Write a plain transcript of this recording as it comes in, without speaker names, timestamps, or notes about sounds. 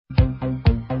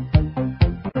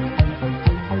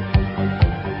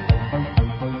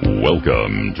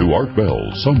Welcome to Art Bell,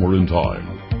 Somewhere in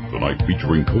Time. Tonight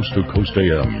featuring Coast to Coast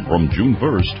AM from June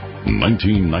 1st,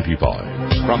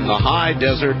 1995. From the high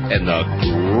desert and the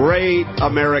great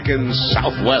American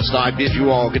Southwest, I bid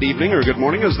you all good evening or good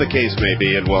morning, as the case may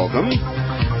be, and welcome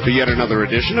to yet another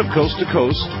edition of Coast to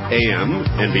Coast AM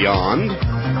and beyond.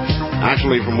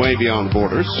 Actually, from way beyond the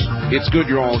borders. It's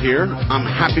good you're all here. I'm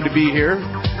happy to be here.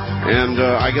 And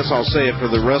I guess I'll say it for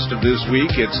the rest of this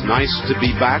week. It's nice to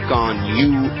be back on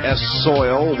U.S.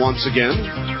 soil once again.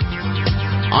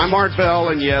 I'm Art Bell,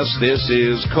 and yes, this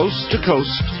is Coast to Coast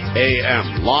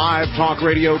AM. Live talk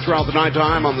radio throughout the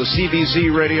nighttime on the CBC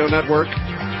radio network.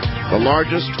 The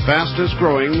largest, fastest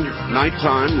growing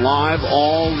nighttime, live,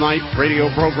 all-night radio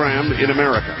program in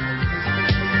America.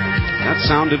 That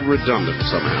sounded redundant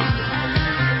somehow.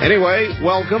 Anyway,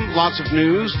 welcome. Lots of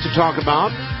news to talk about.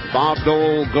 Bob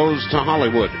Dole goes to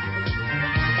Hollywood.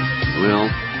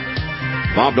 Well,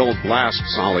 Bob Dole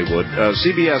blasts Hollywood.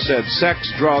 CBS said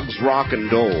sex, drugs, rock, and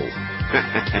dole.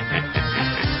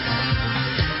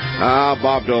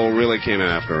 Bob Dole really came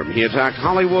after him. He attacked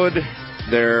Hollywood,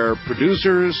 their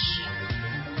producers,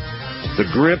 the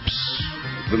grips,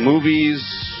 the movies,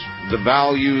 the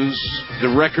values,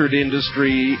 the record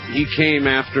industry. He came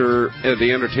after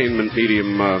the entertainment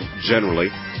medium generally.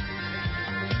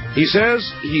 He says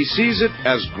he sees it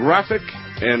as graphic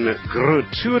and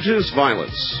gratuitous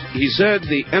violence. He said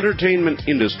the entertainment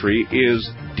industry is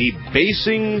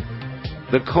debasing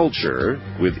the culture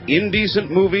with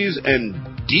indecent movies and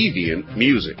deviant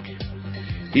music.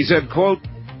 He said, quote,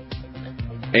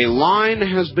 "A line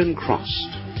has been crossed,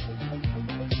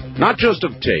 not just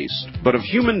of taste, but of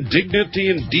human dignity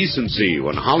and decency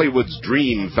when Hollywood's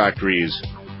dream factories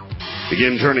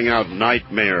begin turning out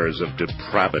nightmares of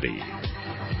depravity."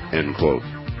 End quote.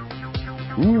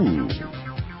 Ooh.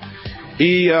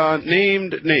 He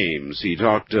named names. He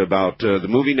talked about the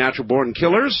movie Natural Born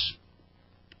Killers,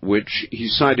 which he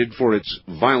cited for its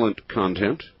violent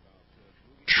content.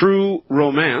 True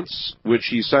Romance, which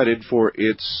he cited for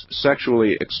its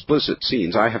sexually explicit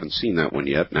scenes. I haven't seen that one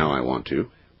yet. Now I want to.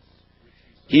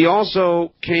 He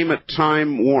also came at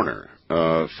Time Warner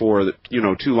for the,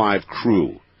 Two Live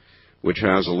Crew, which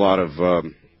has a lot of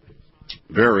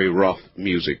very rough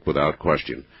music, without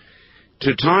question.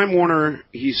 To Time Warner,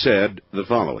 he said the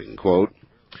following, quote,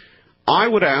 "I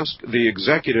would ask the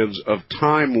executives of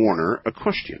Time Warner a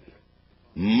question.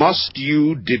 Must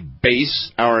you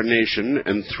debase our nation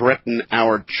and threaten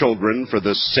our children for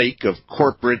the sake of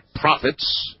corporate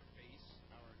profits?"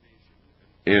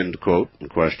 End quote, in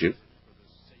question.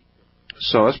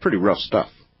 So that's pretty rough stuff.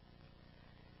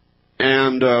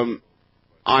 And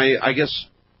I guess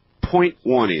point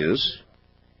one is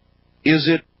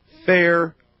it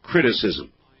fair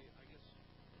criticism?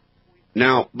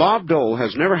 Now, Bob Dole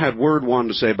has never had word one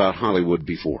to say about Hollywood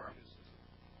before.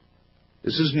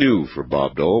 This is new for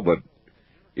Bob Dole, but,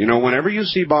 whenever you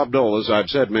see Bob Dole, as I've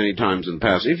said many times in the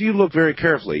past, if you look very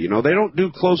carefully, they don't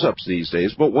do close-ups these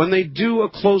days, but when they do a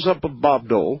close-up of Bob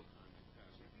Dole,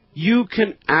 you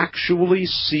can actually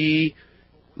see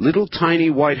little tiny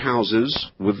white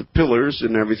houses with the pillars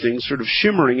and everything sort of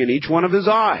shimmering in each one of his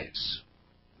eyes.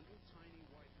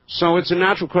 So it's a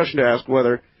natural question to ask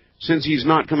whether, since he's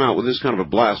not come out with this kind of a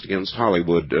blast against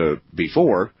Hollywood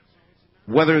before,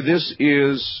 whether this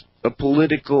is a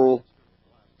political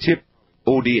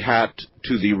tip-o-de hat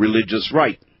to the religious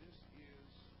right.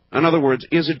 In other words,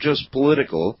 is it just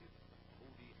political,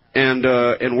 and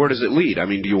where does it lead? I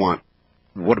mean,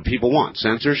 what do people want?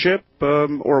 Censorship,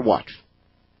 or what?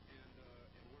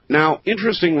 Now,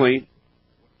 interestingly,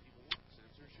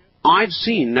 I've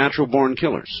seen Natural Born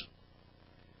Killers.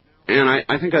 And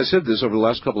I think I said this over the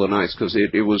last couple of nights because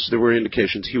there were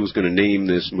indications he was going to name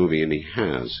this movie, and he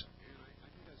has.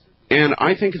 And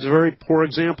I think it's a very poor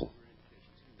example.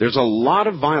 There's a lot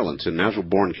of violence in Natural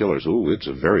Born Killers. Ooh, it's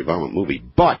a very violent movie.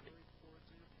 But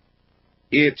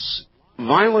it's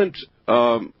violent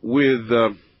with...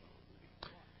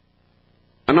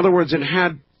 in other words, it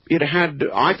had,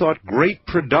 I thought, great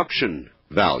production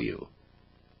value.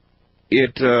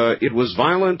 It was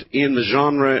violent in the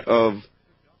genre of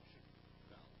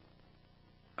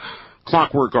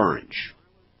Clockwork Orange.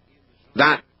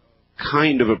 That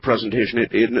kind of a presentation.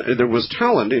 There was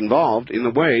talent involved in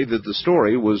the way that the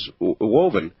story was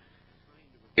woven.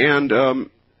 And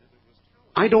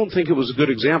I don't think it was a good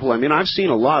example. I mean, I've seen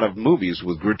a lot of movies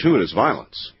with gratuitous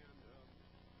violence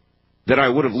that I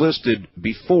would have listed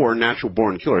before Natural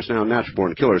Born Killers. Now, Natural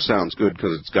Born Killers sounds good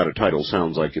because it's got a title,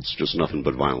 sounds like it's just nothing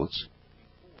but violence.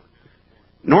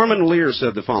 Norman Lear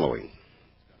said the following: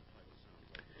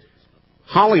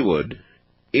 Hollywood,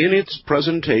 in its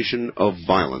presentation of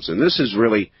violence, and this is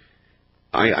really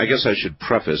I guess I should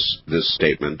preface this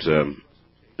statement.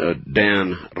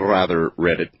 Dan rather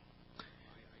read it.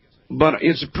 But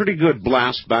it's a pretty good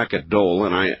blast back at Dole,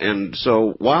 and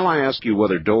so while I ask you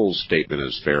whether Dole's statement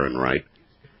is fair and right,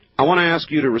 I want to ask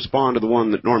you to respond to the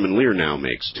one that Norman Lear now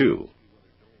makes, too.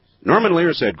 Norman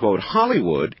Lear said, quote,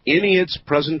 Hollywood, in its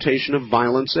presentation of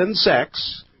violence and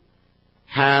sex,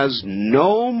 has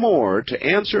no more to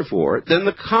answer for than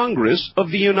the Congress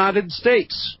of the United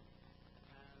States.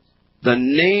 The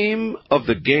name of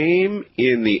the game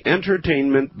in the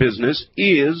entertainment business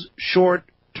is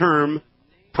short-term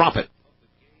profit.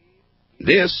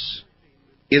 This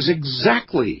is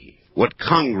exactly what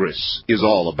Congress is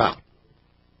all about.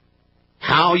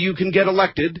 How you can get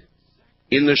elected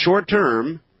in the short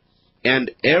term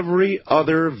and every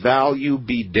other value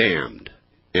be damned.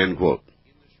 End quote.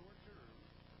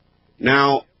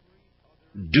 Now,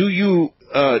 do you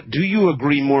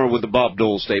agree more with the Bob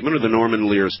Dole statement or the Norman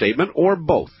Lear statement, or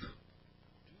both?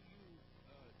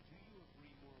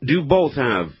 Do both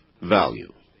have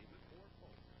value?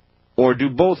 Or do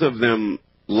both of them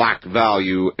lack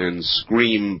value and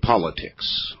scream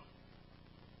politics?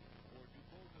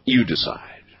 You decide.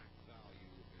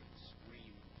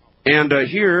 And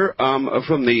here,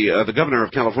 from the governor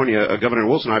of California, Governor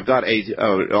Wilson, I've got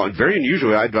a very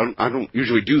unusual. I don't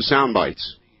usually do sound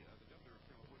bites,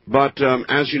 but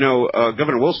as you know,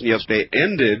 Governor Wilson yesterday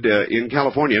ended in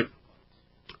California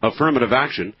affirmative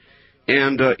action,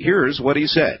 and here's what he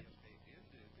said.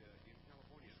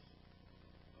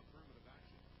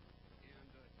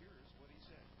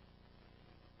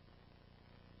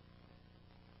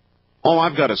 All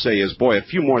I've got to say is, boy, a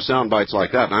few more sound bites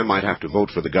like that, and I might have to vote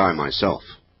for the guy myself.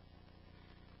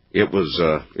 It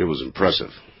was impressive.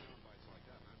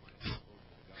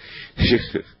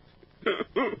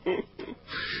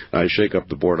 I shake up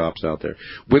the board ops out there.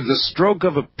 With the stroke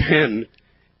of a pen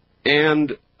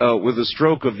and with the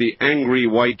stroke of the angry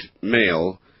white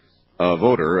male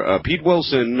voter, Pete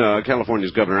Wilson,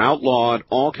 California's governor, outlawed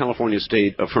all California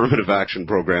state affirmative action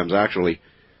programs, actually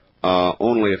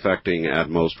only affecting at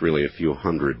most really a few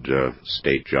hundred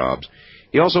state jobs.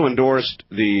 He also endorsed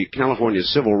the California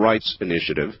Civil Rights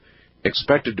Initiative,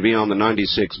 expected to be on the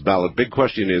 96 ballot. Big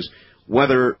question is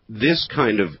whether this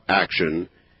kind of action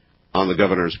on the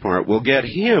governor's part will get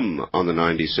him on the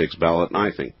 96 ballot, and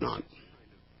I think not.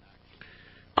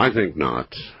 I think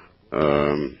not.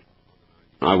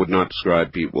 I would not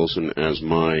describe Pete Wilson as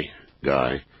my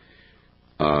guy.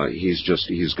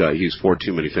 He's for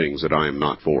too many things that I am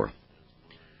not for.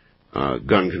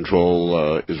 Gun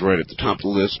control is right at the top of the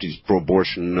list. He's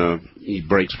pro-abortion. He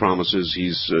breaks promises.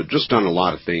 He's just done a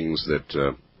lot of things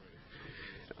that...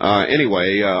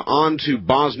 Anyway, on to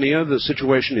Bosnia. The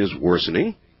situation is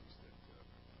worsening.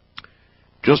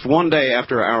 Just one day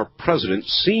after our president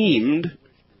seemed,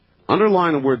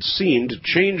 underline the word seemed, to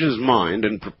change his mind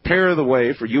and prepare the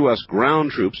way for U.S.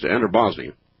 ground troops to enter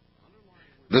Bosnia,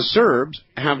 the Serbs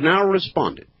have now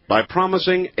responded by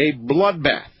promising a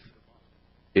bloodbath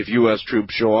if U.S.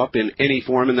 troops show up in any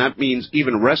form, and that means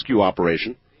even rescue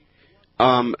operation.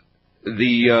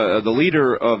 The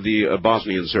leader of the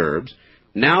Bosnian Serbs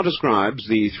now describes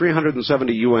the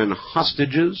 370 UN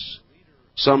hostages,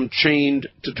 some chained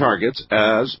to targets,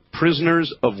 as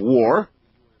prisoners of war,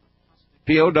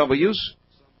 POWs,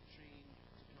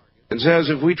 and says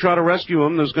if we try to rescue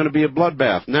them, there's going to be a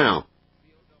bloodbath. Now,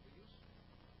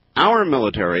 our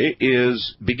military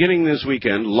is beginning this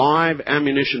weekend live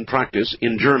ammunition practice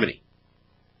in Germany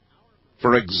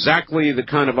for exactly the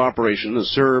kind of operation the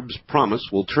Serbs promise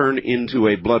will turn into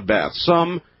a bloodbath.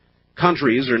 Some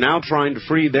countries are now trying to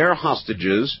free their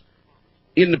hostages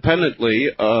independently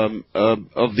of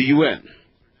the UN.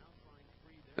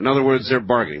 In other words, they're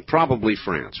bargaining. Probably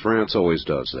France. France always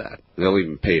does that. They'll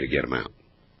even pay to get them out.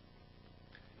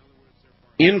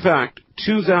 In fact,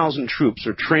 2,000 troops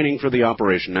are training for the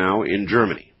operation now in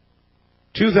Germany.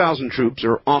 2,000 troops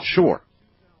are offshore.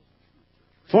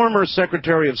 Former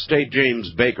Secretary of State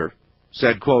James Baker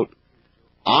said, quote,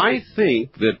 I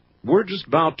think that we're just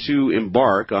about to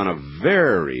embark on a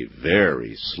very,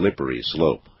 very slippery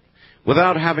slope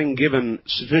without having given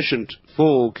sufficient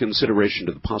full consideration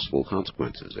to the possible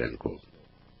consequences, end quote.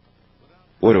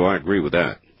 Boy, do I agree with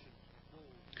that.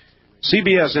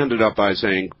 CBS ended up by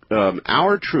saying,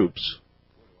 our troops,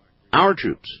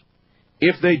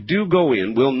 if they do go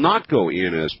in, will not go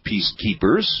in as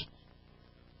peacekeepers,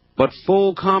 but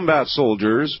full combat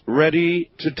soldiers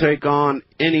ready to take on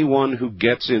anyone who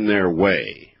gets in their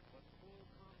way.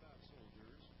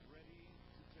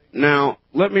 Now,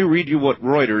 let me read you what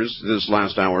Reuters this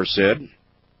last hour said.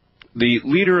 The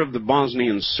leader of the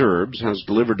Bosnian Serbs has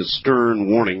delivered a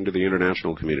stern warning to the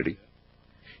international community.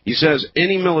 He says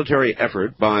any military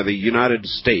effort by the United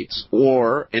States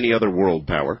or any other world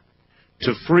power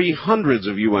to free hundreds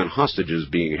of UN hostages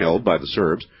being held by the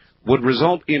Serbs would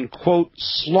result in, quote,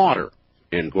 slaughter,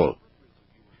 end quote.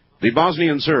 The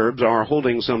Bosnian Serbs are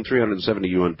holding some 370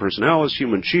 UN personnel as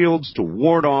human shields to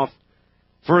ward off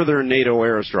further NATO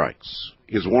airstrikes.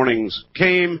 His warnings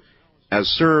came as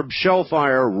Serb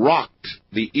shellfire rocked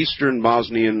the eastern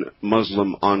Bosnian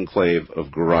Muslim enclave of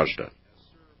Gorazda.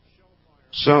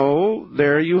 So,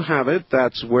 there you have it.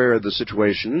 That's where the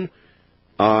situation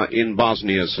in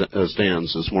Bosnia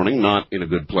stands this morning, not in a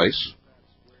good place.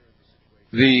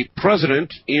 The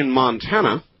president in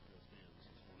Montana,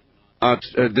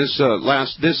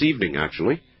 this evening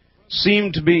actually,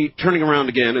 seemed to be turning around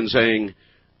again and saying,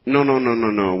 no,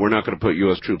 we're not going to put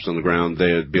U.S. troops on the ground.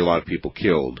 There'd be a lot of people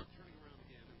killed.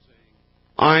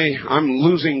 I'm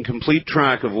losing complete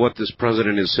track of what this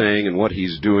president is saying and what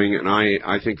he's doing, and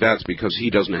I think that's because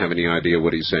he doesn't have any idea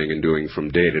what he's saying and doing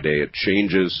from day to day. It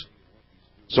changes.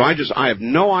 So I have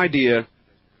no idea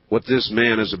what this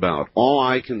man is about. All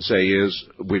I can say is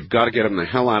we've got to get him the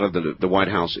hell out of the White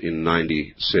House in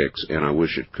 '96, and I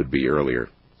wish it could be earlier.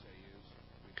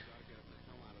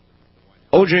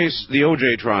 The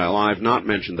OJ trial, I've not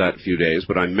mentioned that in a few days,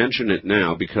 but I mention it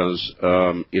now because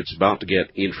it's about to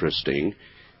get interesting.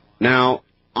 Now,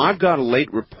 I've got a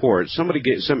late report. Somebody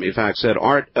in fact, said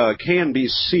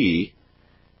KNBC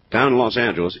down in Los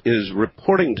Angeles is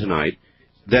reporting tonight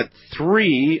that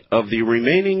 3 of the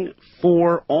remaining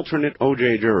 4 alternate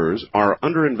OJ jurors are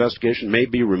under investigation, may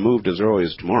be removed as early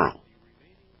as tomorrow.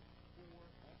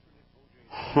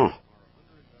 Huh.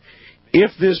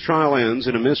 If this trial ends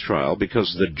in a mistrial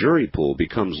because the jury pool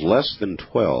becomes less than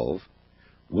 12,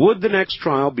 would the next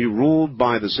trial be ruled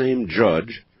by the same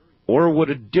judge, or would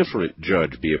a different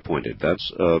judge be appointed?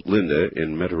 That's Linda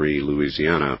in Metairie,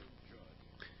 Louisiana.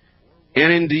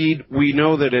 And indeed, we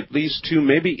know that at least 2,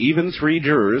 maybe even 3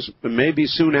 jurors may be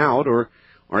soon out or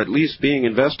at least being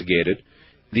investigated.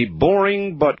 The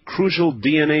boring but crucial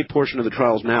DNA portion of the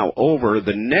trial is now over.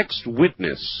 The next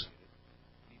witness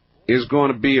is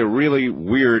going to be a really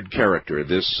weird character,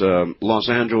 this Los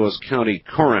Angeles County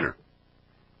coroner.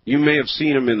 You may have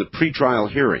seen him in the pretrial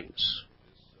hearings.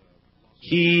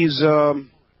 He's a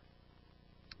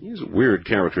weird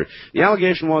character. The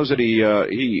allegation was that he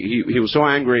was so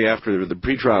angry after the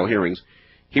pretrial hearings,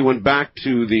 he went back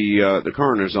to the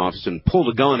coroner's office and pulled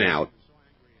a gun out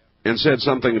and said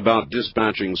something about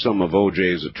dispatching some of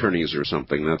OJ's attorneys or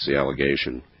something. That's the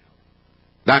allegation.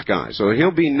 That guy. So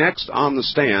he'll be next on the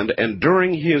stand, and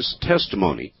during his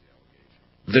testimony,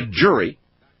 the jury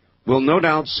will no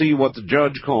doubt see what the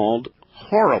judge called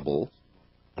horrible,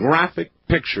 graphic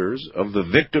pictures of the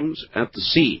victims at the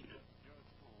scene.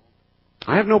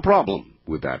 I have no problem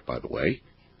with that, by the way.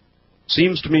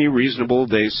 Seems to me reasonable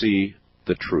they see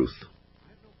the truth.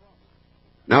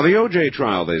 Now, the OJ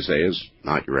trial, they say, is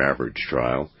not your average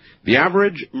trial. The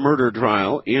average murder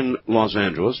trial in Los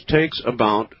Angeles takes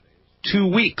about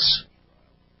 2 weeks.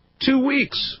 2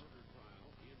 weeks.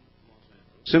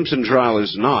 Simpson trial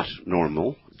is not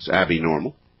normal. It's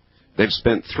abnormal. They've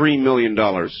spent $3 million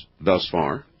thus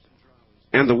far.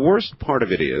 And the worst part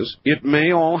of it is, it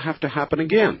may all have to happen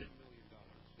again.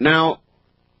 Now,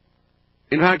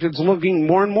 in fact, it's looking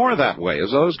more and more that way,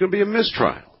 as though there's going to be a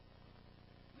mistrial.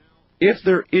 If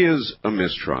there is a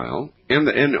mistrial, and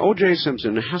O.J.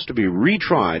 Simpson has to be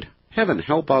retried, heaven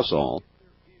help us all,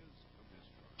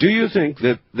 do you think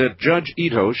that Judge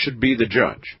Ito should be the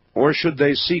judge? Or should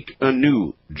they seek a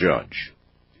new judge?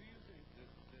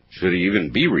 Should he even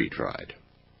be retried?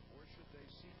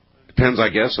 Depends, I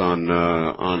guess, on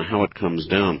how it comes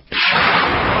down.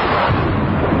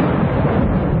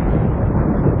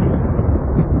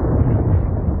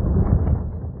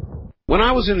 When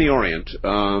I was in the Orient,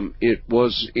 it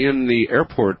was in the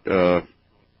airport,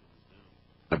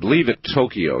 I believe at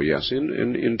Tokyo, yes,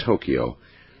 in Tokyo.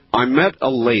 I met a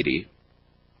lady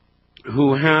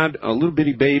who had a little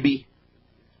bitty baby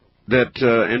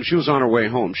and she was on her way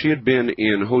home. She had been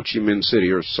in Ho Chi Minh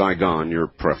City, or Saigon, your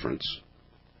preference,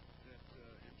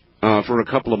 for a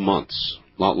couple of months,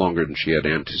 a lot longer than she had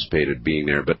anticipated being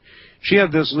there. But she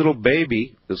had this little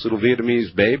baby, this little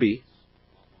Vietnamese baby,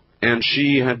 and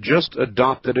she had just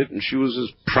adopted it, and she was as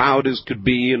proud as could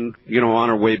be, and, on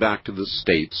her way back to the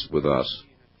States with us.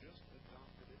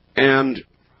 And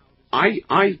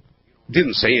I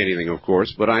didn't say anything, of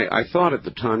course, but I thought at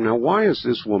the time, now, why is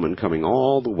this woman coming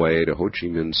all the way to Ho Chi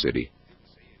Minh City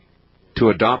to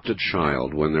adopt a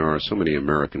child when there are so many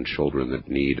American children that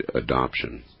need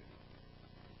adoption?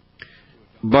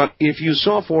 But if you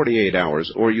saw 48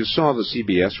 Hours, or you saw the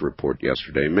CBS report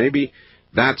yesterday, maybe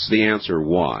that's the answer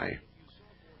why.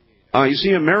 You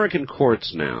see, American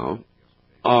courts now,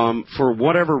 for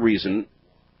whatever reason,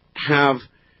 have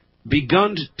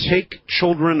begun to take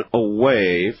children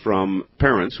away from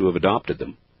parents who have adopted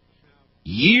them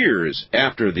years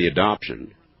after the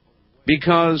adoption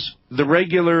because the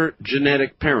regular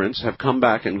genetic parents have come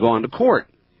back and gone to court.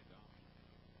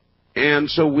 And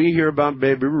so we hear about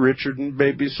baby Richard and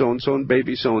baby so-and-so and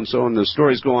baby so-and-so, and the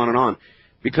stories go on and on,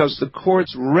 because the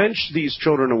courts wrench these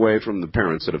children away from the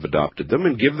parents that have adopted them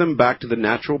and give them back to the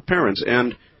natural parents.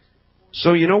 And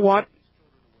so you know what?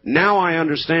 Now I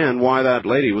understand why that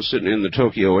lady was sitting in the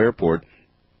Tokyo airport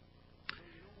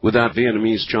with that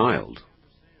Vietnamese child.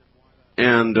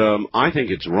 And I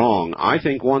think it's wrong. I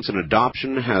think once an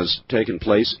adoption has taken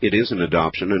place, it is an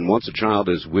adoption. And once a child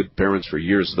is with parents for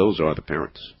years, those are the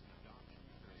parents.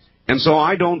 And so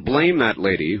I don't blame that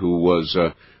lady who was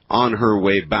on her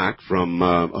way back from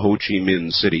Ho Chi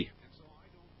Minh City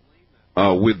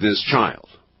with this child.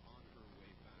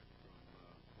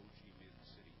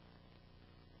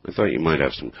 I thought you might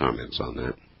have some comments on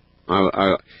that.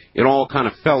 It all kind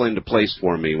of fell into place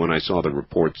for me when I saw the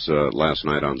reports last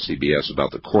night on CBS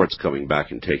about the courts coming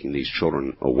back and taking these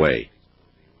children away.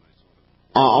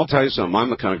 I'll tell you something. I'm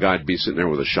the kind of guy to be sitting there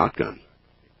with a shotgun,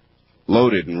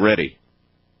 loaded and ready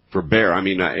for bear. I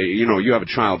mean, you have a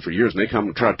child for years, and they come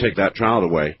and try to take that child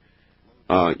away.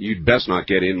 You'd best not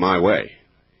get in my way.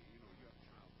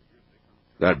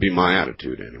 That'd be my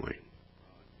attitude, anyway.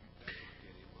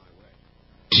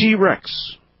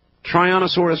 T-Rex.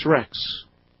 Tyrannosaurus Rex.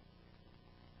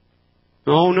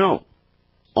 Oh, no.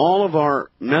 All of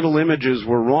our mental images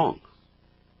were wrong.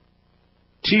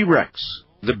 T-Rex,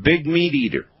 the big meat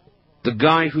eater, the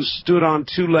guy who stood on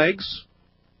two legs,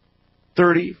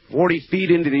 30, 40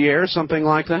 feet into the air, something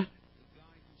like that.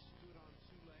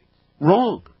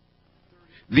 Wrong.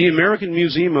 The American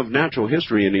Museum of Natural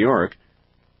History in New York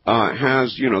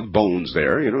has, the bones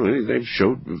there. They've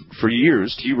showed for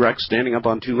years T-Rex standing up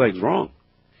on two legs. Wrong.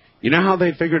 You know how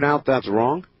they figured out that's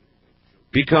wrong?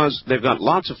 Because they've got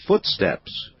lots of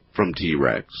footsteps from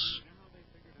T-Rex,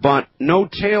 but no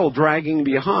tail dragging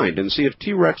behind. And see, if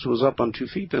T-Rex was up on 2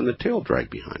 feet, then the tail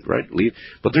dragged behind, right?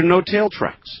 But there are no tail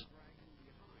tracks.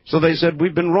 So they said,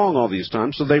 we've been wrong all these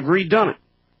times, so they've redone it.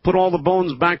 Put all the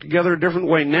bones back together a different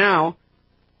way. Now,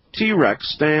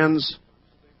 T-Rex stands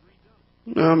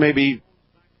maybe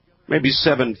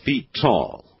 7 feet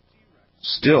tall.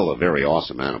 Still a very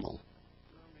awesome animal.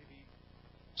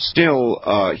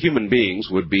 Still, human beings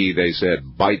would be, they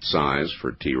said, bite-size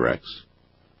for T-Rex.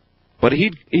 But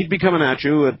he'd be coming at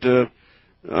you at, about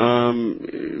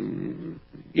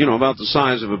the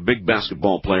size of a big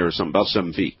basketball player or something, about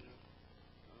 7 feet.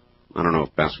 I don't know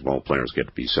if basketball players get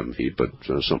to be 7 feet, but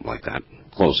something like that.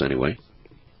 Close, anyway.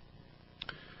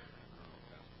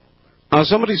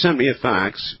 Somebody sent me a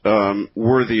fax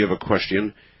worthy of a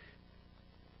question.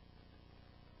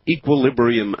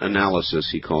 Equilibrium Analysis,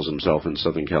 he calls himself, in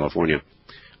Southern California.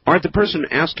 Art, the person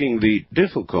asking the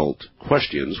difficult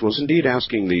questions was indeed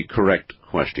asking the correct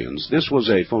questions. This was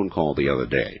a phone call the other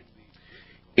day.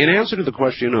 In answer to the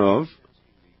question of,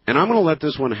 and I'm going to let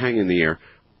this one hang in the air,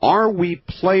 are we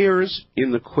players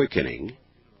in the quickening,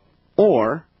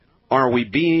 or are we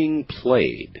being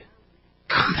played?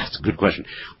 God, that's a good question.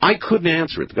 I couldn't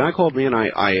answer it. The guy called me, and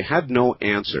I had no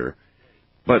answer.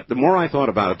 But the more I thought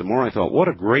about it, the more I thought, what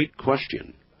a great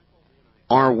question.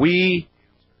 Are we,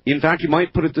 in fact, you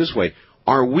might put it this way,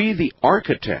 are we the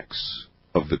architects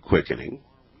of the quickening?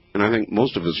 And I think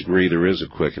most of us agree there is a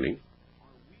quickening.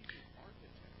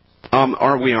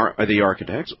 Are we the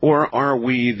architects, or are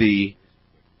we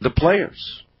the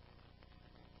players?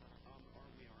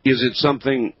 Is it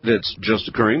something that's just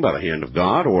occurring by the hand of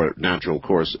God or natural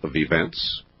course of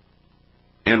events,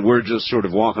 and we're just sort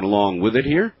of walking along with it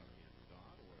here?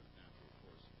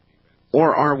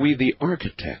 Or are we the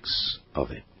architects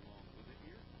of it?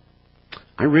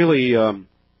 I really,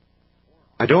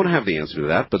 I don't have the answer to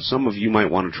that, but some of you might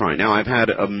want to try. Now, I've had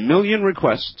 1 million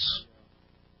requests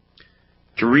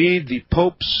to read the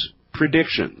Pope's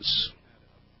predictions.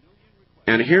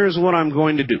 And here's what I'm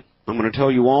going to do. I'm going to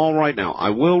tell you all right now. I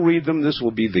will read them. This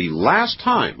will be the last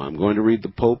time I'm going to read the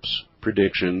Pope's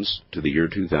predictions to the year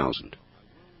 2000.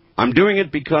 I'm doing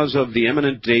it because of the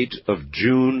eminent date of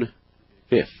June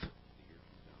 5th.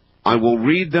 I will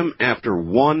read them after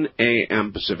 1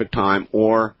 a.m. Pacific time,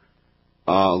 or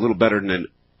a little better than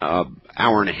an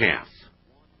hour and a half.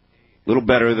 A little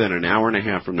better than an hour and a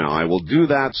half from now. I will do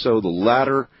that so the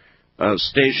latter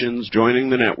stations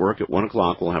joining the network at 1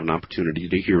 o'clock will have an opportunity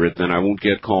to hear it. Then I won't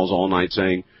get calls all night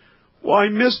saying, well, I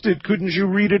missed it. Couldn't you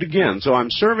read it again? So I'm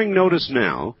serving notice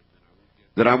now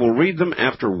that I will read them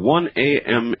after 1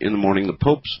 a.m. in the morning. The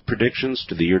Pope's predictions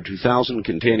to the year 2000,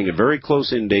 containing a very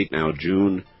close-in date now,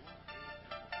 June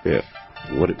 5th.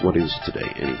 What is today?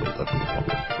 Anyway, let me look.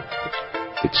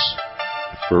 It's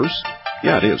the 1st?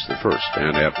 Yeah, it is the 1st,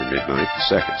 and after midnight, the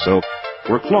 2nd. So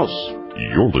we're close.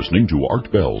 You're listening to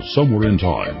Art Bell Somewhere in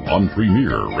Time on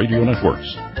Premier Radio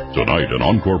Networks. Tonight, an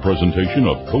encore presentation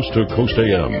of Coast to Coast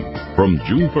AM from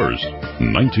June 1st,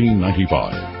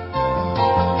 1995.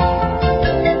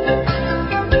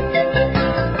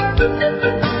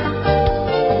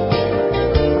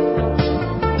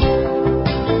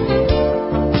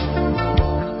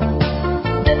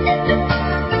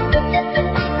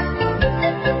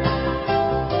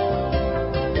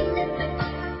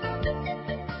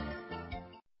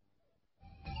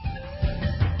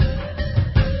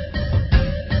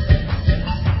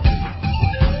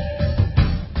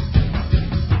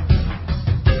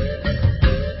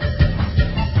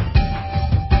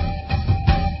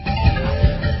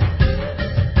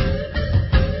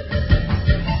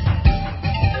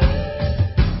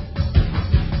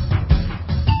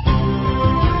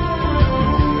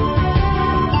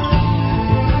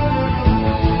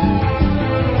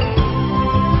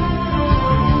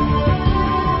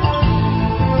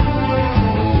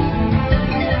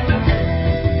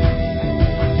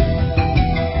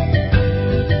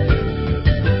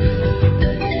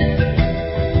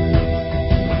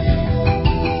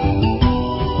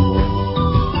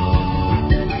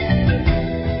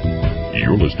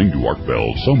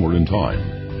 Somewhere in Time,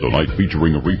 tonight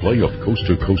featuring a replay of Coast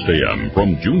to Coast AM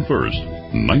from June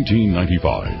 1st,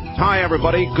 1995. Hi,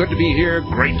 everybody. Good to be here.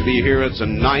 Great to be here. It's a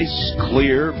nice,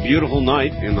 clear, beautiful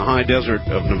night in the high desert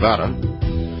of Nevada.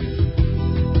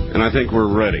 And I think we're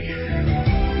ready.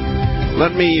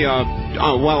 Let me,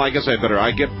 I guess I better.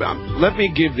 Let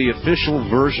me give the official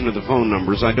version of the phone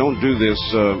numbers. I don't do this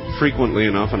frequently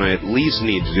enough, and I at least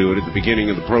need to do it at the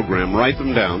beginning of the program. Write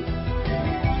them down.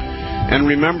 And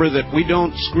remember that we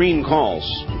don't screen calls.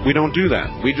 We don't do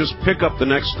that. We just pick up the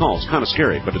next call. It's kind of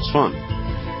scary, but it's fun.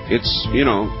 It's,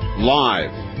 live,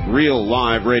 real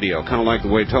live radio, kind of like the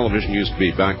way television used to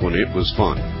be back when it was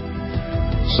fun.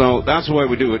 So that's the way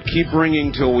we do it. Keep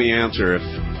ringing till we answer. If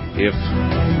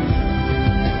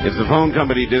the phone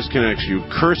company disconnects you,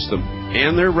 curse them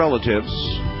and their relatives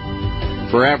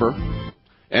forever.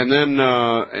 And then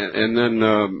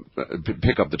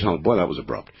pick up the telephone. Boy, that was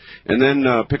abrupt. And then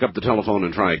pick up the telephone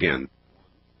and try again.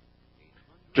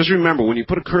 Just remember, when you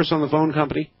put a curse on the phone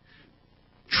company,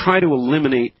 try to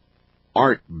eliminate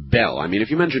Art Bell. I mean, if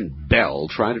you mention Bell,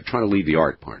 try to leave the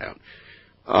Art part out.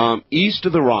 East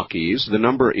of the Rockies, the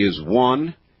number is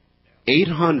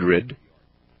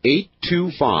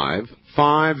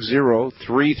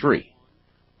 1-800-825-5033.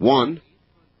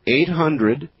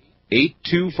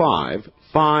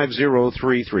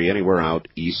 1-800-825-5033, anywhere out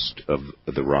east of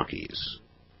the Rockies.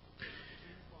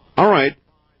 All right,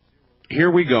 here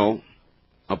we go.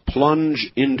 A plunge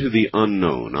into the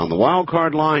unknown. On the wild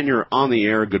card line, you're on the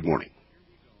air. Good morning.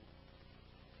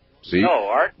 See? Hello,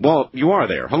 Art. Well, you are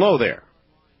there. Hello there.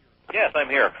 Yes, I'm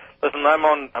here. Listen,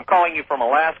 I'm calling you from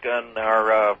Alaska, and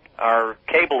our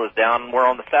cable is down, and we're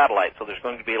on the satellite, so there's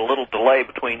going to be a little delay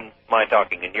between my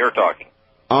talking and your talking.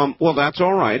 Well, that's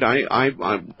all right.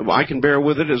 I can bear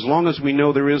with it. As long as we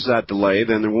know there is that delay,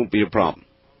 then there won't be a problem.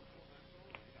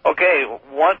 Okay,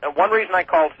 one reason I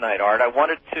called tonight, Art, I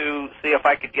wanted to see if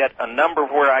I could get a number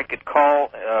where I could call.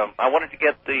 I wanted to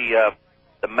get the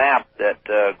map that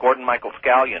Gordon Michael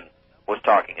Scallion was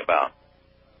talking about.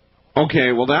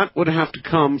 Okay, well, that would have to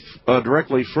come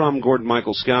directly from Gordon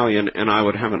Michael Scallion, and I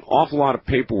would have an awful lot of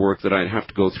paperwork that I'd have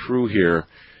to go through here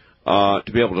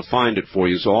to be able to find it for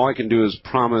you. So all I can do is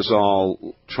promise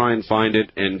I'll try and find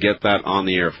it and get that on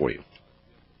the air for you.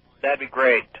 That'd be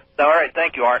great. All right,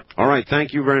 thank you, Art. All right,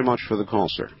 thank you very much for the call,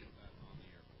 sir.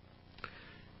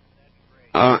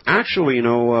 Actually,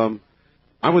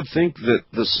 I would think that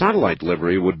the satellite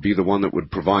delivery would be the one that would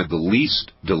provide the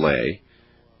least delay.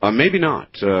 Maybe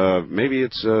not. Maybe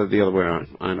it's the other way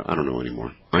around. I don't know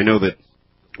anymore. I know that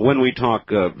when we talk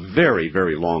very,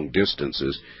 very long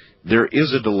distances, there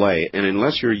is a delay, and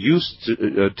unless you're used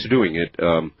to doing it,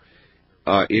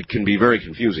 it can be very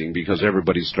confusing because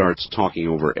everybody starts talking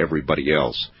over everybody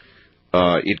else.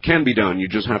 It can be done. You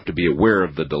just have to be aware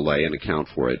of the delay and account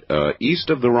for it. East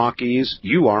of the Rockies,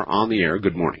 you are on the air.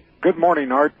 Good morning. Good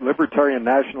morning, Art. Libertarian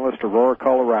Nationalist, Aurora,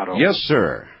 Colorado. Yes,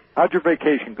 sir. How'd your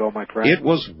vacation go, my friend? It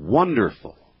was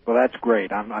wonderful. Well, that's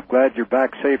great. I'm glad you're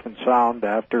back safe and sound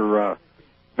after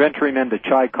venturing into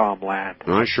Chi-Com land.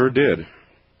 I sure did.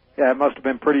 Yeah, it must have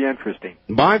been pretty interesting.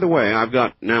 By the way, I've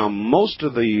got now most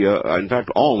of the, in fact,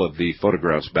 all of the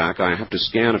photographs back. I have to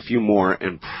scan a few more,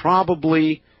 and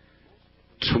probably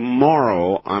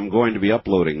tomorrow I'm going to be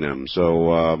uploading them.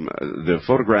 So the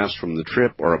photographs from the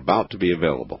trip are about to be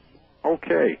available.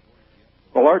 Okay.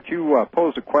 Well, Art, you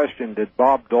posed a question. Did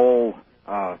Bob Dole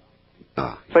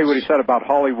say what he said about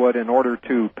Hollywood in order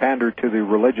to pander to the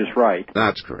religious right?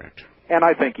 That's correct. And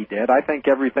I think he did. I think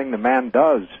everything the man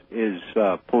does is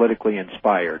politically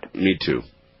inspired. Me too.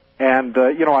 And,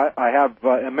 I have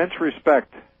immense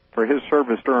respect for his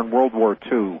service during World War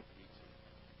II.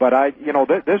 But,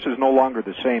 this is no longer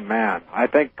the same man. I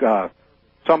think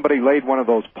somebody laid one of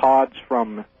those pods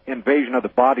from Invasion of the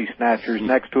Body Snatchers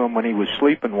next to him when he was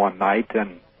sleeping one night,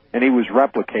 and he was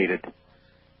replicated.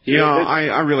 Yeah,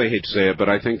 I really hate to say it, but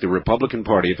I think the Republican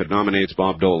Party, if it nominates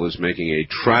Bob Dole, is making a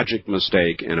tragic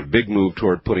mistake and a big move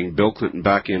toward putting Bill Clinton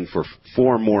back in for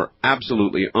 4 more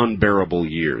absolutely unbearable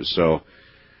years. So,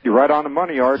 you're right on the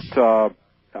money, Art.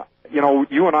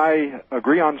 You and I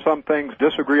agree on some things,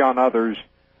 disagree on others.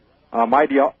 My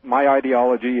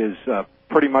ideology is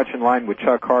pretty much in line with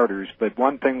Chuck Harder's, but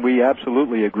one thing we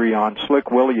absolutely agree on,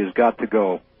 Slick Willie has got to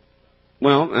go.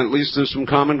 Well, at least there's some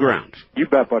common ground. You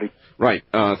bet, buddy. Right.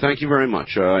 Thank you very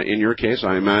much. In your case,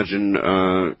 I imagine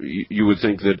you would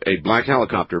think that a black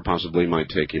helicopter possibly might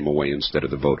take him away instead of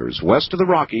the voters. West of the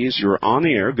Rockies, you're on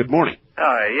the air. Good morning. Yeah,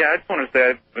 I just want to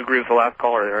say I agree with the last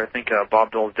caller there. I think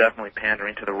Bob Dole is definitely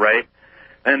pandering to the right.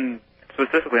 And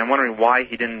specifically, I'm wondering why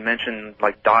he didn't mention,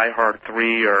 like, Die Hard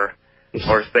 3 or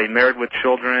say Married with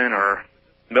Children or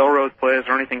Melrose Place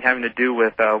or anything having to do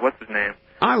with, what's his name?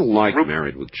 I like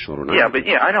Married with Children. I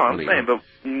know, I'm saying, but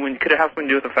when could it have something to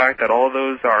do with the fact that all of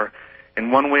those are,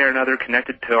 in one way or another,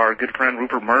 connected to our good friend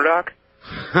Rupert Murdoch?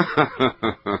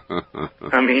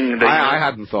 I mean, I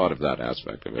hadn't thought of that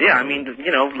aspect of it. Yeah, I mean,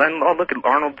 I'll look at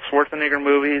Arnold Schwarzenegger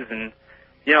movies, and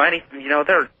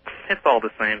it's all the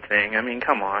same thing. I mean,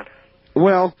 come on.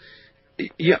 Well,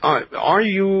 yeah, are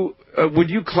you? Would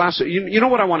you class? You know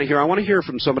what I want to hear? I want to hear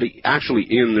from somebody actually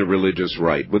in the religious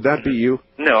right. Would that be you?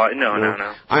 No.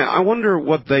 I wonder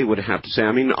what they would have to say.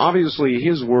 I mean, obviously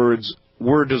his words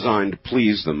were designed to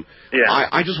please them. Yeah.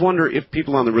 I just wonder if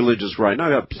people on the religious right, and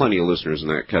I've got plenty of listeners in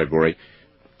that category,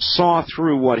 saw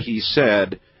through what he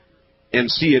said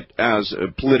and see it as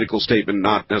a political statement,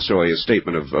 not necessarily a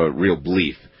statement of real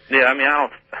belief. Yeah, I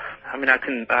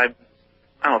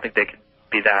don't think they could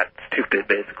be that stupid,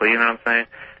 basically, you know what I'm saying?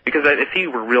 Because if he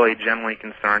were really genuinely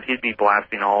concerned, he'd be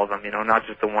blasting all of them, not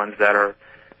just the ones that are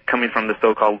coming from the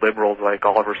so-called liberals like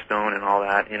Oliver Stone and all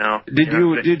that,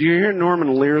 Did you hear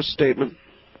Norman Lear's statement?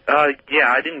 Yeah,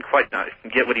 I didn't quite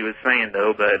get what he was saying,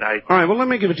 though, but I... All right, well, let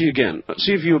me give it to you again.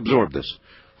 See if you absorb this.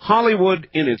 Hollywood,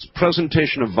 in its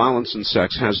presentation of violence and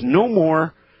sex, has no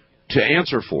more to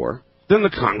answer for than the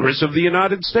Congress of the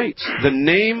United States. The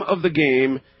name of the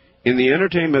game in the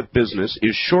entertainment business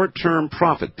is short-term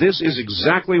profit. This is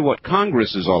exactly what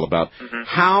Congress is all about. Mm-hmm.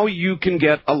 How you can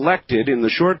get elected in the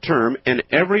short term and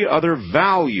every other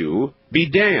value be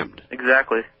damned.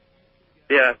 Exactly.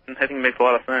 Yeah, I think it makes a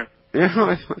lot of sense. Yeah,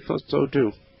 I thought so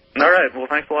too. All right, well,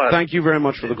 thanks a lot. Thank you very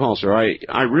much for the call, sir.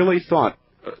 I really thought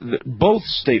both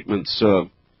statements...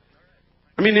 look,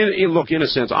 in a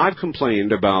sense, I've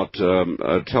complained about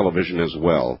television as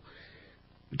well.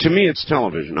 To me, it's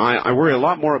television. I worry a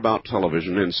lot more about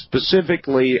television, and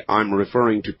specifically I'm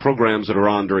referring to programs that are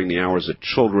on during the hours that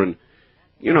children,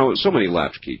 so many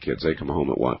latchkey kids, they come home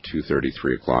at, 2:30,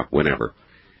 3 o'clock, whenever.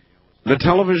 The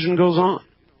television goes on,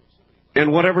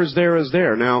 and whatever's there is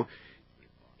there. Now,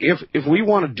 if we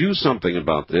want to do something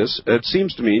about this, it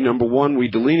seems to me, number one, we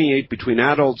delineate between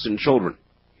adults and children.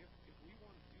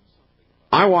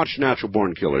 I watched Natural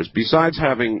Born Killers. Besides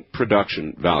having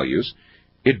production values,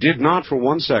 it did not for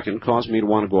 1 second cause me to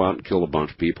want to go out and kill a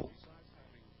bunch of people.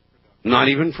 Not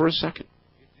even for a second.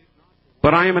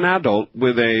 But I am an adult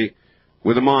with a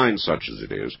mind such as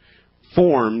it is,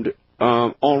 formed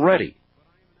already.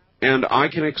 And I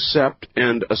can accept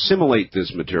and assimilate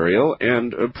this material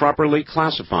and properly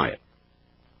classify it.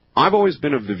 I've always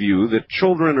been of the view that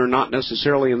children are not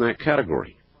necessarily in that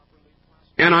category.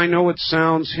 And I know it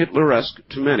sounds Hitler-esque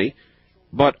to many,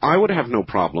 but I would have no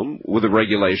problem with a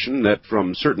regulation that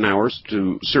from certain hours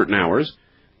to certain hours,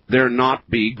 there not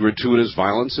be gratuitous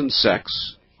violence and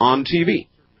sex on TV.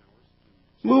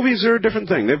 Movies are a different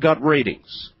thing. They've got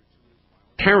ratings.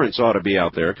 Parents ought to be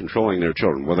out there controlling their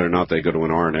children, whether or not they go to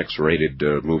an R and X-rated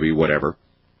movie, whatever.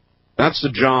 That's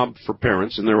the job for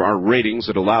parents, and there are ratings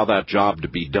that allow that job to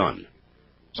be done.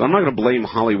 So I'm not going to blame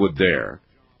Hollywood there.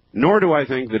 Nor do I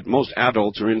think that most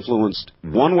adults are influenced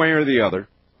one way or the other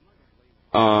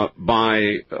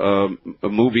by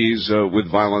movies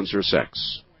with violence or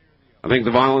sex. I think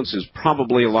the violence is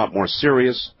probably a lot more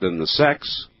serious than the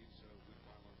sex.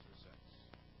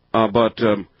 But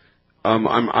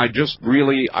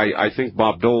I think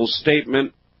Bob Dole's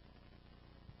statement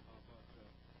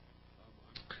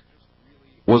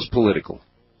was political.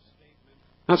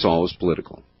 That's all, it was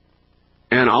political.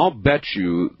 And I'll bet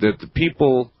you that the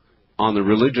people on the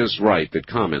religious right that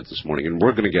comment this morning, and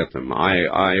we're going to get them,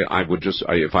 I would just,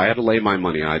 if I had to lay my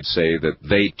money, I'd say that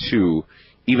they too,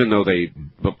 even though they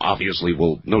obviously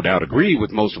will no doubt agree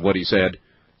with most of what he said,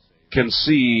 can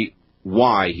see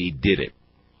why he did it.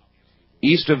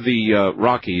 East of the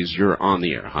Rockies, you're on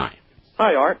the air. Hi.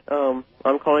 Hi, Art.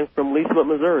 I'm calling from Leesville,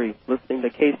 Missouri, listening to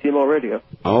KCMO Radio.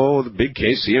 Oh, the big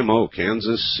KCMO,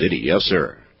 Kansas City. Yes,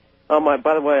 sir.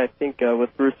 By the way, I think with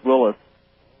Bruce Willis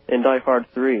in Die Hard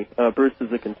 3, Bruce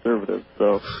is a conservative,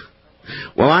 so...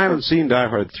 Well, I haven't seen Die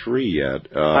Hard 3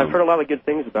 yet. I've heard a lot of good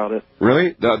things about it.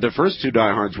 Really? The first two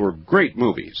Die Hards were great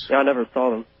movies. Yeah, I never saw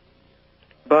them.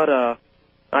 But I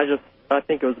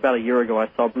think it was about a year ago I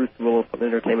saw Bruce Willis on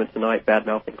Entertainment Tonight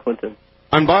bad-mouthing Clinton.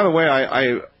 And by the way,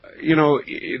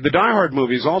 the Die Hard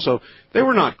movies also, they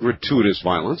were not gratuitous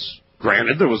violence.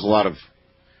 Granted, there was a lot of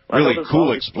really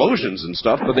cool explosions and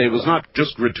stuff, but it was not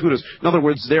just gratuitous. In other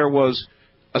words, there was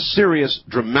a serious,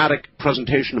 dramatic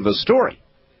presentation of a story.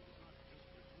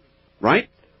 Right?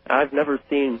 I've never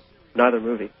seen neither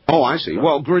movie. Oh, I see.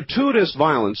 Well, gratuitous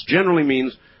violence generally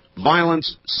means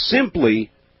violence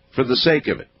simply for the sake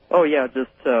of it. Oh, yeah, just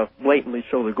blatantly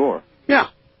show the gore. Yeah.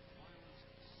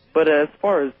 But as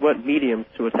far as what mediums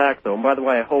to attack, though, and by the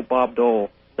way, I hope Bob Dole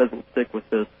doesn't stick with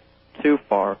this too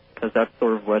far, because that's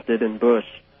sort of what did in Bush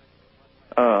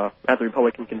at the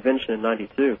Republican convention in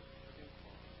 '92,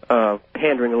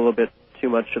 pandering a little bit too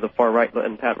much to the far right,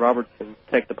 letting Pat Robertson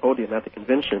take the podium at the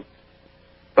convention.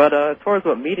 But as far as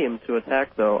what medium to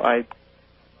attack, though,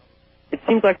 it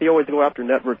seems like they always go after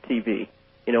network TV.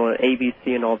 You know,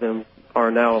 ABC and all them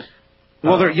are now.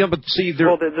 Well,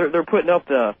 they're putting up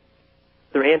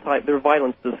their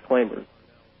violence disclaimers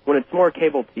when it's more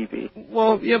cable TV.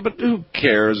 Well, yeah, but who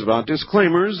cares about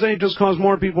disclaimers? They just cause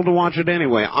more people to watch it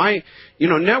anyway.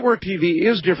 Network TV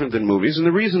is different than movies, and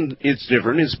the reason it's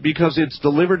different is because it's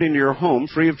delivered into your home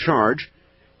free of charge.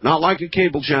 Not like a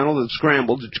cable channel that's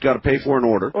scrambled that you got to pay for an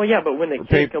order. Well, yeah, but when the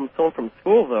kid comes home from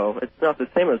school, though, it's not the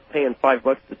same as paying $5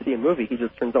 to see a movie. He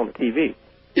just turns on the TV.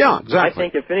 Yeah, exactly. I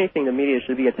think, if anything, the media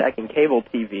should be attacking cable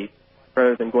TV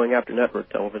rather than going after network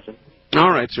television.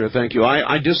 All right, sir, thank you.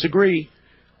 I disagree.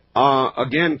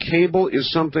 Again, cable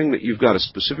is something that you've got to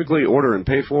specifically order and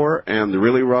pay for, and the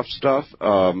really rough stuff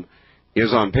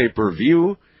is on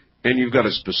pay-per-view, and you've got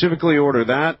to specifically order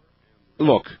that.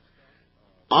 Look,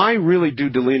 I really do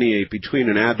delineate between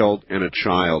an adult and a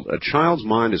child. A child's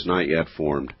mind is not yet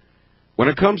formed. When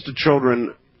it comes to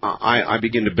children, I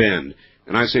begin to bend,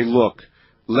 and I say, look,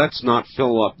 let's not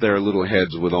fill up their little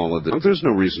heads with all of this. There's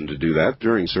no reason to do that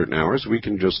during certain hours. We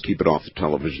can just keep it off the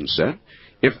television set.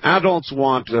 If adults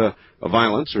want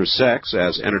violence or sex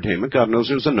as entertainment, God knows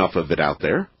there's enough of it out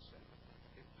there.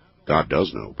 God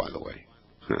does know, by the way.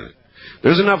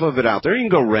 There's enough of it out there. You can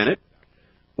go rent it,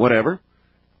 whatever.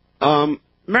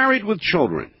 Married with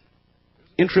Children.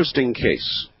 Interesting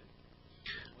case.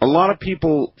 A lot of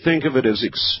people think of it as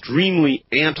extremely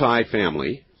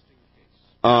anti-family,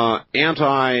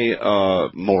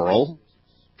 anti-moral,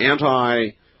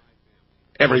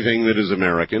 anti-everything that is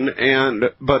American,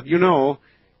 but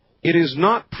it is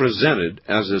not presented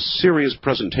as a serious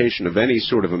presentation of any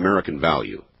sort of American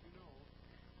value.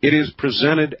 It is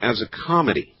presented as a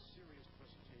comedy.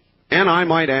 And I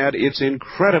might add, it's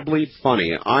incredibly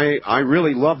funny. I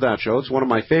really love that show. It's one of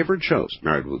my favorite shows,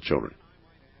 Married with Children.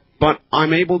 But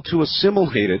I'm able to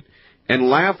assimilate it and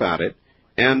laugh at it,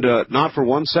 and not for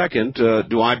 1 second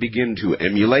do I begin to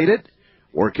emulate it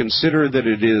or consider that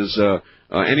it is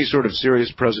any sort of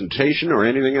serious presentation or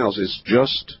anything else. It's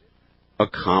just a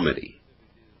comedy,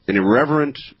 an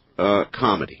irreverent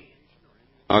comedy,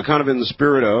 kind of in the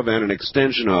spirit of and an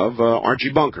extension of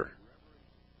Archie Bunker.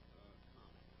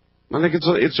 I think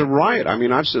it's a riot. I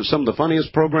mean, I've said some of the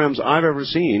funniest programs I've ever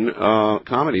seen,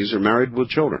 comedies, are Married with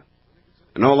Children.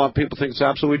 I know a lot of people think it's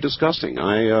absolutely disgusting.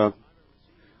 I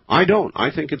don't.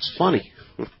 I think it's funny.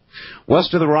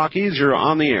 West of the Rockies, you're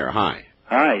on the air. Hi.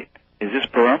 Hi. Is this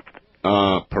Pahrump?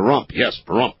 Pahrump. Yes,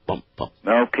 Pahrump. Bump.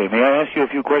 Okay. May I ask you a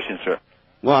few questions, sir?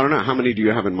 Well, I don't know. How many do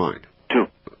you have in mind? 2.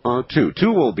 2.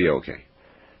 2 will be okay.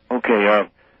 Okay.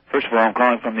 First of all, I'm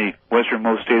calling from the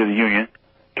westernmost state of the Union,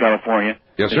 California.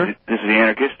 Yes, sir? This is the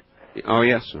Anarchist. Oh,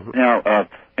 yes. Now,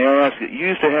 may I ask you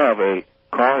used to have a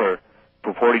caller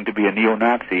purporting to be a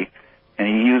neo-Nazi and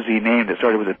he used the name that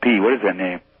started with a P. What is that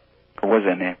name? Or was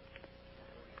that name?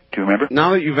 Do you remember?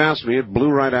 Now that you've asked me, it blew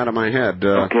right out of my head.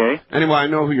 Okay. Anyway, I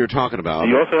know who you're talking about.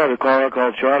 You also have a caller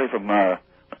called Charlie from the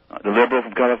liberal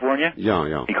from California.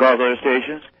 Yeah. He calls other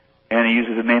stations, and he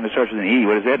uses a name that starts with an E.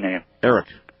 What is that name? Eric.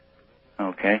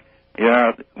 Okay.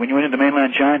 Yeah. When you went into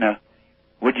mainland China,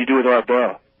 what'd you do with Art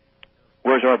Bell?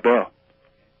 Where's Art Bell?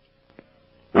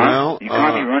 Well, you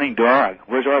caught me running dog.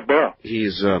 Where's Art Bell?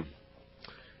 He's up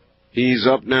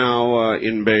now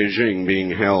in Beijing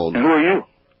being held. And who are you?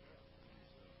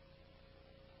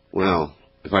 Well,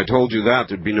 if I told you that,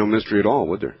 there'd be no mystery at all,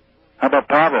 would there? How about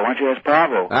Pablo? Why don't you ask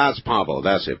Pablo? That's Pablo.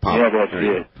 That's it, Pablo. Yeah, that's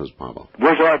it. That's Pablo.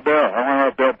 Where's Art Bell? I want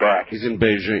Art Bell back. He's in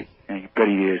Beijing. Yeah, you bet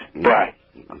he is. Bye.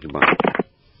 Goodbye.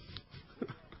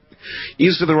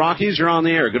 East of the Rockies, you're on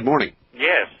the air. Good morning.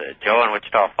 Yes, Joe in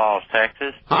Wichita Falls,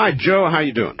 Texas. Hi, Joe. How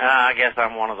you doing? I guess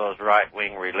I'm one of those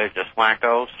right-wing religious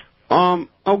wackos.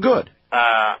 Oh, good.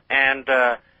 And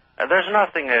there's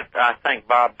nothing that I think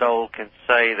Bob Dole can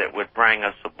say that would bring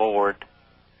us aboard.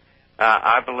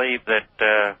 I believe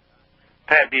that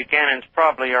Pat Buchanan's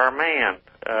probably our man.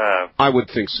 I would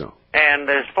think so. And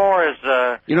as far as...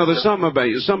 there's something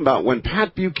about when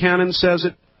Pat Buchanan says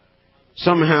it,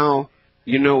 somehow,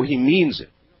 he means it.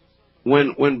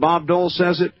 When Bob Dole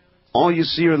says it, all you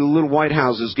see are the little white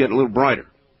houses getting a little brighter.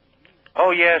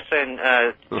 Oh, yes, and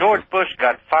George Bush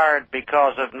got fired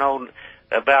because of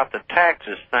about the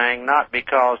taxes thing, not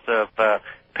because of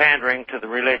pandering to the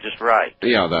religious right.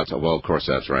 Yeah, of course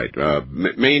that's right.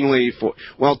 Mainly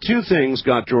two things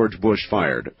got George Bush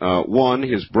fired. One,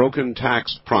 his broken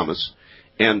tax promise,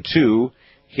 and two,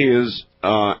 his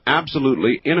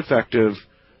absolutely ineffective,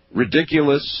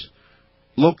 ridiculous,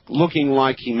 looking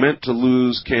like he meant to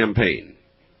lose campaign.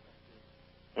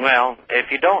 Well,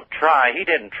 if you don't try, he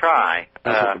didn't try.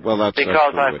 Because I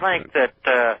think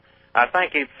that I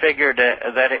think he figured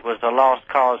that it was a lost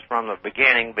cause from the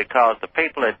beginning because the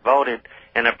people that voted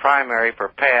in the primary for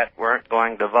Pat weren't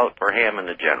going to vote for him in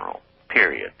the general.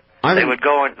 Period. They were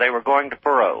going to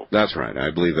Perot. That's right.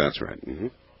 I believe that's right. Mm-hmm.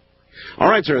 All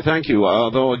right, sir. Thank you.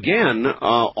 Though again,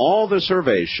 all the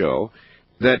surveys show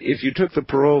that if you took the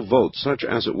Perot vote, such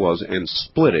as it was, and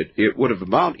split it, it would have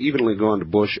about evenly gone to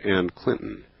Bush and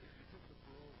Clinton.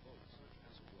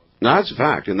 Now, that's a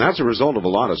fact, and that's a result of a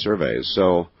lot of surveys.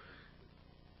 So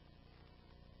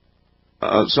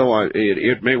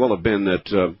it may well have been that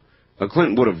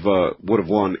Clinton would have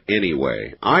won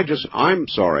anyway. I'm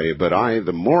sorry, but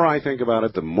the more I think about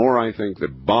it, the more I think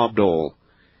that Bob Dole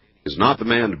is not the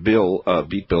man to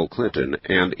beat Bill Clinton,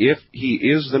 and if he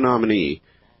is the nominee,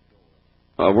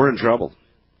 we're in trouble.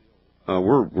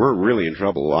 We're really in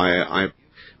trouble. I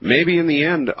maybe in the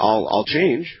end I'll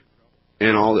change,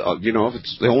 and if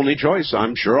it's the only choice,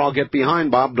 I'm sure I'll get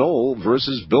behind Bob Dole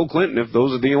versus Bill Clinton if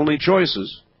those are the only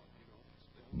choices.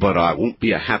 But I won't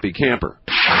be a happy camper.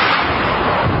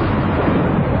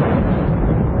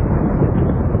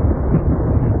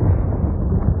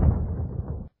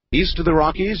 East of the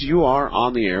Rockies, you are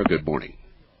on the air. Good morning.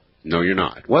 No, you're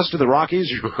not. West of the Rockies,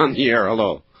 you're on the air.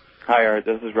 Hello. Hi, Art.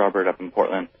 This is Robert up in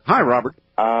Portland. Hi, Robert.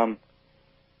 I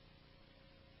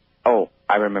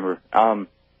remember.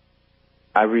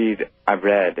 I've read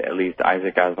at least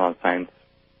Isaac Asimov's Science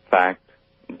Fact,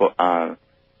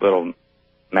 little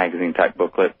magazine-type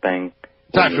booklet thing.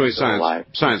 It's actually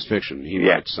science fiction. He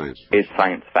writes science fiction. It's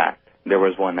Science Fact. There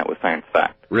was one that was Science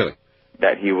Fact. Really?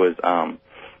 That he was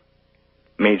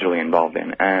majorly involved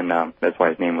in, and that's why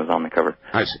his name was on the cover.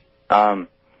 I see.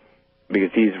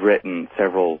 Because he's written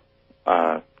several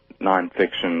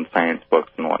non-fiction science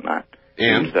books and whatnot.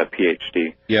 And? He's a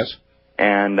PhD. Yes.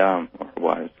 And, or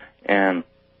was. And,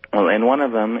 well, in one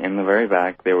of them, in the very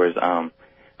back, there was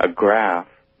a graph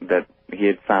that he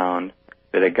had found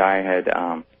that a guy had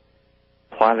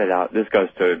plotted out. This goes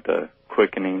to the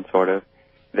quickening, sort of,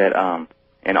 that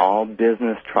in all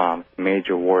business troughs,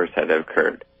 major wars had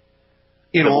occurred.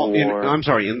 In all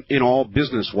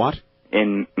business what?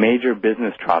 In major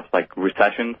business troughs, like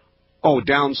recessions. Oh,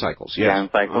 down cycles, yes. Down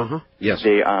cycles. Uh-huh. Yes.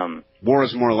 War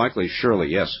is more likely, surely,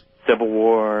 yes. Civil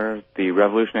War, the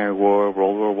Revolutionary War,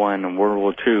 World War I, and World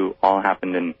War II all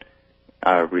happened in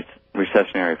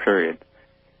recessionary periods.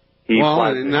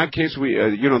 In that case,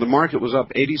 the market was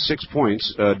up 86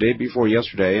 points day before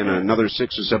yesterday, and another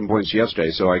 6 or 7 points yesterday.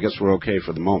 So I guess we're okay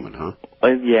for the moment, huh?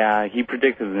 Yeah, he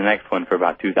predicted the next one for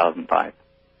about 2005.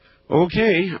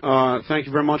 Okay, thank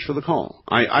you very much for the call.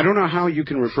 I don't know how you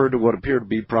can refer to what appear to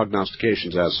be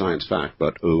prognostications as science fact,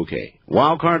 but okay.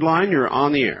 Wildcard line, you're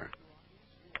on the air.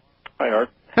 Hi, Art.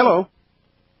 Hello.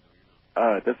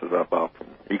 This is Bob from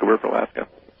Eagle River, Alaska.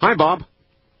 Hi, Bob.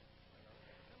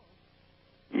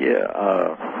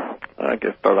 Yeah, I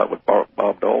guess start out with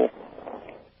Bob Dole.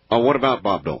 What about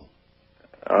Bob Dole?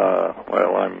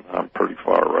 Well, I'm pretty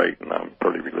far right and I'm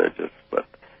pretty religious, but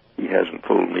he hasn't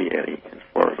fooled me any. As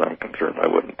far as I'm concerned, I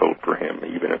wouldn't vote for him,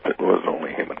 even if it was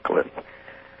only him and Clinton.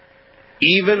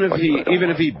 Even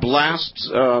if he blasts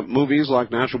movies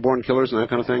like Natural Born Killers and that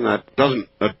kind of thing,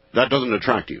 that doesn't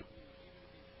attract you.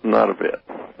 Not a bit.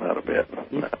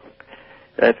 No.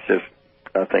 That's just,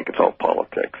 I think it's all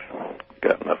politics.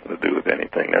 Got nothing to do with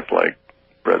anything. That's like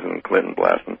President Clinton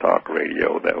blasting talk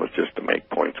radio. That was just to make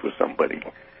points with somebody.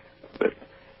 But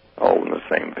all in the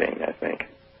same vein, I think.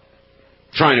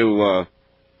 Trying to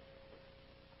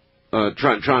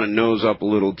nose up a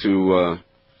little to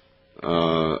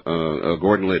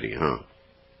Gordon Liddy, huh?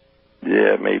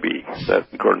 Yeah, maybe. That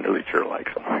Gordon Liddy sure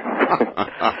likes him.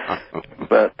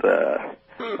 But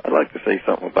I'd like to say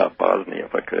something about Bosnia,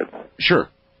 if I could. Sure.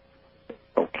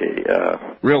 Okay.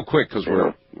 Real quick, because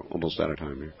we're almost out of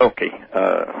time here. Okay.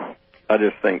 I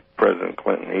just think President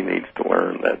Clinton, he needs to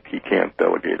learn that he can't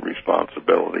delegate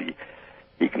responsibility.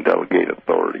 He can delegate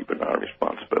authority, but not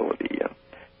responsibility. And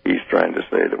he's trying to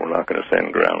say that we're not going to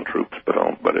send ground troops, but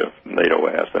if NATO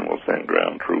asks, then we'll send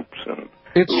ground troops, and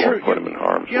we won't put them in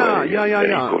harm's way. Yeah. He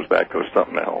goes back to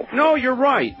something else. No, you're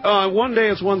right. One day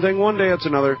it's one thing, one day it's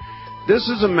another. This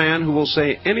is a man who will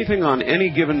say anything on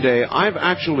any given day. I've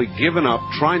actually given up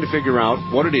trying to figure out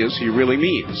what it is he really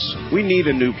means. We need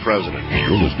a new president.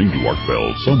 You're listening to Art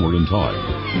Bell, Somewhere in Time.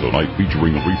 Tonight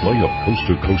featuring a replay of Coast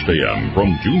to Coast AM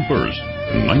from June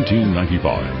 1st,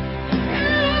 1995.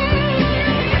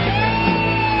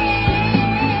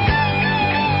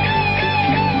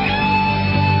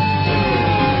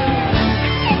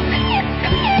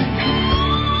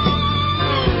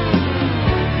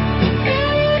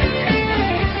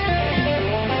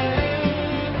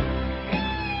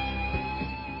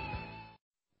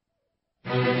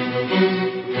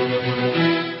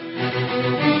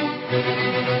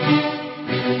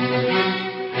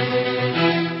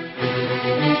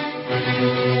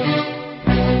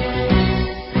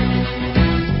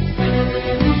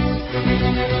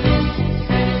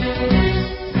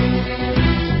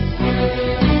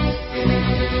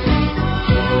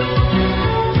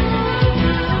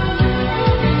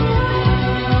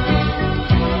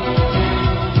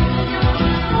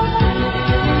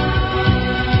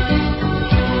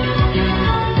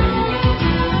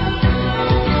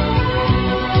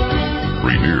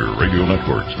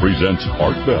 Presents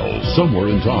Art Bell, Somewhere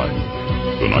in Time.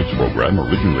 Tonight's program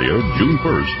originally aired June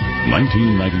 1st,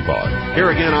 1995.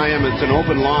 Here again I am. It's an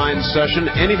open line session.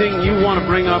 Anything you want to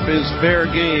bring up is fair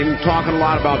game. Talking a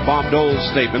lot about Bob Dole's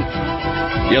statement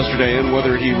yesterday and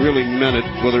whether he really meant it,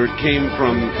 whether it came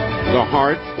from the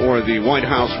heart or the White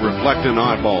House reflecting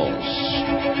eyeballs.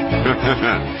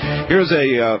 Here's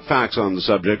a fax on the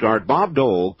subject. Art, Bob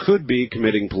Dole could be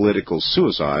committing political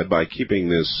suicide by keeping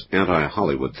this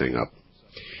anti-Hollywood thing up.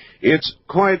 It's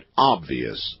quite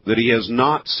obvious that he has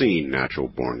not seen Natural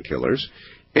Born Killers,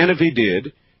 and if he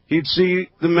did, he'd see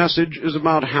the message is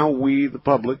about how we, the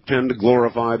public, tend to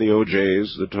glorify the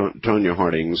O.J.'s, the Tonya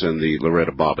Hardings, and the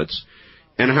Loretta Bobbitts,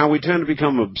 and how we tend to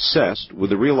become obsessed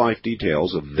with the real-life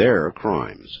details of their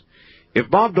crimes. If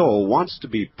Bob Dole wants to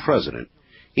be president,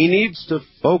 he needs to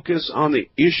focus on the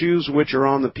issues which are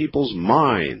on the people's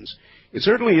minds. It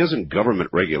certainly isn't government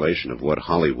regulation of what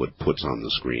Hollywood puts on the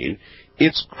screen.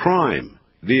 It's crime,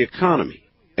 the economy,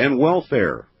 and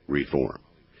welfare reform.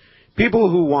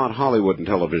 People who want Hollywood and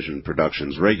television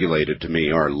productions regulated, to me,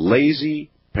 are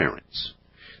lazy parents.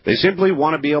 They simply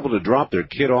want to be able to drop their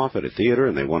kid off at a theater,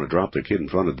 and they want to drop their kid in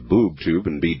front of the boob tube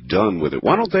and be done with it.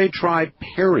 Why don't they try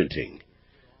parenting?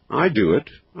 I do it.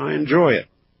 I enjoy it.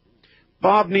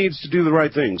 Bob needs to do the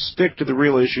right thing, stick to the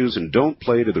real issues, and don't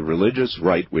play to the religious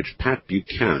right which Pat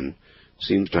Buchanan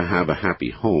seems to have a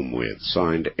happy home with.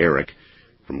 Signed, Eric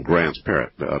from Grants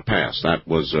Pass. That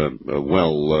was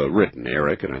well written,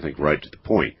 Eric, and I think right to the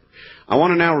point. I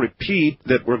want to now repeat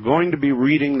that we're going to be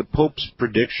reading the Pope's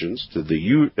predictions to the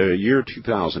year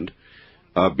 2000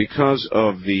 because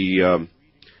of the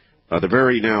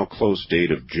very now close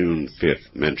date of June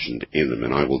 5th mentioned in them.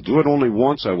 And I will do it only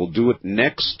once. I will do it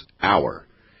next hour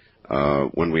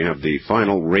when we have the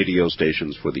final radio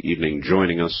stations for the evening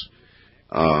joining us.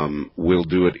 We'll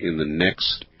do it in the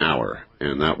next hour.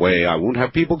 And that way I won't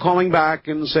have people calling back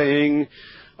and saying,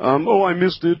 oh, I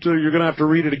missed it, you're going to have to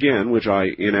read it again, which I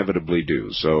inevitably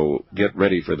do. So get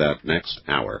ready for that next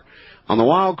hour. On the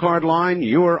wild card line,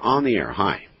 you're on the air.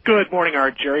 Hi. Good morning,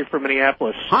 Art. Jerry from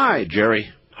Minneapolis. Hi,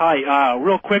 Jerry. Hi.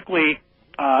 Real quickly,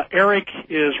 Eric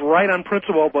is right on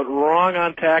principle but wrong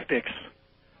on tactics.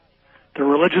 The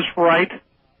religious right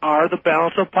are the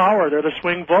balance of power. They're the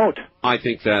swing vote. I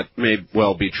think that may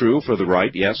well be true for the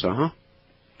right, yes,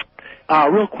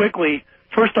 Real quickly,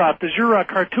 first off, does your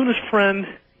cartoonist friend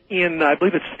in, I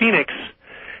believe it's Phoenix,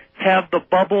 have the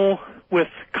bubble with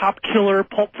cop killer,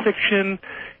 Pulp Fiction,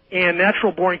 and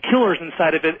natural-born killers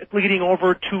inside of it, leading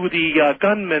over to the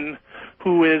gunman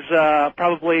who is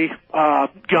probably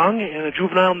young and a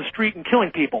juvenile in the street and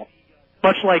killing people?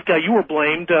 Much like you were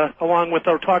blamed, along with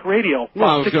our talk radio. Well,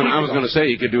 I was going to say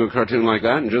you could do a cartoon like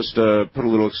that and just put a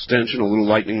little extension, a little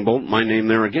lightning bolt, my name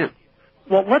there again.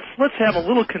 Well, let's have a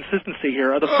little consistency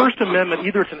here. The First Amendment,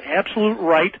 either it's an absolute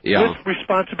right with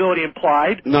responsibility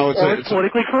implied, or it's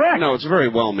politically correct. No, it's a very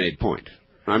well-made point.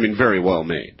 I mean, very well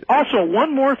made. Also,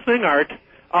 one more thing, Art.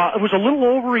 It was a little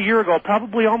over a year ago,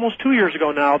 probably almost 2 years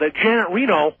ago now, that Janet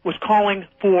Reno was calling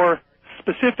for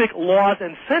specific laws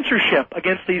and censorship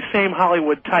against these same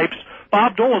Hollywood types.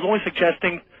 Bob Dole is only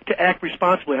suggesting to act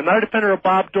responsibly. I'm not a defender of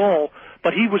Bob Dole,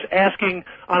 but he was asking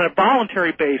on a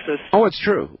voluntary basis. Oh, it's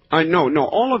true. No,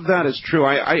 all of that is true.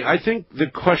 I think the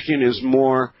question is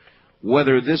more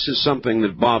whether this is something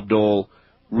that Bob Dole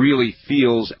really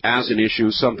feels as an issue,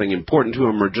 something important to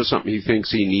him, or just something he thinks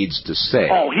he needs to say.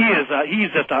 Oh,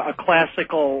 he's a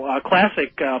classic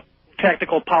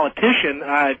tactical politician.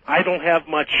 I don't have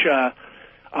much.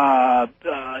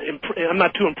 I'm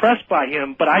not too impressed by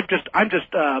him, but I'm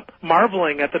just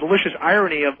marveling at the delicious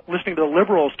irony of listening to the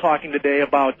liberals talking today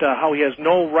about how he has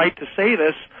no right to say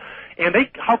this, and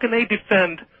how can they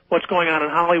defend what's going on in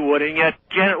Hollywood? And yet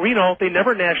Janet Reno, they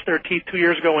never gnashed their teeth 2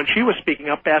 years ago when she was speaking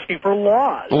up, asking for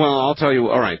laws. Well, I'll tell you.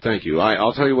 All right, thank you.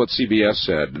 I'll tell you what CBS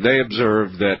said. They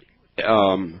observed that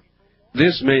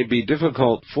this may be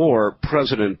difficult for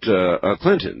President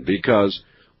Clinton because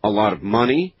a lot of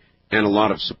money and a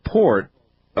lot of support,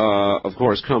 of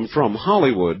course, come from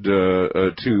Hollywood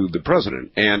to the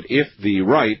president. And if the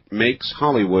right makes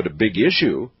Hollywood a big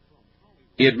issue,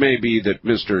 it may be that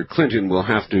Mr. Clinton will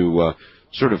have to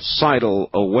sort of sidle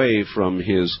away from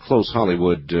his close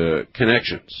Hollywood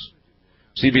connections.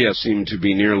 CBS seemed to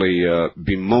be nearly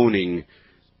bemoaning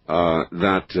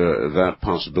that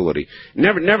possibility.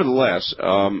 Nevertheless,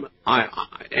 I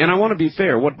want to be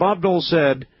fair. What Bob Dole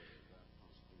said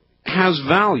has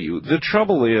value. The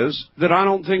trouble is that I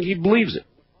don't think he believes it.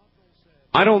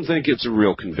 I don't think it's a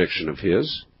real conviction of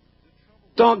his.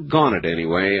 Doggone it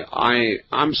anyway.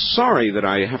 I'm sorry that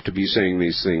I have to be saying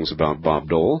these things about Bob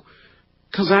Dole,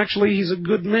 because actually he's a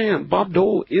good man. Bob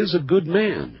Dole is a good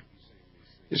man.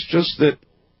 It's just that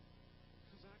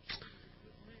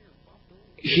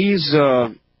he's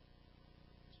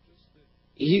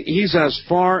as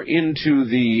far into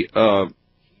the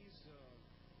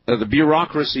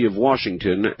bureaucracy of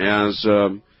Washington as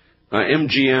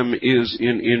MGM is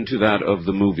into that of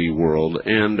the movie world.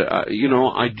 And,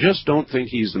 I just don't think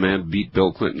he's the man to beat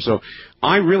Bill Clinton. So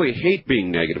I really hate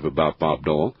being negative about Bob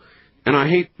Dole. But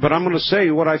I'm going to say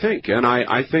what I think. And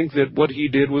I think that what he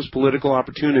did was political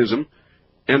opportunism,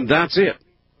 and that's it.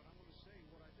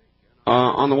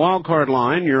 On the wild card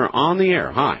line, you're on the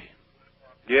air. Hi.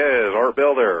 Yes, Art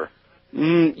Bell there.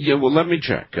 Yeah, well, let me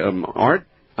check. Art?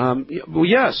 Well,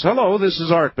 yes. Hello, this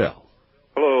is Art Bell.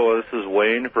 Hello, this is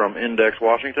Wayne from Index,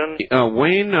 Washington.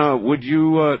 Wayne, would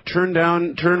you turn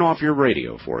off your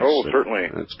radio for us? Oh, certainly.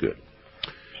 That's good.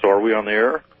 So are we on the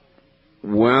air?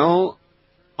 Well,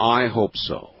 I hope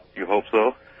so. You hope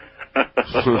so?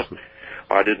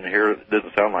 I didn't hear it.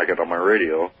 Didn't sound like it on my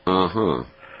radio. Uh-huh.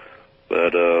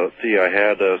 But, see, I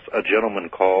had a gentleman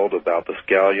called about the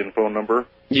Scallion phone number.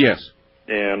 Yes.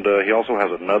 And he also has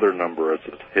another number. It's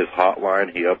his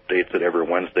hotline. He updates it every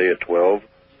Wednesday at 12.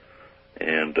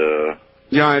 And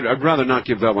yeah, I'd rather not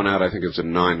give that one out. I think it's a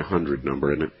 900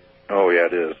 number, isn't it? Oh, yeah,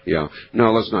 it is. Yeah.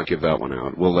 No, let's not give that one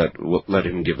out. We'll let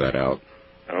him give that out.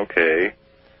 Okay.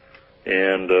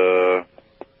 And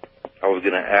I was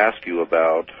going to ask you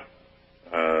about,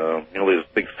 these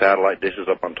big satellite dishes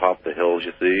up on top of the hills,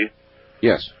 you see?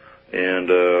 Yes. And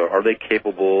are they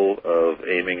capable of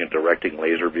aiming and directing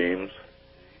laser beams?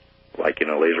 Like,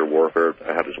 laser warfare?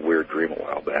 I had this weird dream a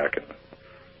while back, and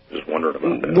just wondering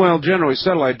about that. Well, generally,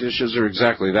 satellite dishes are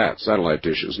exactly that, satellite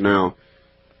dishes. Now,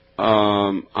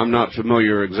 I'm not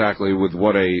familiar exactly with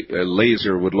what a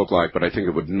laser would look like, but I think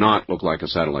it would not look like a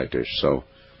satellite dish, so...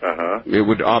 It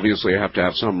would obviously have to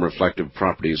have some reflective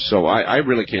properties, so I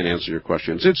really can't answer your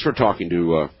questions. It's for talking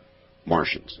to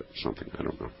Martians or something, I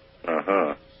don't know.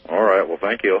 All right, well,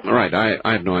 thank you. All right,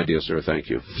 I have no idea, sir, thank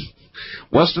you.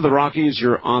 West of the Rockies,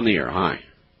 you're on the air. Hi.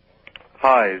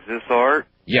 Hi, is this Art?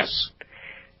 Yes.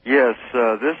 Yes,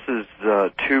 this is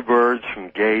Two Birds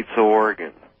from Gates,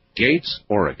 Oregon. Gates,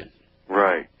 Oregon.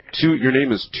 Right. Your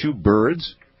name is Two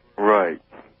Birds? Right.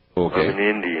 Okay. I'm an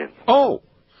Indian. Oh,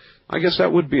 I guess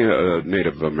that would be a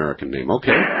Native American name.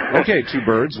 Okay. Okay, Two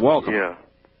Birds, welcome. Yeah.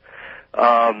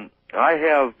 I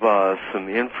have some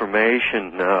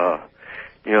information.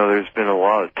 There's been a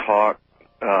lot of talk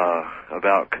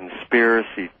about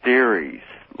conspiracy theories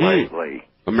lately.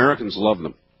 Americans love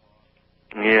them.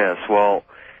 Yes, well,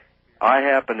 I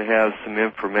happen to have some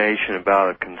information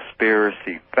about a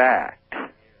conspiracy fact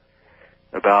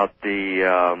about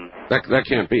the... That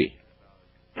can't be.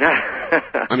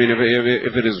 I mean,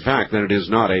 if it is fact, then it is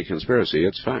not a conspiracy.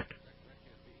 It's fact.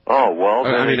 Oh, well,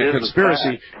 then I mean, a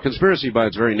conspiracy by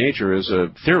its very nature is a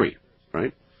theory,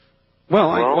 right?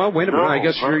 Well, wait a minute. I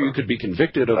guess you could be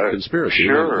convicted of conspiracy.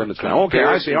 Sure. Okay,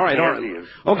 I see. All right.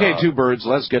 Okay, Two Birds,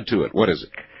 let's get to it. What is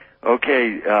it?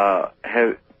 Okay, I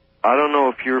don't know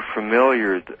if you're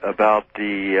familiar about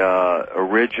the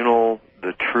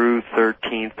the true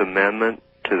 13th Amendment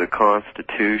to the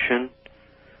Constitution.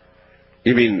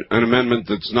 You mean an amendment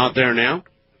that's not there now?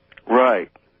 Right.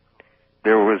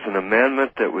 There was an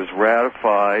amendment that was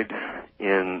ratified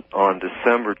on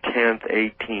December 10th,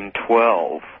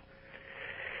 1812,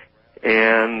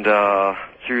 and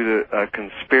through a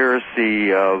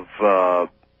conspiracy of the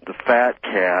Fat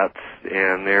Cats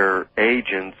and their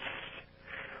agents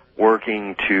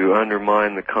working to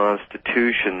undermine the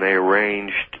Constitution, they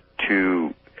arranged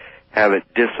to have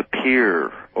it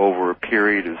disappear over a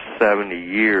period of 70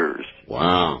 years.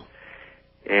 Wow.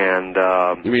 And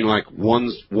you mean like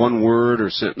one word or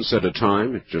sentence at a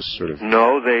time? It just sort of...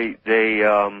 No, they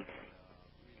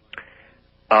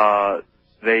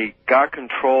got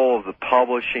control of the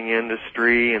publishing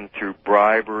industry, and through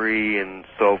bribery and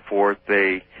so forth,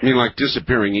 they... You mean like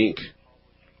disappearing ink?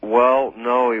 Well,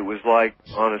 no, it was like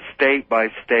on a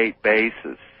state-by-state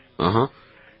basis. Uh-huh.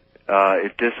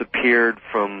 It disappeared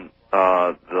from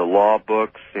the law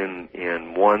books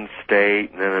in one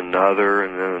state, and then another,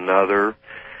 and then another.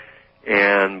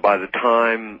 And by the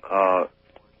time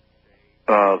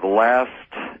the last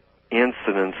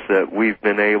incidents that we've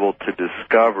been able to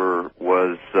discover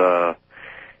was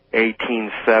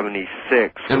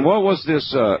 1876. And what was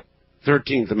this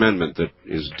 13th Amendment that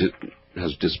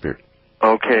has disappeared?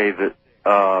 Okay,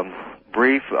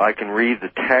 brief. I can read the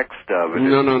text of it.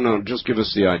 No. Just give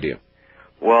us the idea.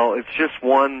 Well, it's just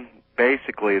one.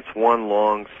 Basically, it's one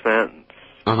long sentence.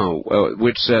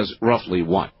 Which says roughly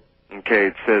what? Okay,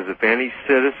 it says, if any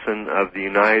citizen of the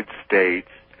United States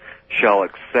shall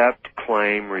accept,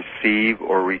 claim, receive,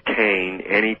 or retain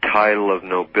any title of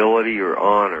nobility or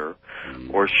honor,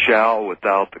 or shall,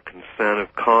 without the consent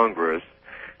of Congress,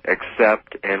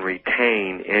 accept and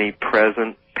retain any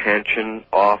present, pension,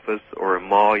 office, or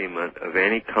emolument of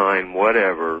any kind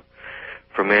whatever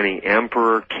from any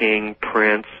emperor, king,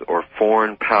 prince, or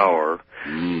foreign power,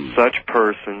 such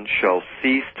person shall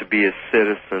cease to be a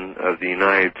citizen of the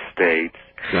United States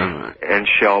and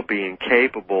shall be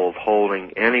incapable of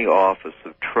holding any office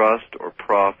of trust or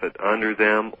profit under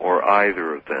them or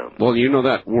either of them. Well,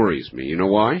 that worries me. You know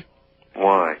why?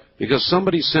 Why? Because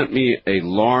somebody sent me a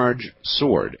large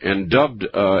sword and dubbed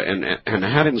and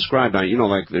had inscribed on,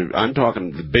 I'm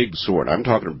talking the big sword. I'm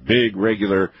talking a big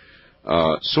regular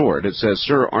sword. It says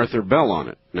Sir Arthur Bell on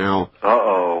it. Now.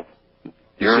 Uh-oh.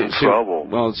 You're in trouble.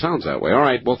 Well, it sounds that way. All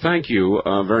right. Well, thank you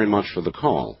very much for the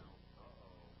call.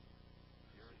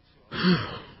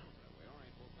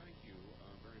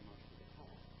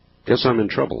 Guess I'm in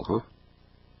trouble, huh?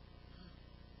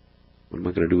 What am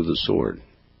I going to do with the sword?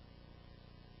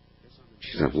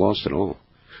 Jeez, I've lost it all.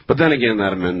 But then again,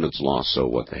 that amendment's lost, so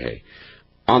what the hey.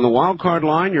 On the wild card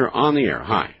line, you're on the air.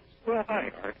 Hi. Well,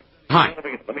 hi, Art. Hi. Let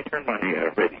me turn my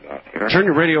radio off here. Turn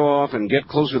your radio off and get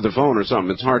closer to the phone or something.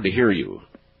 It's hard to hear you.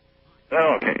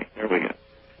 Oh, okay. Here we go.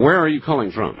 Where are you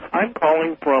calling from? I'm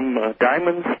calling from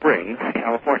Diamond Springs,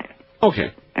 California.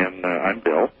 Okay. And I'm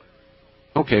Bill.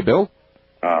 Okay, Bill.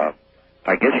 I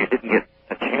guess you didn't get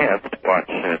a chance to watch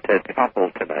Ted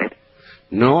Koppel tonight.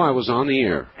 No, I was on the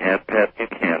air. Had Pat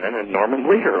Buchanan and Norman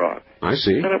Lear on. I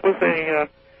see. And it was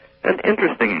an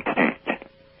interesting exchange.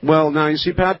 Well, now, you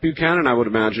see, Pat Buchanan, I would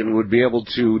imagine, would be able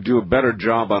to do a better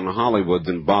job on Hollywood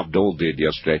than Bob Dole did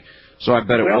yesterday. So I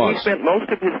bet it was. Well, he spent most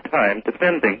of his time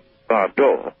defending Bob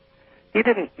Dole. He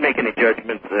didn't make any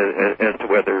judgments as to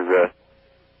whether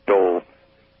Dole,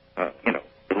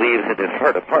 believes in his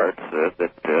heart of hearts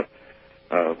that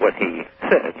what he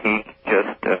said. He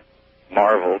just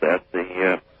marveled at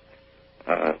the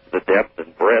depth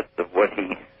and breadth of what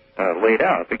he laid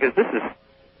out, because this is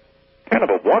kind of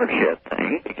a watershed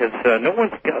thing, because no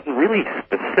one's gotten really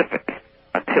specific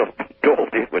until Dole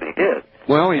did what he did.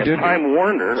 Well, he and did. Time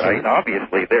Warner,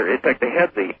 obviously, in fact, they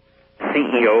had the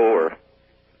CEO or,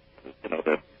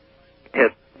 the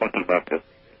head monkey bucket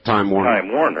Time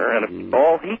Warner, and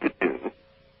all he could do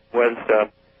was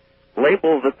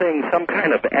label the thing some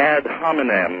kind of ad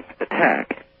hominem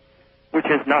attack, which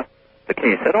is not the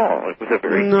case at all. It was a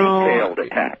very detailed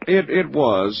attack. It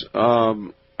was.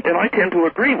 And I tend to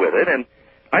agree with it, and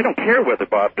I don't care whether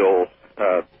Bob Dole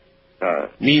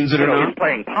means it or not. He's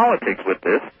playing politics with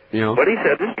this. Yeah. What he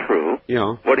said is true.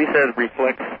 Yeah. What he said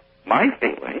reflects my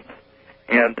feelings.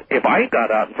 And if I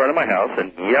got out in front of my house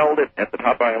and yelled it at the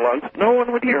top of my lungs, no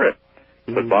one would hear it.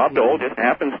 But Bob Dole just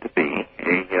happens to be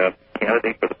a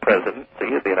candidate for the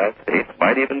presidency of the United States,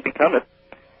 might even become it.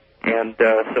 And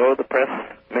so the press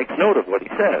makes note of what he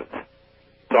says.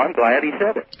 So I'm glad he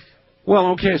said it.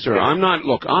 Well, okay, sir. I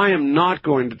am not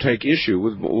going to take issue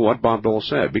with what Bob Dole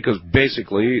said, because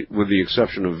basically, with the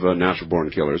exception of Natural Born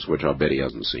Killers, which I'll bet he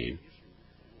hasn't seen,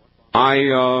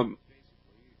 I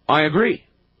agree.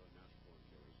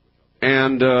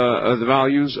 And the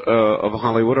values of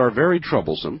Hollywood are very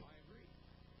troublesome.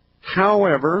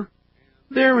 However,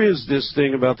 there is this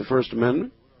thing about the First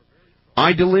Amendment.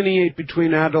 I delineate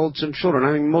between adults and children.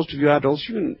 I think most of you adults,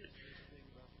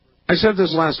 I said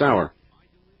this last hour.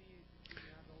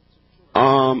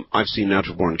 I've seen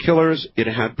Natural Born Killers. It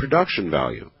had production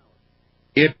value.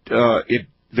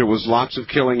 There was lots of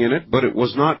killing in it, but it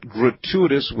was not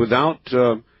gratuitous without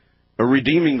a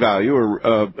redeeming value or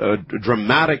a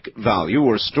dramatic value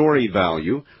or story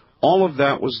value. All of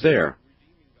that was there.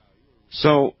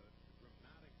 So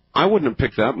I wouldn't have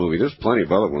picked that movie. There's plenty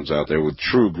of other ones out there with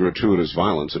true gratuitous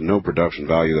violence and no production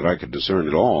value that I could discern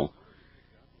at all.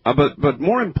 But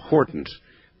more important,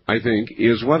 I think,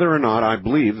 is whether or not I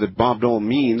believe that Bob Dole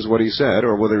means what he said,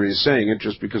 or whether he's saying it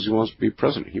just because he wants to be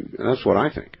president. That's what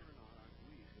I think.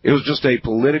 It was just a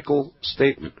political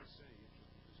statement.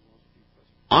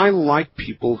 I like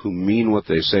people who mean what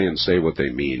they say and say what they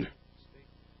mean.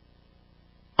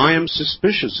 I am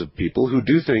suspicious of people who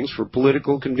do things for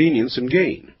political convenience and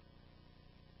gain.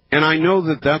 And I know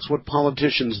that that's what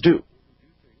politicians do.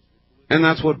 And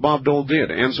that's what Bob Dole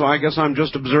did. And so I guess I'm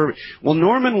just observing. Well,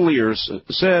 Norman Lear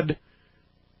said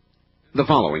the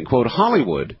following, quote,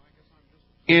 Hollywood,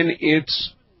 in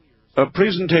its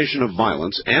presentation of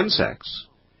violence and sex,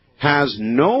 has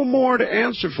no more to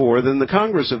answer for than the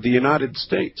Congress of the United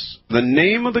States. The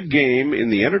name of the game in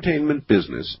the entertainment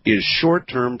business is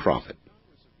short-term profit.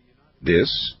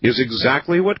 This is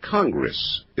exactly what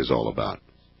Congress is all about.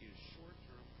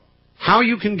 How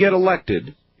you can get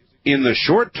elected in the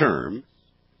short term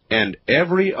and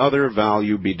every other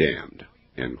value be damned,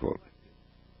 end quote.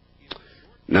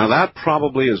 Now that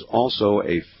probably is also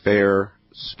a fair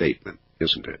statement,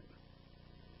 isn't it?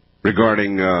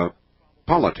 Regarding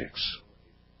politics.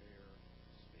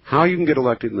 How you can get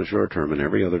elected in the short term and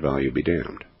every other value be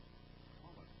damned.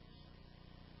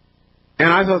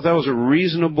 And I thought that was a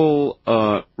reasonable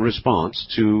response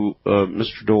to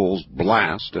Mr. Dole's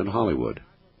blast at Hollywood.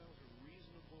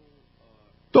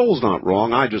 Dole's not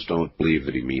wrong. I just don't believe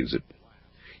that he means it.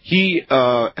 He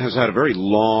has had a very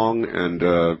long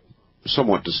and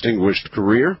somewhat distinguished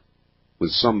career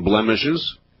with some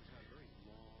blemishes.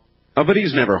 But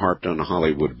he's never harped on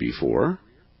Hollywood before.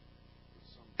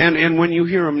 And when you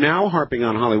hear him now harping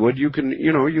on Hollywood, you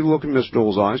look in Mr.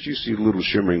 Dole's eyes, you see little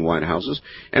shimmering White Houses.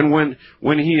 And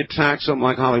when he attacks something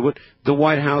like Hollywood, the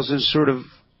White Houses sort of,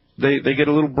 they get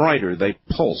a little brighter. They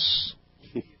pulse.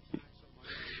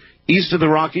 East of the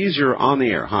Rockies, you're on the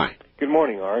air. Hi. Good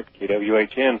morning, Art.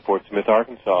 KWHN, Fort Smith,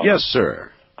 Arkansas. Yes,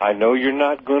 sir. I know you're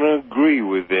not going to agree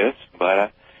with this,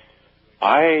 but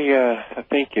I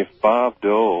think if Bob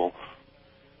Dole,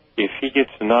 if he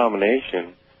gets the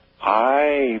nomination,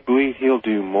 I believe he'll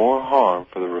do more harm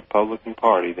for the Republican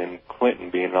Party than Clinton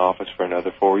being in office for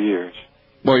another 4 years.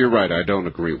 Well, you're right. I don't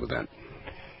agree with that.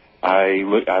 I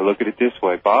look at it this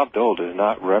way. Bob Dole does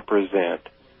not represent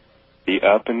the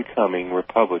up-and-coming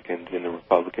Republicans in the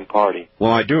Republican Party. Well,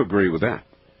 I do agree with that.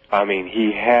 I mean,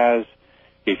 he has,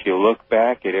 if you look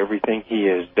back at everything he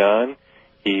has done,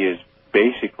 he has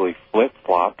basically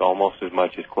flip-flopped almost as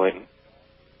much as Clinton.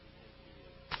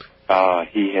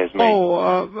 He has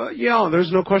made... yeah,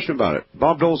 there's no question about it.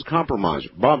 Bob Dole's a compromiser.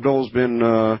 Bob Dole's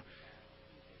been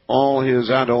all his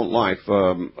adult life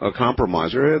a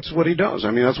compromiser. It's what he does.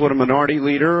 I mean, that's what a minority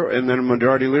leader and then a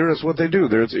majority leader, that's what they do.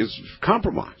 It's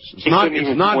compromise. It's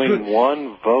not good.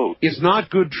 One vote. It's not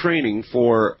good training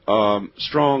for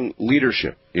strong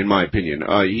leadership, in my opinion.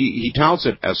 He touts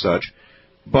it as such,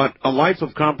 but a life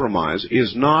of compromise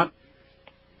is not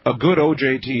a good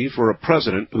OJT for a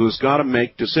president who's got to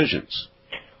make decisions.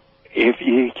 If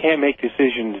he can't make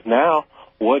decisions now,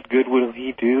 what good will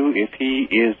he do if he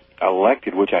is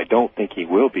elected, which I don't think he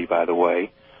will be, by the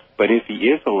way, but if he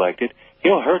is elected,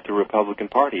 he'll hurt the Republican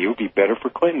Party. It would be better for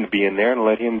Clinton to be in there and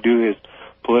let him do his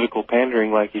political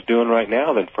pandering like he's doing right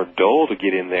now than for Dole to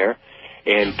get in there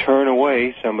and turn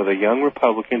away some of the young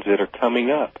Republicans that are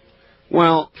coming up.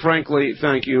 Well, frankly,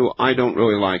 thank you. I don't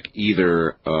really like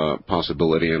either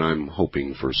possibility, and I'm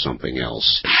hoping for something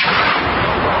else.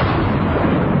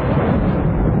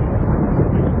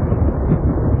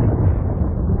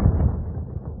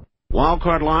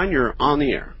 Wildcard line, you're on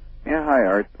the air. Yeah, hi,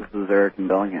 Art. This is Eric in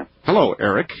Bellingham. Hello,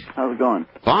 Eric. How's it going?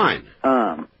 Fine.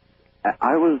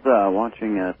 I was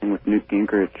watching a thing with Newt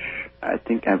Gingrich.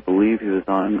 I believe he was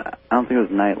on, I don't think it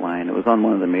was Nightline. It was on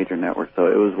one of the major networks, so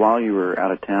it was while you were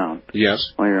out of town.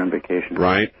 Yes. While you were on vacation.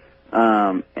 Right.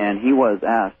 And he was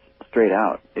asked straight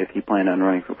out if he planned on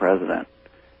running for president.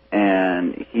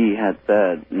 And he had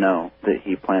said no, that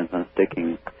he plans on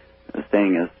staying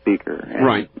as speaker. And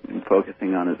right.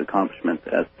 Focusing on his accomplishments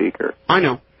as speaker. I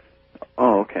know.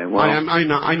 Oh, okay. Well,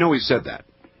 I know he said that.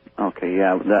 Okay,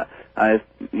 yeah. I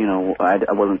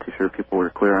wasn't too sure if people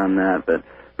were clear on that, but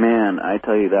man, I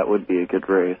tell you, that would be a good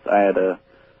race. I had a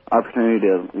opportunity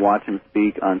to watch him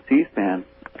speak on C-SPAN.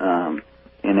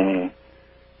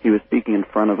 He was speaking in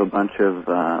front of a bunch of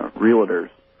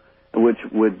realtors, which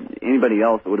anybody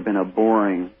else, it would have been a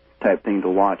boring type thing to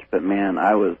watch. But man,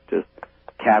 I was just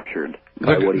captured.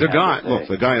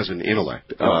 The guy is an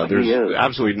intellect. There's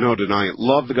absolutely no denying it.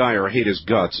 Love the guy or hate his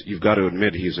guts, you've got to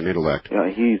admit he's an intellect. Yeah,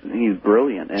 he's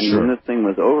brilliant. And when this thing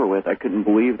was over with, I couldn't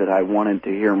believe that I wanted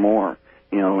to hear more.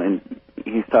 And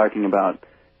he's talking about,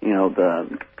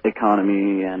 the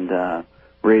economy and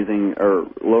raising or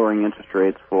lowering interest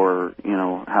rates for,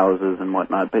 houses and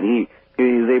whatnot. But he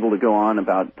was able to go on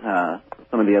about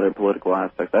some of the other political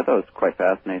aspects. I thought it was quite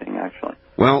fascinating, actually.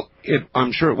 Well,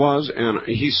 I'm sure it was, and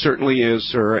he certainly is,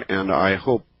 sir, and I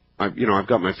hope, I've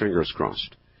got my fingers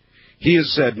crossed. He has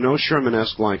said no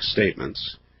Sherman-esque-like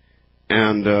statements,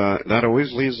 and that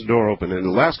always leaves the door open. In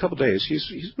the last couple of days,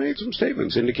 he's made some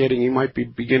statements indicating he might be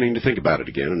beginning to think about it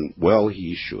again, and, well,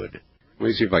 he should. Let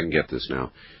me see if I can get this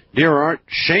now. Dear Art,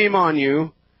 shame on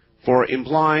you for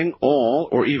implying all,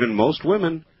 or even most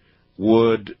women,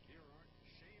 would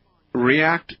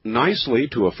react nicely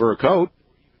to a fur coat.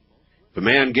 If a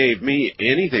man gave me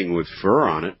anything with fur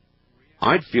on it,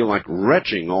 I'd feel like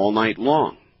retching all night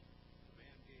long.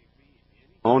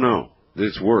 Oh, no,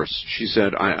 it's worse. She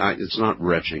said, it's not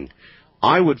retching.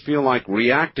 I would feel like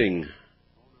reacting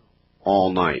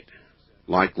all night,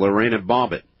 like Lorena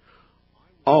Bobbitt.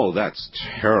 Oh, that's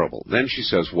terrible. Then she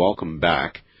says, welcome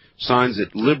back. Signs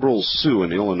it, Liberal Sue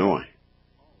in Illinois.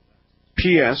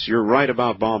 P.S. You're right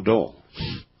about Bob Dole.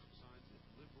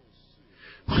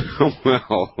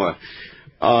 Well,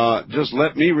 just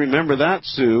let me remember that,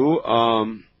 Sue.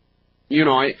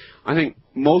 I think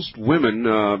most women,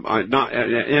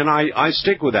 I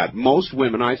stick with that. Most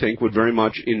women, I think, would very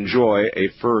much enjoy a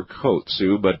fur coat,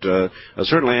 Sue, but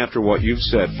certainly after what you've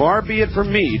said, far be it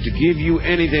from me to give you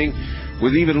anything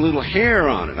with even a little hair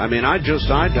on it. I mean, I'd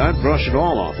brush it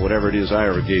all off, whatever it is I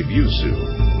ever gave you, Sue.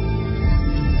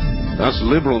 That's a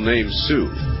liberal named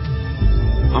Sue.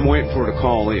 I'm waiting for her to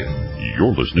call in.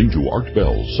 You're listening to Art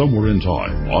Bell, Somewhere in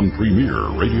Time, on Premier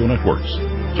Radio Networks.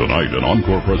 Tonight, an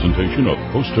encore presentation of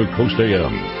Coast to Coast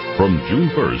AM from June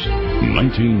 1st,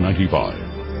 1995.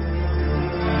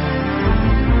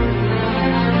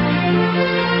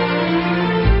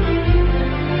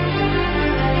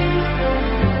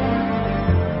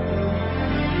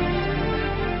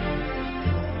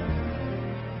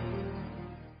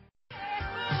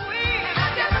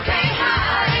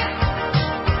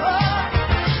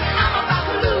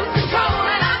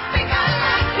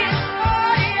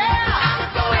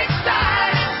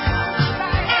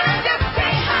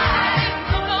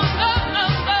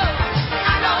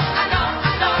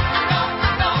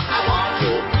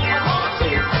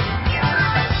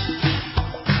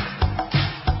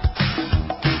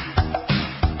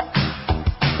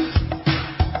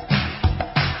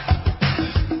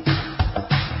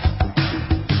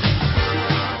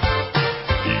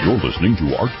 Listening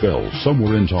to Art Bell,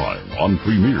 Somewhere in Time, on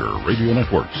Premier Radio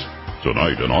Networks.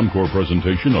 Tonight, an encore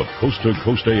presentation of Coast to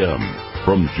Coast AM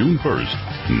from June 1st,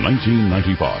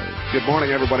 1995. Good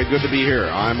morning, everybody. Good to be here.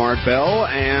 I'm Art Bell,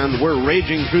 and we're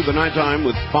raging through the nighttime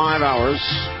with 5 hours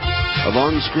of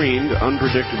unscreened,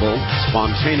 unpredictable,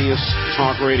 spontaneous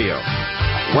talk radio.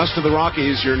 West of the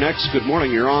Rockies, you're next. Good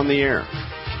morning. You're on the air.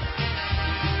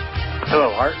 Hello,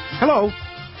 Art. Hello.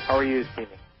 How are you this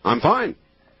evening? I'm fine.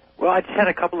 Well, I just had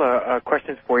a couple of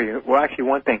questions for you. Well, actually,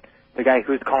 one thing. The guy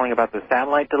who's calling about the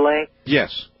satellite delay?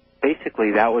 Yes.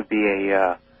 Basically, that would be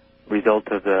a result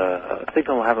of the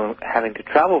signal having to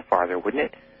travel farther, wouldn't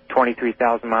it?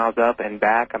 23,000 miles up and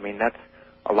back. I mean, that's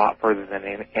a lot further than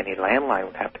any landline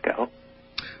would have to go.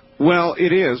 Well,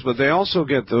 it is, but they also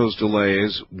get those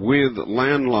delays with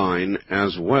landline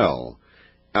as well.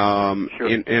 Sure.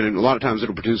 And a lot of times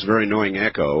it'll produce a very annoying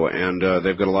echo, and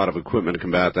they've got a lot of equipment to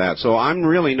combat that. So I'm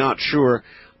really not sure.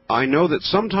 I know that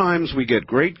sometimes we get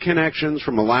great connections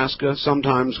from Alaska.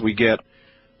 Sometimes we get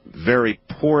very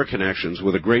poor connections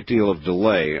with a great deal of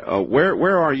delay.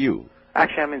 Where are you?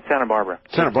 Actually, I'm in Santa Barbara.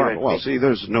 Santa Barbara. Well, see,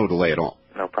 there's no delay at all.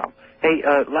 No problem. Hey,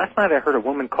 last night I heard a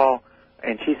woman call,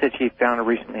 and she said she found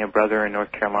recently a brother in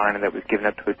North Carolina that was given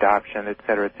up to adoption, et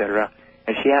cetera, et cetera.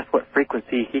 And she asked what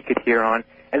frequency he could hear on.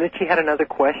 And then she had another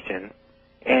question,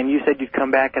 and you said you'd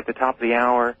come back at the top of the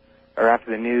hour or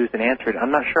after the news and answer it.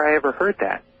 I'm not sure I ever heard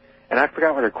that. And I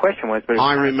forgot what her question was. But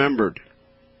I remembered.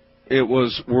 It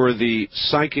was, were the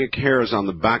psychic hairs on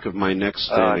the back of my neck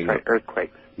standing up?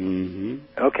 Earthquakes. Mm-hmm.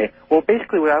 Okay. Well,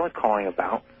 basically what I was calling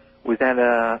about was that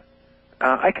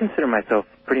I consider myself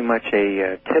pretty much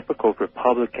a typical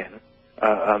Republican,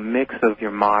 a mix of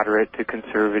your moderate to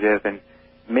conservative and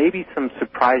maybe some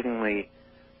surprisingly,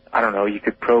 I don't know, you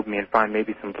could probe me and find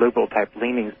maybe some liberal-type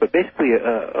leanings, but basically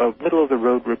a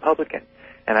middle-of-the-road Republican.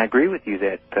 And I agree with you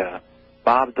that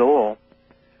Bob Dole,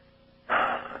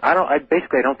 I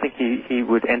don't think he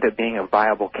would end up being a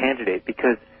viable candidate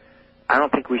because I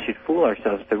don't think we should fool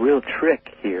ourselves. The real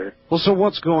trick here. Well, so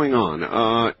what's going on?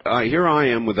 Here I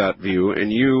am with that view,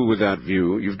 and you with that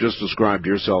view. You've just described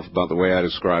yourself about the way I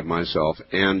describe myself,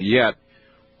 and yet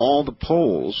all the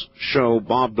polls show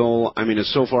Bob Dole,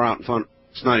 is so far out in front,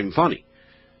 it's not even funny.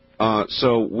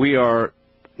 So we are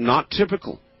not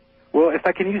typical. Well, if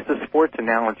I can use the sports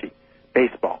analogy,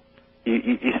 baseball.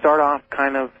 You start off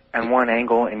kind of on one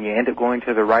angle, and you end up going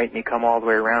to the right, and you come all the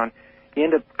way around. You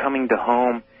end up coming to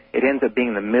home. It ends up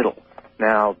being the middle.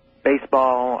 Now,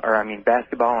 basketball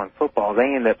and football,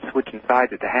 they end up switching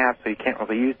sides at the half, so you can't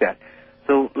really use that.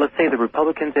 So let's say the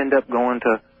Republicans end up going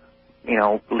to,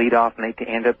 lead off, and they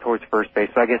end up towards first base.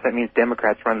 So I guess that means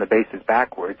Democrats run the bases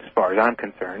backwards, as far as I'm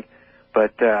concerned.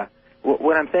 But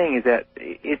what I'm saying is that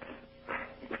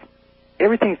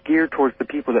everything's geared towards the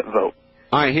people that vote.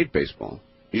 I hate baseball.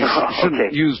 You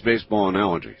shouldn't use baseball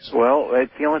analogies. Well,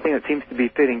 it's the only thing that seems to be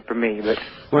fitting for me, but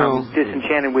I'm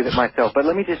disenchanted with it myself. But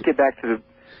let me just get back to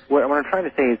what I'm trying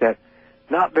to say is that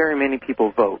not very many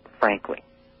people vote, frankly.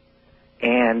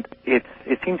 And it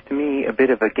seems to me a bit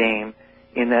of a game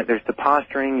in that there's the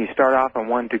posturing. You start off on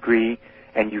one degree,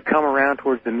 and you come around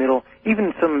towards the middle.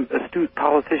 Even some astute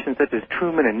politicians such as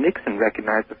Truman and Nixon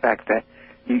recognize the fact that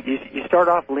you start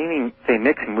off leaning, say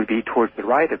Nixon would be towards the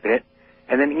right a bit,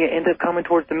 and then you end up coming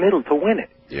towards the middle to win it.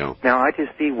 Yeah. Now, I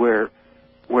just see where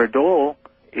Dole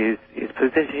is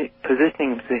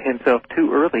positioning himself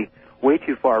too early, way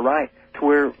too far right, to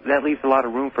where that leaves a lot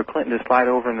of room for Clinton to slide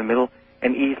over in the middle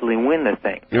and easily win the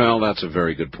thing. Well, that's a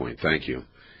very good point. Thank you.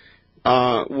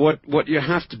 What you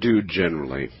have to do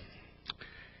generally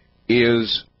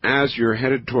is, as you're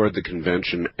headed toward the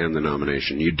convention and the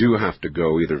nomination, you do have to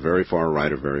go either very far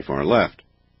right or very far left.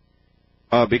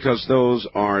 Because those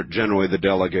are generally the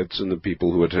delegates and the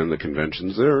people who attend the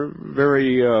conventions. They're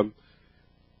very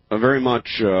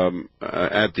much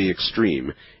at the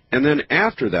extreme. And then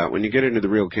after that, when you get into the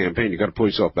real campaign, you've got to pull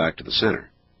yourself back to the center.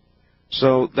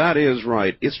 So that is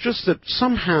right. It's just that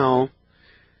somehow,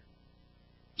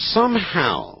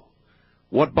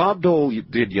 what Bob Dole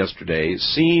did yesterday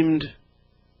seemed...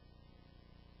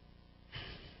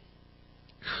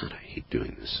 God, I hate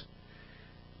doing this.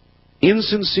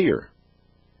 Insincere.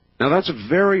 Now, that's a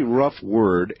very rough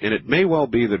word, and it may well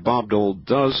be that Bob Dole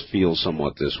does feel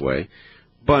somewhat this way,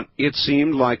 but it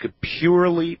seemed like a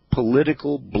purely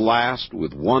political blast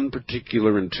with one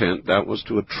particular intent. That was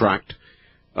to attract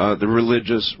the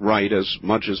religious right as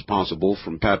much as possible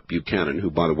from Pat Buchanan, who,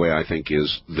 by the way, I think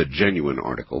is the genuine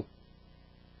article.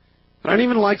 I don't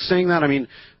even like saying that.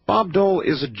 Bob Dole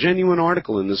is a genuine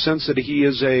article in the sense that he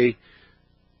is a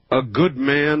good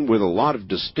man with a lot of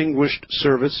distinguished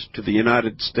service to the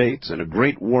United States and a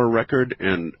great war record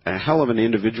and a hell of an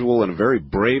individual and a very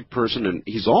brave person, and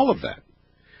he's all of that.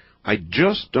 I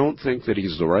just don't think that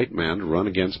he's the right man to run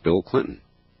against Bill Clinton.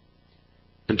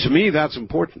 And to me, that's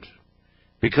important,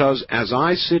 because as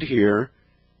I sit here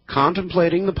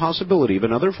contemplating the possibility of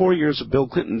another 4 years of Bill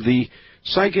Clinton, the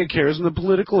psychic hairs and the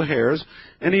political hairs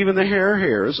and even the hair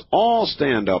hairs all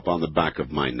stand up on the back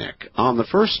of my neck. On the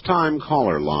first-time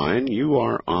caller line, you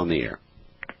are on the air.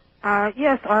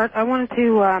 Yes, Art. I wanted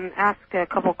to ask a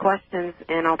couple questions,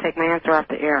 and I'll take my answer off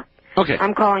the air. Okay.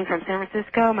 I'm calling from San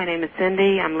Francisco. My name is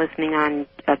Cindy. I'm listening on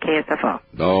KSFO.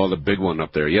 Oh, the big one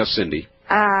up there. Yes, Cindy.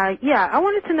 I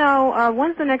wanted to know,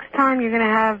 when's the next time you're going to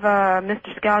have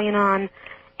Mr. Scallion on,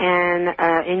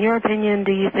 And in your opinion,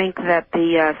 do you think that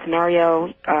the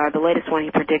scenario, the latest one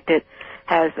he predicted,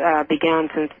 has begun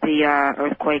since the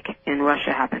earthquake in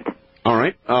Russia happened? All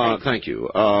right. Thank you.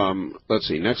 Let's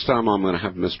see. Next time I'm going to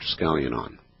have Mr. Scallion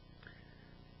on.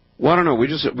 Well, I don't know.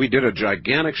 We did a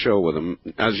gigantic show with him,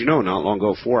 as you know, not long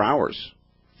ago, 4 hours.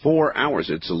 4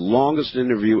 hours. It's the longest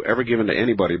interview ever given to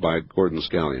anybody by Gordon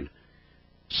Scallion.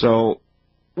 So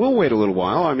we'll wait a little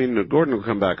while. I mean, Gordon will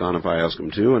come back on if I ask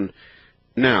him to. And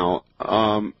now,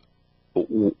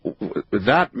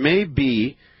 that may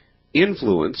be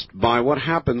influenced by what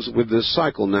happens with this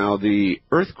cycle. Now, the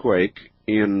earthquake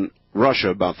in Russia,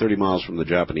 about 30 miles from the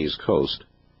Japanese coast,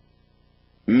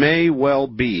 may well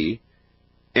be,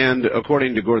 and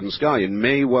according to Gordon Scallion,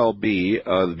 may well be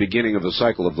the beginning of the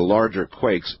cycle of the larger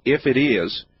quakes. If it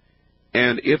is,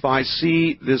 and if I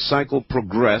see this cycle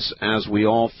progress as we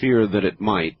all fear that it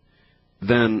might,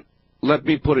 then let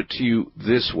me put it to you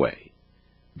this way.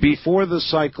 Before the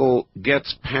cycle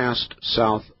gets past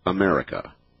South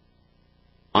America,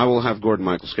 I will have Gordon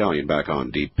Michael Scallion back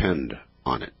on, depend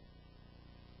on it.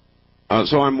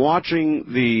 So I'm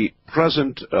watching the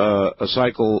present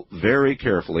cycle very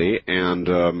carefully,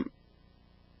 and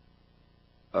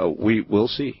we will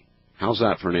see. How's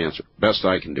that for an answer? Best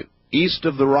I can do. East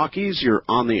of the Rockies, you're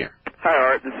on the air. Hi,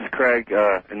 Art. This is Craig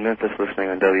in Memphis listening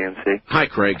on WMC. Hi,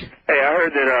 Craig. Hey, I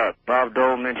heard that Bob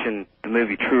Dole mentioned the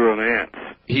movie True Romance.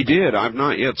 He did. I've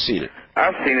not yet seen it.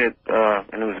 I've seen it,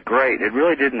 and it was great. It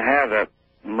really didn't have that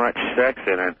much sex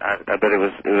in it. I bet it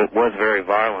was very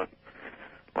violent,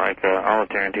 like all of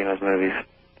Tarantino's movies.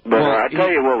 But I tell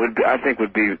you what I think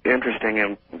would be interesting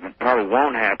and probably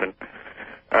won't happen.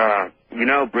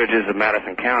 Bridges of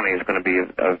Madison County is going to be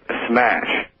a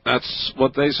smash. That's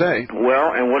what they say.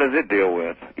 Well, and what does it deal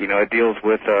with? It deals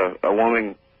with a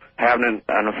woman having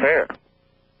an affair.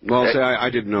 Well, I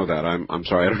didn't know that. I'm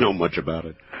sorry. I don't know much about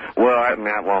it. Well,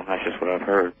 that's just what I've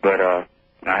heard. But I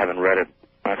haven't read it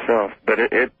myself. But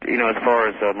it as far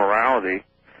as morality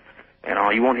and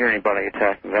all, you won't hear anybody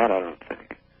attacking that, I don't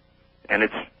think. And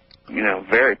it's,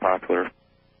 very popular.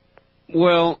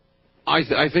 Well,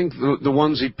 I think the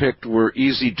ones he picked were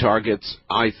easy targets.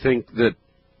 I think that,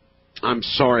 I'm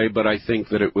sorry, but I think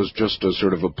that it was just a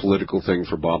sort of a political thing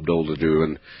for Bob Dole to do.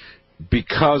 And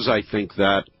because I think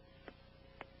that,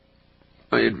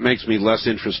 it makes me less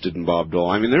interested in Bob Dole.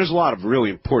 I mean, there's a lot of really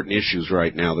important issues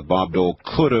right now that Bob Dole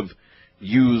could have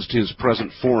used his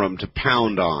present forum to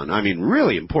pound on. I mean,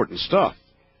 really important stuff.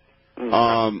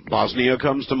 Bosnia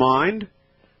comes to mind.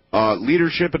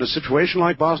 Leadership in a situation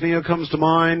like Bosnia comes to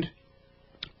mind.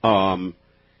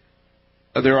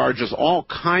 There are just all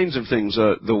kinds of things.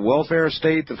 The welfare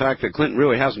state, the fact that Clinton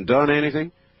really hasn't done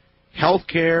anything. Health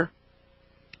care.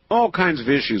 All kinds of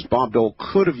issues Bob Dole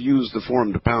could have used the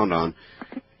forum to pound on.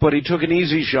 But he took an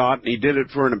easy shot, and he did it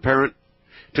for an apparent...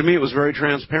 To me, it was very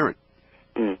transparent.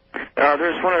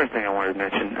 There's one other thing I wanted to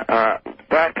mention.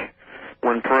 Back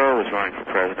when Perot was running for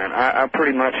president, I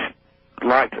pretty much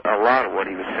liked a lot of what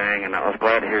he was saying, and I was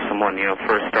glad to hear someone,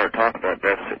 first start talking about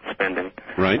deficit spending,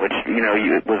 right? Which,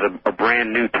 it was a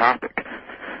brand new topic.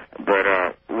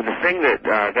 But the thing that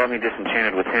got me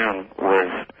disenchanted with him was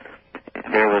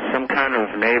there was some kind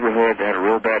of neighborhood that had a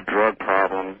real bad drug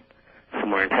problem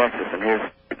somewhere in Texas, and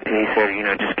he said,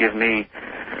 just give me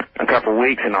a couple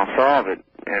weeks and I'll solve it,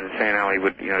 and saying how he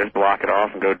would, just block it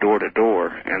off and go door to door.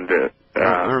 And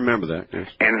I remember that, yes.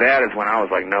 And that is when I was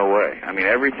like, no way. I mean,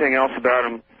 everything else about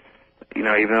him,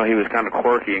 even though he was kind of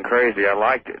quirky and crazy, I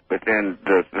liked it. But then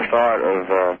the thought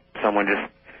of someone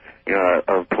just,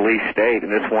 a police state in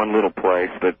this one little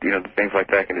place, but, things like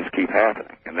that can just keep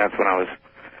happening. And that's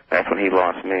when he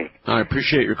lost me. I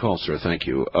appreciate your call, sir. Thank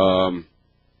you.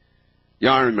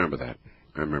 Yeah, I remember that.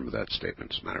 I remember that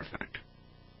statement, as a matter of fact.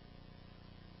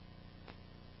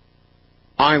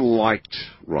 I liked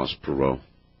Ross Perot,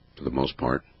 for the most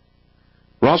part.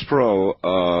 Ross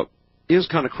Perot is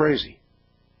kind of crazy.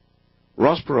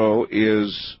 Ross Perot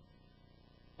is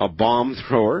a bomb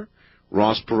thrower.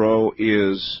 Ross Perot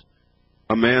is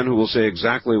a man who will say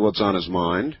exactly what's on his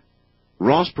mind.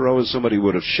 Ross Perot is somebody who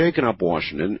would have shaken up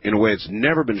Washington in a way it's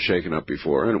never been shaken up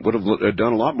before, and it would have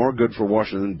done a lot more good for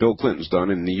Washington than Bill Clinton's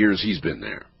done in the years he's been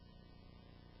there.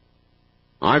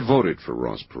 I voted for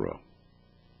Ross Perot.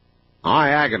 I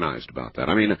agonized about that.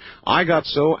 I mean, I got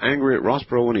so angry at Ross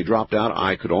Perot when he dropped out,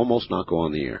 I could almost not go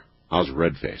on the air. I was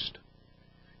red-faced.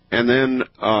 And then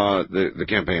the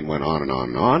campaign went on and on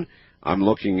and on. I'm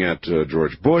looking at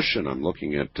George Bush, and I'm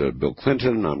looking at Bill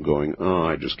Clinton, and I'm going, oh,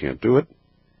 I just can't do it.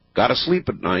 Got to sleep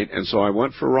at night, and so I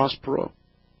went for Ross Perot.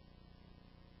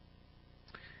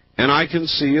 And I can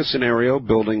see a scenario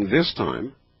building this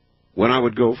time when I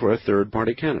would go for a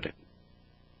third-party candidate.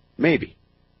 Maybe.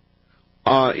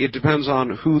 It depends on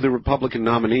who the Republican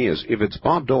nominee is. If it's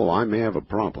Bob Dole, I may have a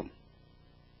problem.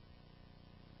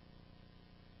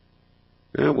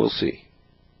 Yeah, we'll see.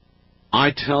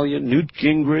 I tell you, Newt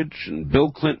Gingrich and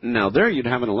Bill Clinton, now there you'd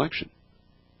have an election.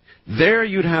 There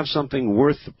you'd have something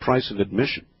worth the price of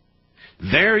admission.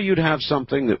 There you'd have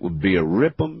something that would be a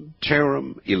rip-em,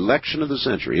 tear-em election of the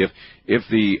century. If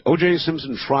the O.J.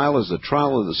 Simpson trial is the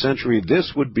trial of the century,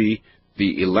 this would be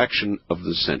the election of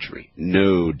the century.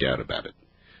 No doubt about it.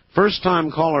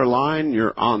 First-time caller line,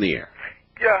 you're on the air.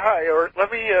 Yeah, hi, Art.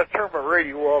 Let me turn my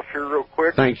radio off here real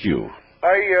quick. Thank you.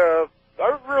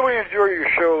 I really enjoy your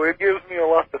show. It gives me a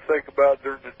lot to think about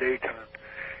during the daytime.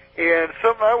 And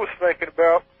something I was thinking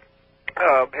about,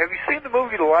 have you seen the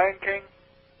movie The Lion King?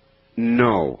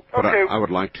 No, but okay. I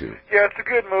would like to. Yeah, it's a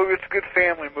good movie. It's a good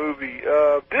family movie.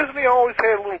 Disney always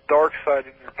had a little dark side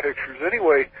in their pictures.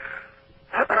 Anyway,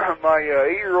 my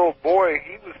 8-year-old boy,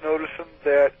 he was noticing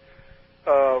that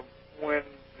when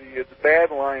the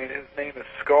bad lion, his name is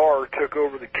Scar, took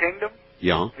over the kingdom.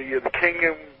 Yeah. The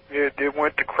kingdom, it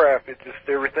went to crap. It just,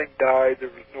 everything died. There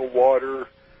was no water.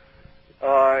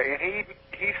 And he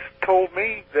told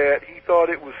me that he thought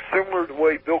it was similar to the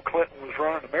way Bill Clinton was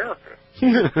running America.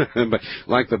 But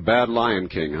like the bad Lion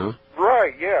King, huh?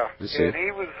 Right, yeah. See. And he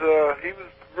was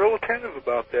real attentive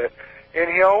about that.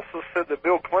 And he also said that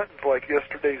Bill Clinton's like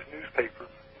yesterday's newspaper.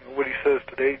 You know, what he says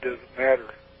today doesn't matter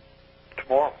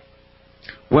tomorrow.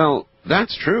 Well,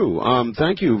 that's true.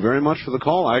 Thank you very much for the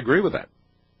call. I agree with that.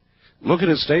 Look at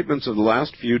his statements of the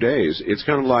last few days. It's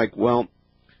kind of like, well,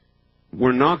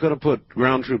 we're not going to put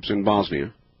ground troops in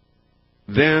Bosnia.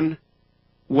 Then,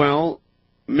 well,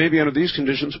 maybe under these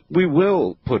conditions, we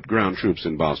will put ground troops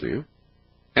in Bosnia.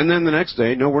 And then the next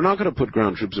day, no, we're not going to put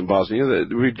ground troops in Bosnia.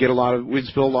 We'd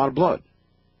spill a lot of blood.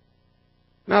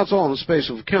 Now it's all in the space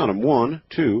of, count them, 1,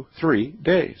 2, 3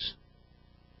 days.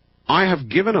 I have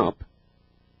given up.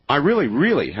 I really,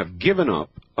 really have given up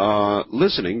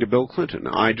listening to Bill Clinton.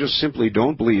 I just simply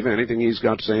don't believe anything he's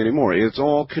got to say anymore. It's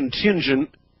all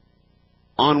contingent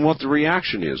on what the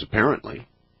reaction is, apparently.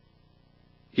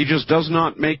 He just does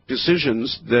not make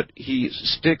decisions that he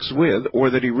sticks with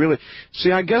or that he really...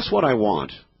 See, I guess what I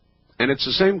want, and it's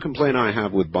the same complaint I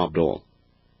have with Bob Dole,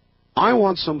 I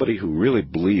want somebody who really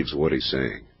believes what he's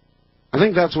saying. I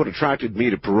think that's what attracted me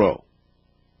to Perot.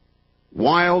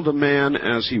 Wild a man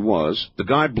as he was, the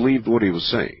guy believed what he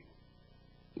was saying.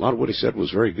 A lot of what he said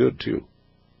was very good, too.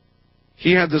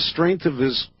 He had the strength of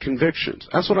his convictions.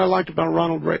 That's what I liked about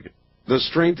Ronald Reagan. The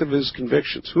strength of his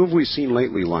convictions. Who have we seen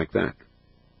lately like that?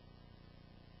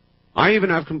 I even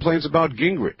have complaints about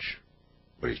Gingrich,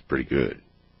 but he's pretty good.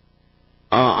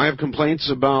 I have complaints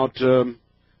about,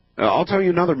 I'll tell you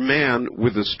another man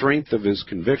with the strength of his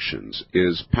convictions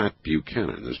is Pat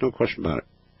Buchanan. There's no question about it.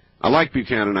 I like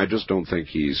Buchanan, I just don't think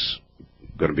he's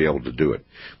going to be able to do it.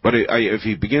 But if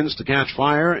he begins to catch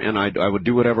fire, and I would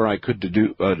do whatever I could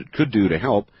do to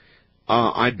help,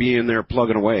 I'd be in there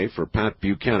plugging away for Pat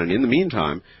Buchanan. In the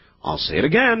meantime, I'll say it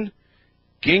again,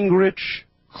 Gingrich,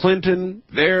 Clinton,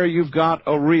 there you've got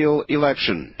a real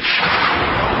election.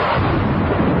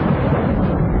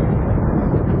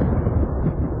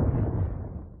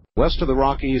 West of the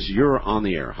Rockies, you're on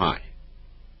the air. Hi.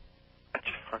 I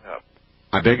just hung up.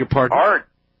 I beg your pardon? Art.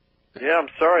 Yeah, I'm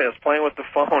sorry. I was playing with the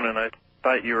phone, and I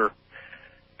thought you were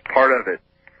part of it.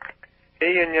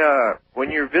 Hey, and when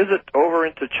you visit over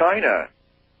into China,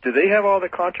 do they have all the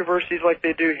controversies like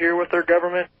they do here with their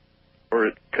government? Or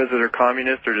because they're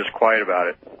communists, they're just quiet about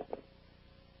it?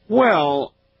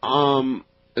 Well,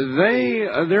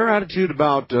 their attitude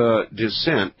about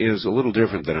dissent is a little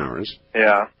different than ours.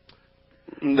 Yeah.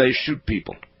 They shoot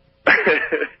people.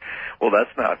 Well,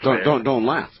 that's not fair. Don't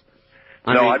laugh.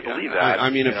 I believe that. I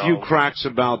mean, a few cracks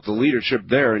about the leadership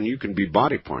there, and you can be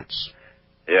body parts.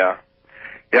 Yeah.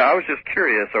 Yeah, I was just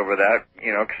curious over that,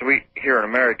 because we here in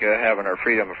America having our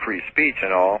freedom of free speech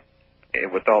and all,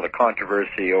 with all the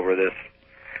controversy over this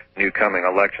new coming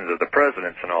elections of the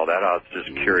presidents and all that, I was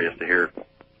just curious to hear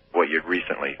what you'd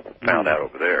recently found out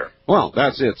over there. Well,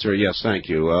 that's it, sir. Yes, thank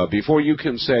you. Before you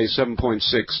can say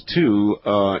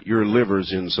 7.62, your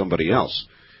liver's in somebody else.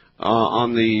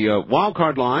 On the wild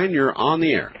card line, you're on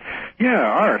the air. Yeah,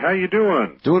 Art, how you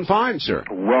doing? Doing fine, sir.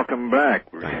 Welcome back.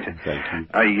 Thank you.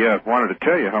 I wanted to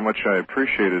tell you how much I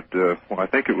appreciated, I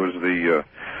think it was the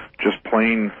just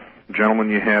plain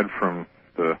gentleman you had from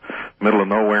the middle of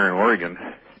nowhere in Oregon.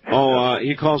 Oh,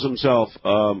 he calls himself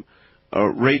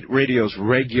radio's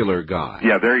regular guy.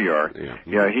 Yeah, there you are.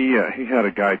 Yeah, he had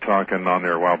a guy talking on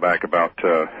there a while back about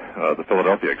the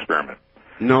Philadelphia experiment.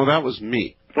 No, that was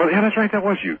me. Well, yeah, that's right. That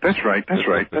was you. That's right.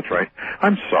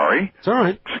 I'm sorry. It's all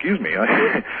right. Excuse me.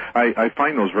 I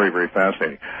find those very, very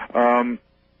fascinating.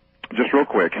 Just real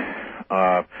quick,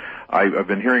 I've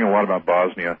been hearing a lot about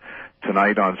Bosnia.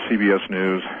 Tonight on CBS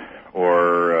News,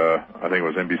 or I think it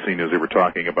was NBC News, they were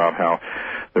talking about how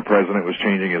the president was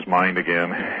changing his mind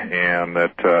again, and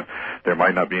that there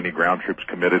might not be any ground troops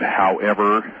committed.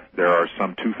 However, there are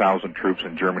some 2,000 troops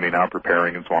in Germany now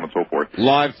preparing, and so on and so forth.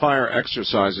 Live fire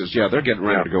exercises. Yeah, they're getting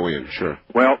ready to go in. Sure.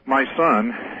 Well, my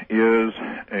son is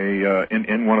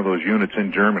in one of those units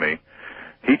in Germany.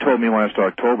 He told me last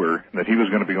October that he was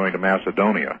going to be going to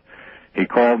Macedonia. He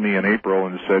called me in April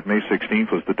and said May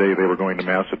 16th was the day they were going to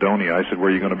Macedonia. I said, where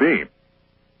are you going to be?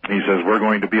 He says, we're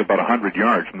going to be about 100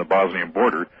 yards from the Bosnian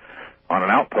border on an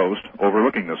outpost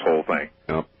overlooking this whole thing.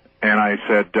 Yep. And I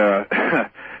said,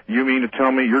 you mean to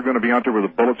tell me you're going to be out there where the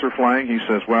bullets are flying? He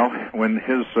says, well, when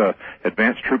his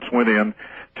advanced troops went in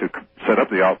to set up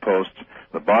the outposts,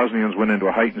 the Bosnians went into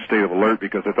a heightened state of alert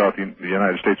because they thought the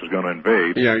United States was going to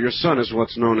invade. Yeah, your son is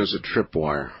what's known as a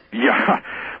tripwire. Yeah.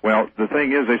 Well, the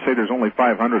thing is, they say there's only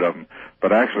 500 of them,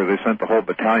 but actually they sent the whole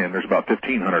battalion. There's about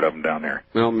 1,500 of them down there.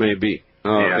 Well, maybe.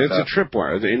 It's a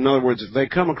tripwire. In other words, if they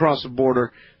come across the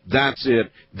border, that's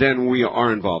it. Then we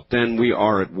are involved. Then we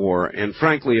are at war. And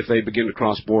frankly, if they begin to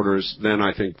cross borders, then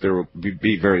I think there will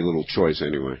be very little choice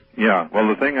anyway. Yeah. Well,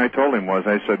 the thing I told him was,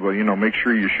 I said, well, make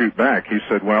sure you shoot back. He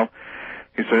said,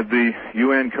 the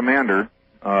UN commander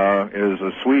is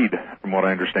a Swede, from what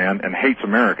I understand, and hates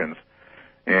Americans.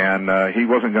 And he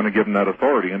wasn't going to give them that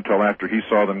authority until after he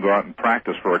saw them go out and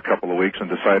practice for a couple of weeks and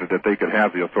decided that they could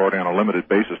have the authority on a limited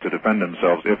basis to defend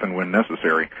themselves if and when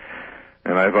necessary.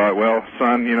 And I thought, well,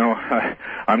 son,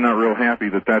 I'm not real happy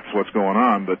that that's what's going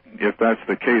on, but if that's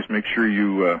the case, make sure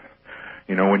you,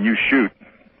 when you shoot,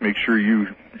 make sure you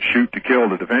shoot to kill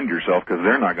to defend yourself, because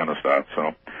they're not going to stop.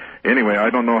 So anyway, I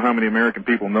don't know how many American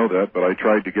people know that, but I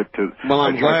tried to get to... Well,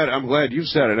 I'm glad you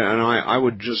said it, and I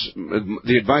would just...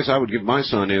 The advice I would give my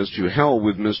son is to hell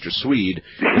with Mr. Swede.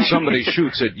 If somebody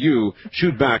shoots at you,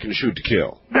 shoot back and shoot to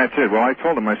kill. That's it. Well, I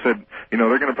told him, I said,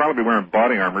 they're going to probably be wearing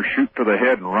body armor, shoot for the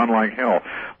head and run like hell.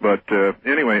 But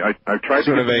anyway, I tried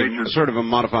to get sort of a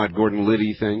modified Gordon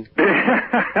Liddy thing?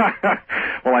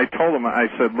 Well, I told him, I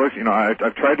said, look,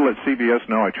 I've tried to let CBS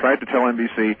know. I tried to tell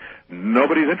NBC.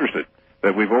 Nobody's interested.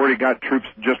 That we've already got troops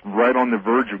just right on the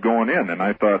verge of going in. And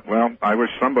I thought, well, I wish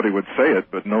somebody would say it,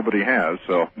 but nobody has.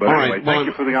 So, but all anyway, right, thank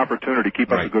you for the opportunity.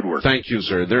 Keep up the good work. Thank you,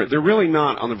 sir. They're really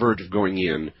not on the verge of going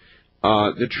in.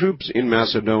 The troops in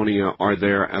Macedonia are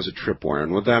there as a tripwire.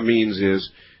 And what that means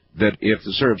is that if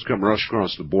the Serbs come rush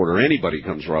across the border, anybody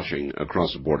comes rushing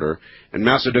across the border, and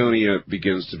Macedonia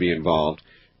begins to be involved,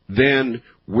 then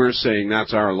we're saying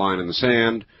that's our line in the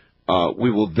sand.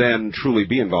 We will then truly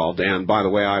be involved, and by the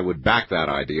way, I would back that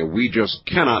idea. We just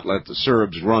cannot let the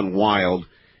Serbs run wild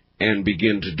and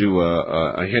begin to do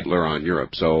a Hitler on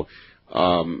Europe. So,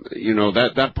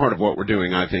 that part of what we're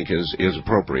doing, I think, is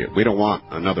appropriate. We don't want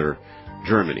another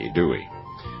Germany, do we?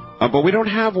 But we don't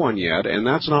have one yet, and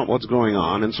that's not what's going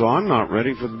on, and so I'm not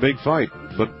ready for the big fight.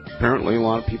 But apparently a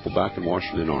lot of people back in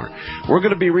Washington are. We're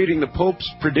going to be reading the Pope's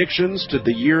predictions to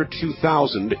the year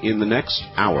 2000 in the next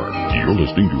hour. You're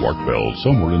listening to Art Bell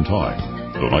Somewhere in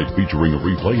Time, tonight featuring a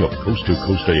replay of Coast to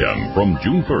Coast AM from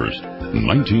June 1st,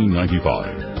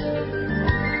 1995.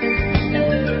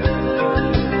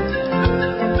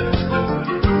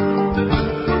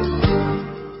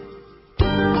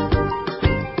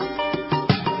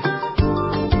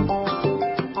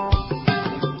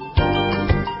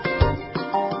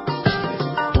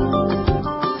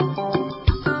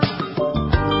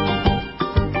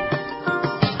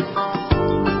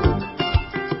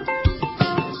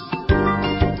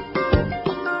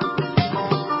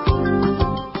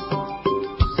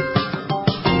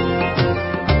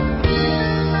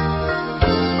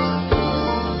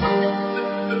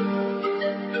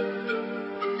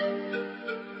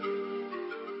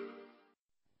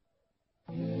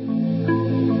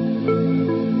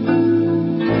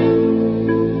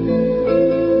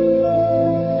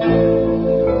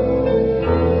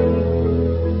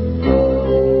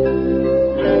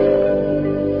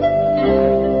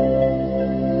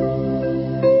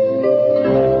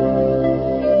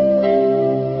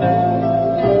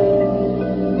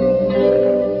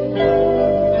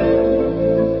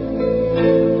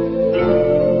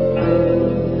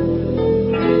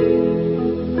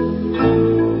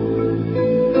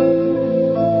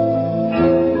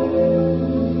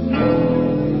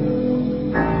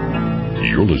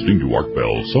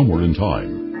 Somewhere in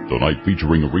Time, tonight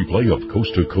featuring a replay of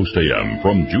Coast to Coast AM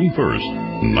from June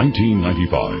 1st,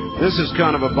 1995. This is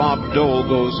kind of a Bob Dole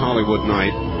Goes Hollywood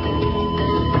night.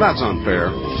 That's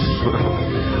unfair.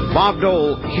 Bob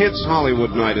Dole hits Hollywood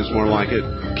night is more like it.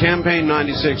 Campaign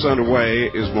 96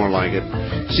 underway is more like it.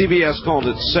 CBS called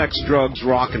it sex, drugs,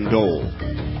 rock and dole.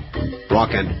 Rock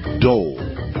and dole.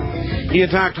 He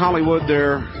attacked Hollywood,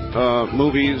 their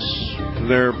movies,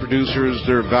 their producers,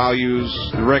 their values,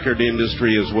 the record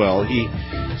industry as well. He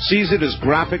sees it as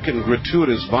graphic and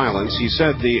gratuitous violence. He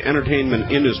said the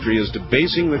entertainment industry is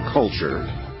debasing the culture,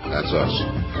 that's us,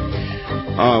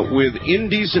 with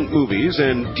indecent movies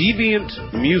and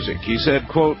deviant music. He said,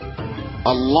 quote,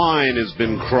 a line has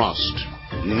been crossed,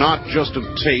 not just of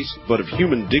taste, but of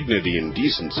human dignity and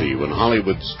decency when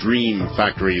Hollywood's dream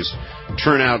factories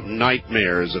turn out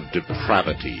nightmares of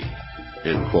depravity,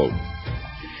 end quote.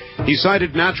 He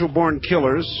cited Natural-Born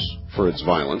Killers for its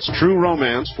violence, True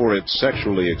Romance for its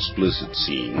sexually explicit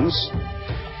scenes,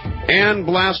 and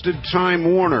blasted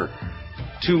Time Warner,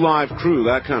 Two Live Crew,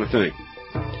 that kind of thing.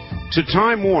 To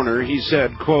Time Warner, he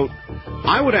said, quote,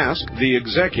 I would ask the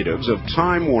executives of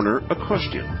Time Warner a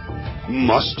question.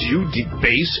 Must you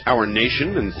debase our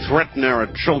nation and threaten our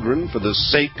children for the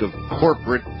sake of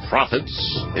corporate profits,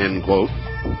 end quote.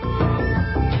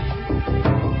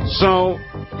 So,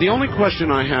 the only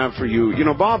question I have for you,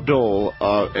 Bob Dole,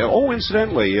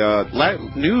 incidentally,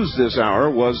 news this hour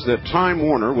was that Time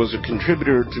Warner was a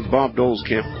contributor to Bob Dole's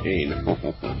campaign.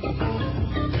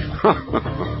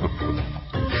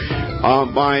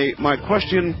 My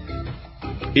question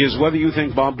is whether you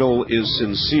think Bob Dole is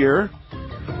sincere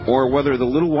or whether the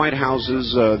little white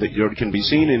houses that can be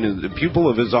seen in the pupil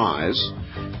of his eyes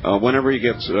whenever he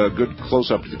gets a good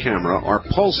close-up to the camera are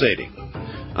pulsating.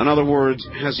 In other words,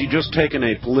 has he just taken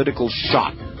a political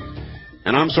shot?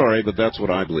 And I'm sorry, but that's what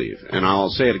I believe. And I'll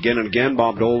say it again and again,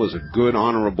 Bob Dole is a good,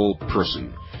 honorable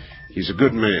person. He's a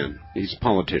good man. He's a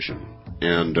politician.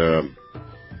 And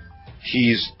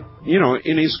he's,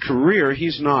 in his career,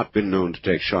 he's not been known to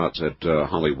take shots at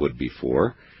Hollywood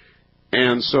before.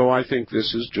 And so I think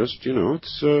this is just,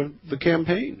 it's the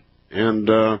campaign. And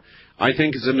I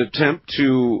think it's an attempt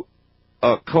to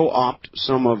co-opt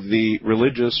some of the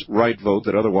religious right vote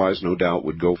that otherwise, no doubt,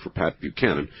 would go for Pat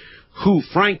Buchanan, who,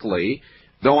 frankly,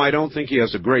 though I don't think he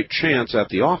has a great chance at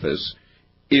the office,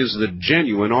 is the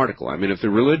genuine article. I mean, if the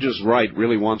religious right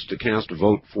really wants to cast a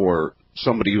vote for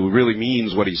somebody who really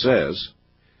means what he says,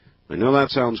 I know that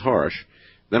sounds harsh,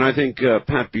 then I think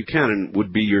Pat Buchanan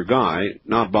would be your guy,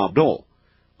 not Bob Dole.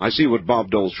 I see what Bob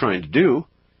Dole's trying to do,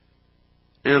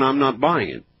 and I'm not buying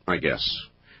it, I guess.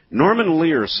 Norman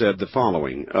Lear said the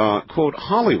following, quote,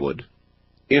 Hollywood,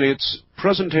 in its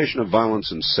presentation of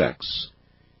violence and sex,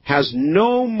 has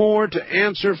no more to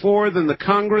answer for than the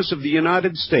Congress of the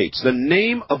United States. The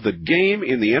name of the game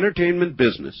in the entertainment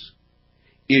business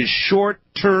is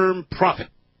short-term profit.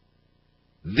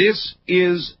 This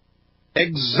is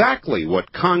exactly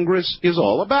what Congress is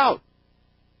all about.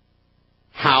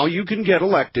 How you can get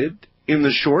elected in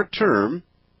the short term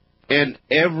and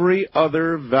every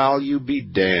other value be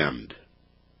damned,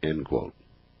 end quote.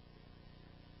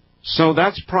 So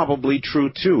that's probably true,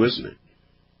 too, isn't it?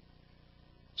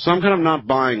 So I'm kind of not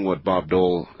buying what Bob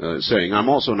Dole is saying. I'm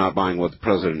also not buying what the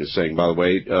president is saying, by the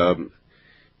way.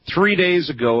 3 days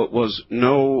ago, it was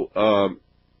no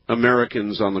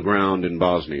Americans on the ground in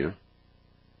Bosnia.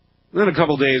 Then a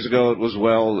couple days ago, it was,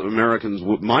 well, Americans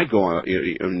might go,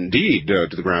 indeed, to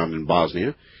the ground in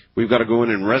Bosnia. We've got to go in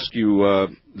and rescue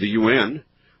the UN,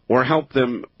 or help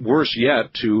them, worse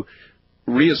yet, to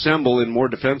reassemble in more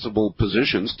defensible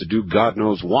positions to do God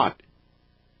knows what,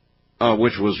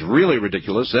 which was really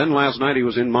ridiculous. Then last night he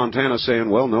was in Montana saying,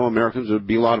 well, no, Americans, there would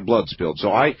be a lot of blood spilled.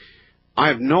 So I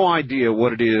have no idea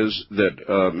what it is that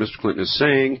Mr. Clinton is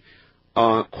saying.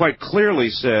 Quite clearly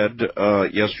said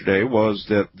yesterday was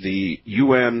that the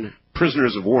UN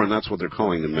prisoners of war, and that's what they're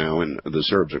calling them now, and the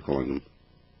Serbs are calling them,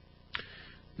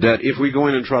 that if we go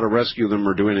in and try to rescue them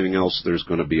or do anything else, there's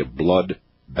going to be a blood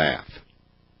bath.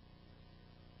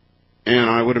 And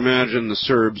I would imagine the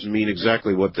Serbs mean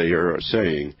exactly what they are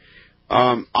saying.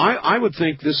 I would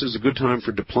think this is a good time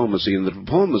for diplomacy, and the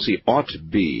diplomacy ought to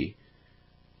be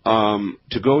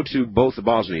to go to both the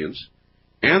Bosnians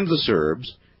and the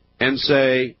Serbs and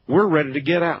say, we're ready to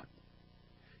get out.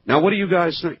 Now, what do you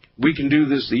guys think? We can do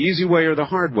this the easy way or the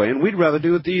hard way, and we'd rather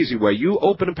do it the easy way. You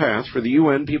open a path for the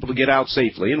UN people to get out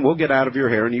safely, and we'll get out of your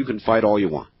hair, and you can fight all you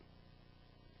want.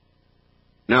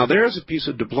 Now, there's a piece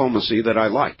of diplomacy that I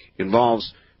like.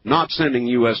 Involves not sending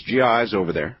U.S. GIs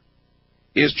over there.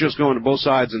 It's just going to both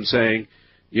sides and saying,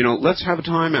 let's have a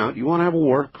timeout. You want to have a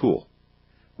war? Cool.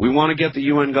 We want to get the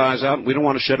UN guys out, and we don't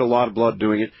want to shed a lot of blood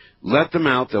doing it. Let them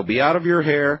out. They'll be out of your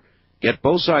hair. Get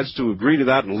both sides to agree to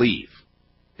that and leave.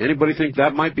 Anybody think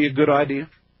that might be a good idea?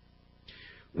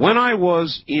 When I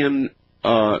was in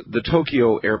the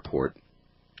Tokyo airport,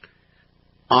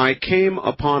 I came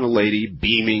upon a lady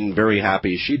beaming, very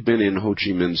happy. She'd been in Ho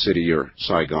Chi Minh City or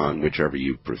Saigon, whichever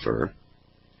you prefer.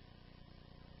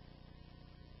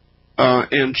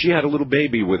 And she had a little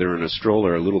baby with her in a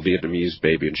stroller, a little Vietnamese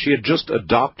baby, and she had just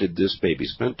adopted this baby,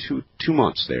 spent two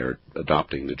months there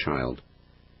adopting the child.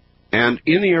 And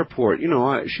in the airport, you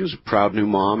know, she was a proud new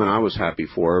mom, and I was happy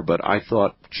for her, but I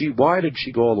thought, gee, why did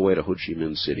she go all the way to Ho Chi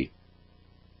Minh City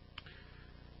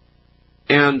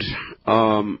and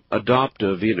adopt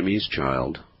a Vietnamese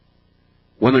child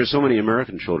when there's so many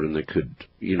American children that could,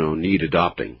 you know, need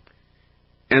adopting?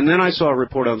 And then I saw a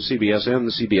report on CBS and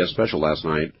the CBS special last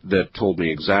night that told me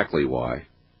exactly why.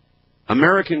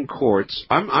 American courts,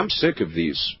 I'm sick of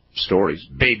these stories.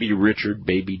 Baby Richard,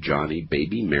 baby Johnny,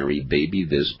 baby Mary, baby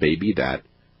this, baby that.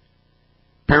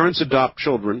 Parents adopt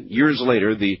children. Years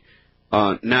later, the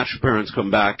natural parents come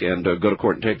back and go to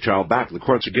court and take the child back. The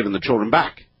courts are giving the children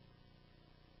back.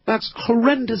 That's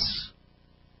horrendous.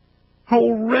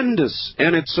 Horrendous.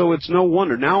 And it's no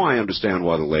wonder. Now I understand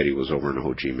why the lady was over in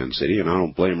Ho Chi Minh City, and I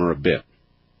don't blame her a bit.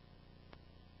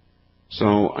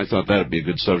 So I thought that would be a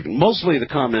good subject. Mostly the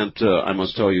comment, I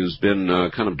must tell you, has been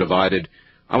kind of divided.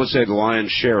 I would say the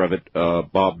lion's share of it,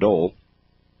 Bob Dole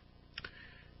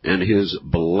and his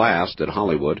blast at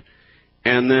Hollywood,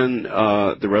 and then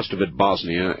the rest of it,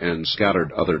 Bosnia, and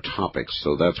scattered other topics.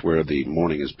 So that's where the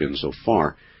morning has been so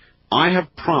far. I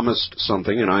have promised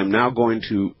something, and I'm now going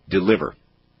to deliver.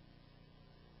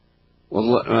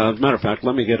 Well, as a matter of fact,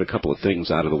 let me get a couple of things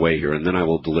out of the way here, and then I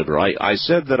will deliver. I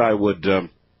said that I would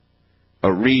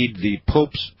read the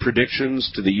Pope's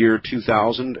predictions to the year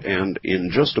 2000, and in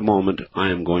just a moment, I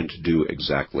am going to do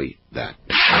exactly that.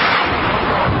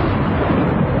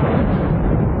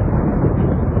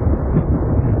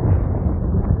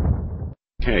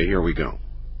 Okay, here we go.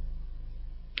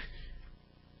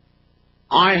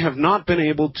 I have not been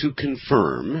able to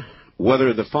confirm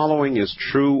whether the following is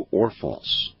true or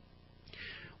false.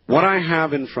 What I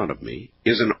have in front of me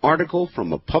is an article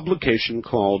from a publication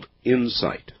called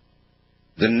Insight.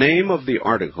 The name of the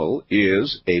article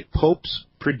is A Pope's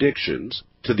Predictions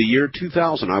to the Year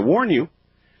 2000. I warn you,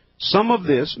 some of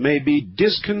this may be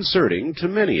disconcerting to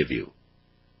many of you.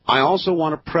 I also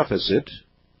want to preface it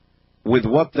with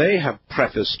what they have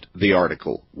prefaced the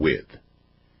article with,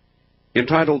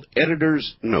 entitled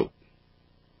Editor's Note.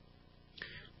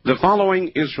 The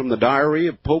following is from the diary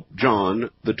of Pope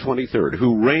John the 23rd,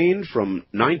 who reigned from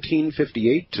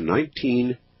 1958 to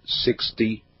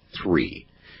 1963.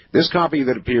 This copy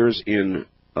that appears in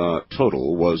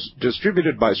total was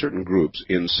distributed by certain groups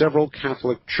in several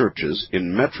Catholic churches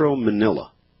in Metro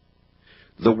Manila.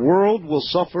 The world will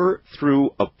suffer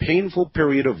through a painful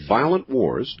period of violent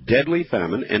wars, deadly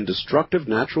famine, and destructive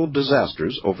natural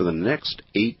disasters over the next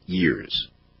 8 years.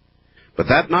 But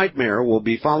that nightmare will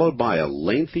be followed by a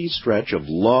lengthy stretch of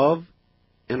love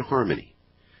and harmony,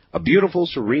 a beautiful,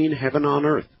 serene heaven on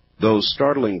earth. Those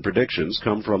startling predictions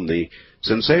come from the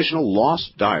sensational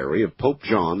lost diary of Pope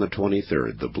John the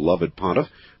 23rd, the beloved pontiff,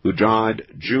 who died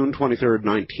June 23rd,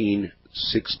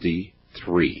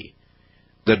 1963.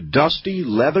 The dusty,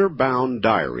 leather-bound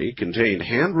diary contained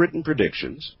handwritten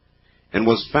predictions and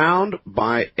was found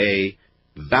by a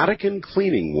Vatican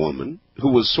cleaning woman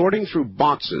who was sorting through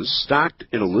boxes stacked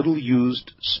in a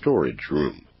little-used storage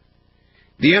room.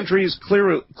 The entries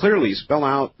clearly spell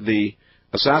out the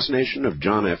assassination of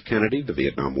John F. Kennedy, the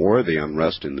Vietnam War, the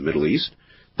unrest in the Middle East,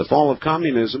 the fall of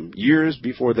communism years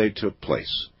before they took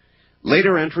place.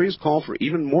 Later entries call for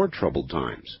even more troubled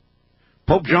times.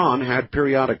 Pope John had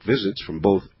periodic visits from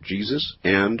both Jesus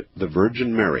and the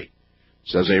Virgin Mary,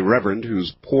 says a reverend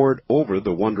who's pored over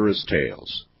the wondrous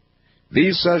tales.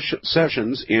 These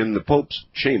sessions in the Pope's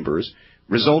chambers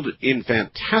resulted in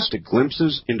fantastic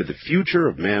glimpses into the future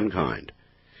of mankind.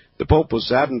 The Pope was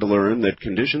saddened to learn that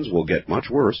conditions will get much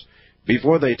worse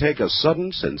before they take a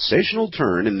sudden, sensational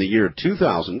turn in the year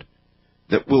 2000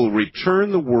 that will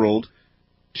return the world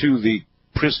to the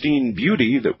pristine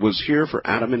beauty that was here for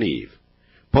Adam and Eve.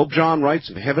 Pope John writes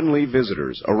of heavenly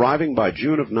visitors arriving by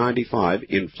June of 95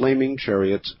 in flaming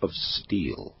chariots of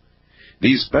steel.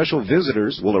 These special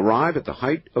visitors will arrive at the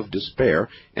height of despair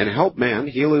and help man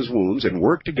heal his wounds and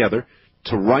work together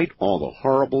to right all the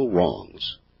horrible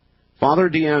wrongs. Father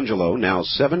D'Angelo, now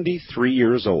 73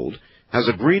 years old, has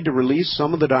agreed to release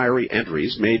some of the diary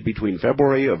entries made between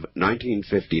February of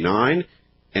 1959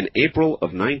 and April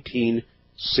of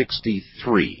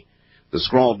 1963. The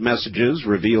scrawled messages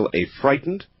reveal a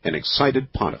frightened and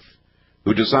excited pontiff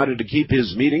who decided to keep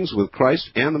his meetings with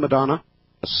Christ and the Madonna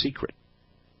a secret.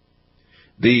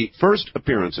 The first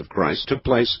appearance of Christ took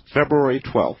place February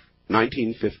 12,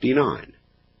 1959.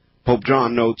 Pope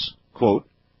John notes, quote,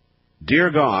 "Dear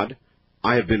God,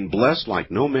 I have been blessed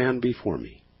like no man before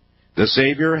me. The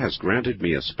Savior has granted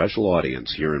me a special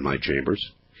audience here in my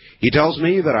chambers. He tells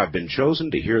me that I've been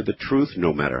chosen to hear the truth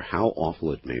no matter how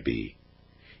awful it may be.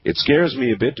 It scares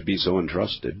me a bit to be so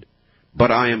entrusted,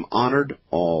 but I am honored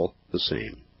all the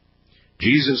same.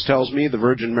 Jesus tells me the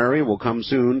Virgin Mary will come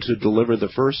soon to deliver the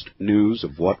first news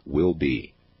of what will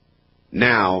be.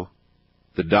 Now,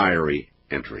 the diary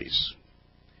entries."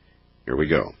 Here we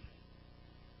go.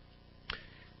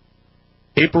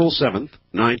 April 7th,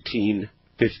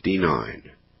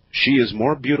 1959. She is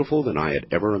more beautiful than I had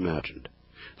ever imagined.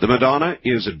 The Madonna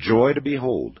is a joy to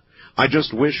behold. I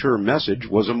just wish her message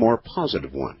was a more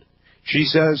positive one. She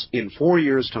says in 4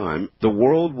 years' time, the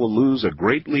world will lose a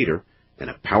great leader and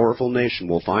a powerful nation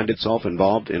will find itself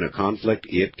involved in a conflict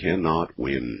it cannot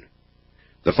win.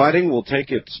 The fighting will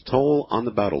take its toll on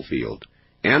the battlefield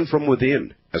and from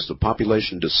within as the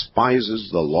population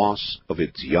despises the loss of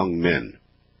its young men.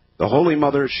 The Holy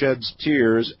Mother sheds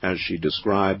tears as she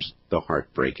describes the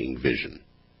heartbreaking vision.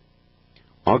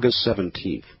 August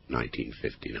 17th,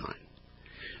 1959.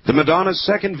 The Madonna's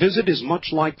second visit is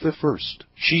much like the first.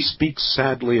 She speaks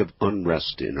sadly of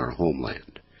unrest in our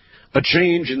homeland, a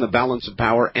change in the balance of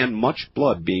power, and much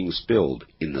blood being spilled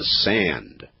in the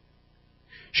sand.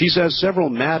 She says several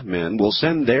madmen will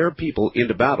send their people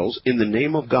into battles in the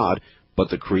name of God,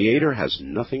 but the Creator has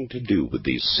nothing to do with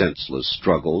these senseless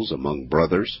struggles among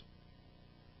brothers.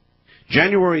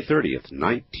 January 30th,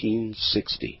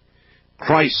 1960.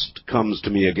 Christ comes to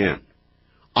me again.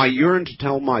 I yearn to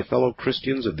tell my fellow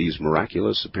Christians of these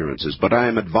miraculous appearances, but I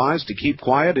am advised to keep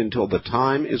quiet until the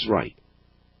time is right.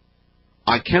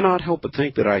 I cannot help but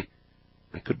think that I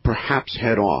could perhaps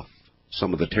head off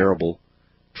some of the terrible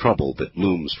trouble that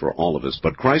looms for all of us,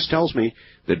 but Christ tells me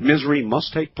that misery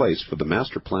must take place for the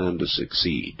master plan to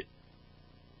succeed.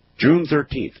 June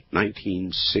 13th,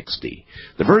 1960.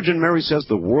 The Virgin Mary says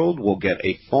the world will get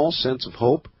a false sense of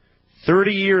hope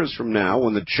 30 years from now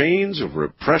when the chains of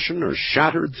repression are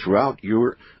shattered throughout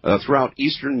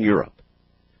Eastern Europe.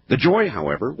 The joy,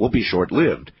 however, will be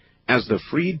short-lived as the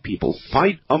freed people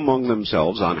fight among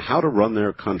themselves on how to run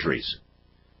their countries.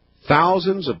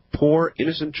 Thousands of poor,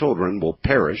 innocent children will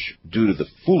perish due to the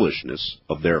foolishness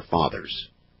of their fathers.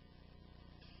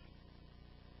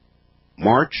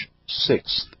 March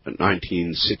 6th,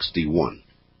 1961.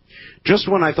 Just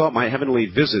when I thought my heavenly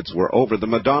visits were over, the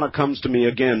Madonna comes to me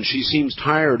again. She seems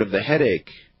tired of the headache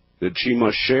that she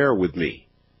must share with me.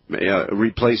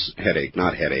 Replace headache,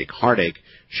 not headache, heartache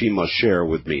she must share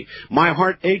with me. My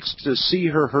heart aches to see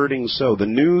her hurting so. The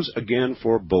news again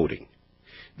foreboding.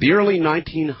 The early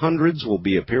 1900s will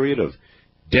be a period of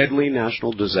deadly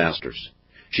national disasters.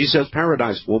 She says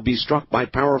paradise will be struck by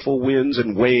powerful winds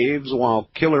and waves, while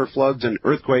killer floods and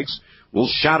earthquakes will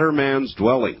shatter man's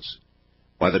dwellings.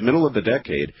 By the middle of the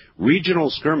decade, regional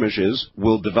skirmishes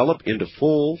will develop into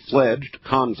full-fledged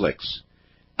conflicts.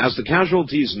 As the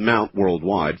casualties mount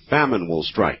worldwide, famine will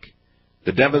strike.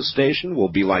 The devastation will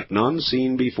be like none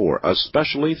seen before,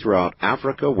 especially throughout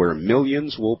Africa, where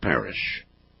millions will perish.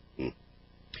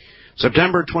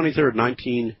 September 23rd,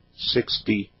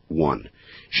 1961.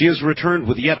 She has returned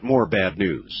with yet more bad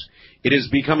news. It is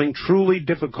becoming truly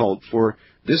difficult for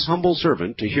this humble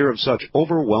servant to hear of such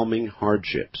overwhelming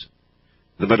hardships.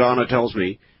 The Madonna tells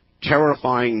me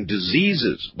terrifying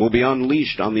diseases will be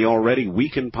unleashed on the already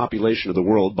weakened population of the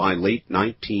world by late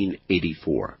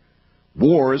 1984.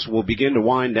 Wars will begin to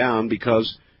wind down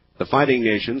because the fighting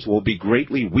nations will be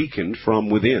greatly weakened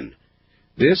from within.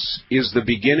 This is the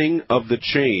beginning of the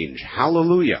change.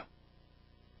 Hallelujah.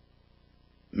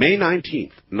 May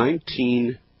 19th,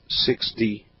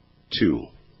 1962.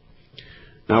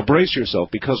 Now brace yourself,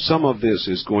 because some of this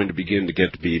is going to begin to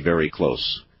get to be very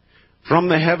close. From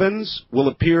the heavens will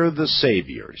appear the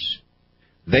saviors.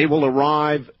 They will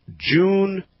arrive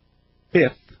June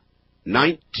 5th,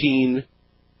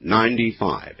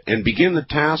 1995, and begin the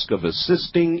task of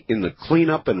assisting in the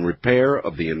cleanup and repair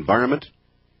of the environment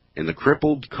in the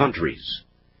crippled countries.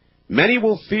 Many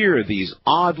will fear these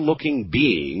odd-looking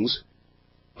beings,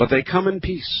 but they come in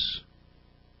peace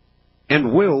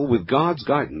and will, with God's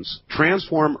guidance,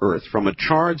 transform Earth from a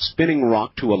charred spinning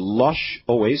rock to a lush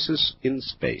oasis in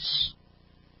space.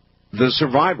 The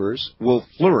survivors will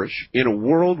flourish in a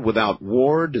world without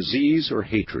war, disease, or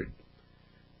hatred.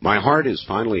 My heart is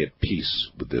finally at peace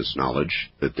with this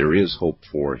knowledge that there is hope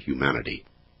for humanity.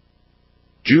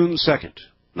 June 2nd,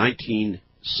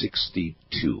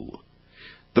 1962.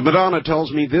 The Madonna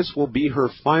tells me this will be her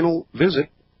final visit.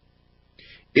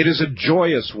 It is a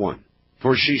joyous one,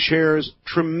 for she shares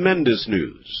tremendous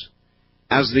news.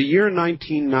 As the year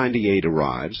 1998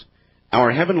 arrives,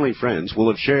 our heavenly friends will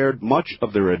have shared much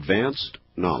of their advanced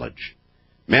knowledge.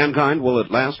 Mankind will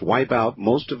at last wipe out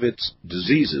most of its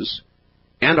diseases,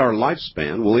 and our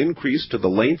lifespan will increase to the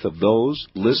length of those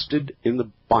listed in the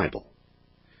Bible.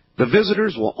 The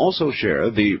visitors will also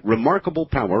share the remarkable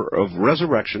power of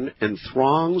resurrection, and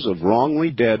throngs of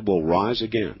wrongly dead will rise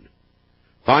again.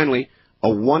 Finally, a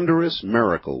wondrous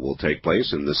miracle will take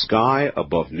place in the sky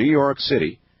above New York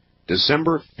City,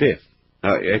 December 25th,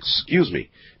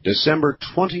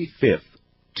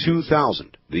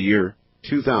 2000, the year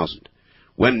 2000,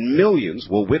 when millions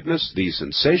will witness the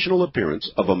sensational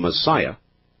appearance of a Messiah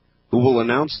who will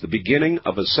announce the beginning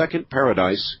of a second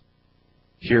paradise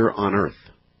here on earth.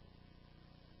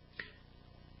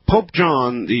 Pope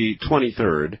John the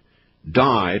 23rd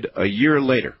died a year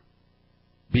later,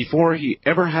 before he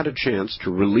ever had a chance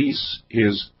to release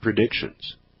his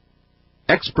predictions.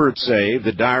 Experts say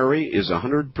the diary is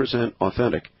 100%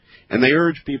 authentic, and they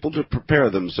urge people to prepare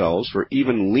themselves for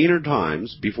even leaner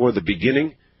times before the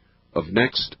beginning of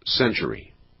next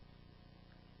century.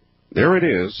 There it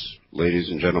is, ladies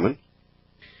and gentlemen.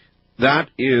 That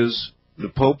is the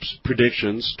Pope's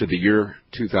predictions to the year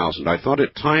 2000. I thought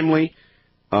it timely,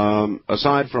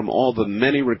 aside from all the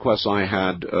many requests I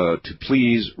had to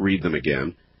please read them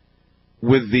again,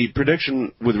 with the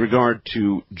prediction with regard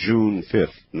to June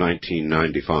 5th,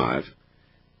 1995.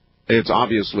 It's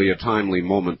obviously a timely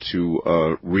moment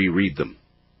to reread them.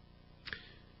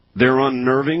 They're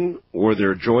unnerving, or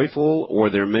they're joyful,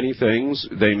 or they're many things.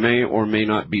 They may or may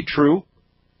not be true.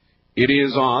 It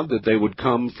is odd that they would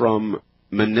come from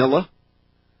Manila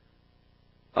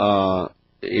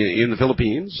in the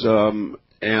Philippines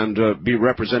and be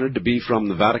represented to be from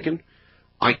the Vatican.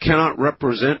 I cannot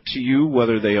represent to you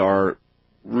whether they are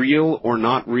real or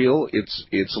not real.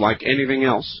 It's like anything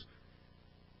else.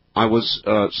 I was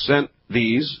sent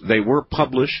these. They were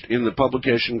published in the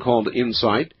publication called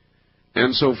Insight.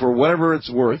 And so for whatever it's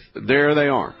worth, there they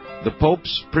are. The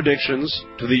Pope's predictions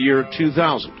to the year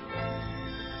 2000.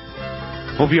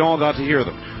 Hope you all got to hear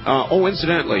them.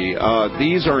 Incidentally,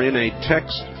 these are in a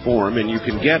text form, and you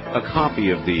can get a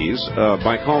copy of these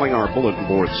by calling our bulletin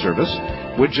board service,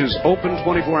 which is open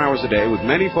 24 hours a day with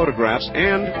many photographs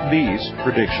and these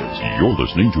predictions. You're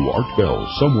listening to Art Bell,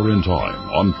 Somewhere in Time,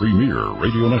 on Premier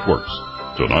Radio Networks.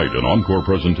 Tonight, an encore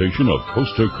presentation of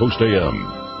Coast to Coast AM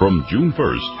from June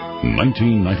 1st,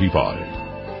 1995.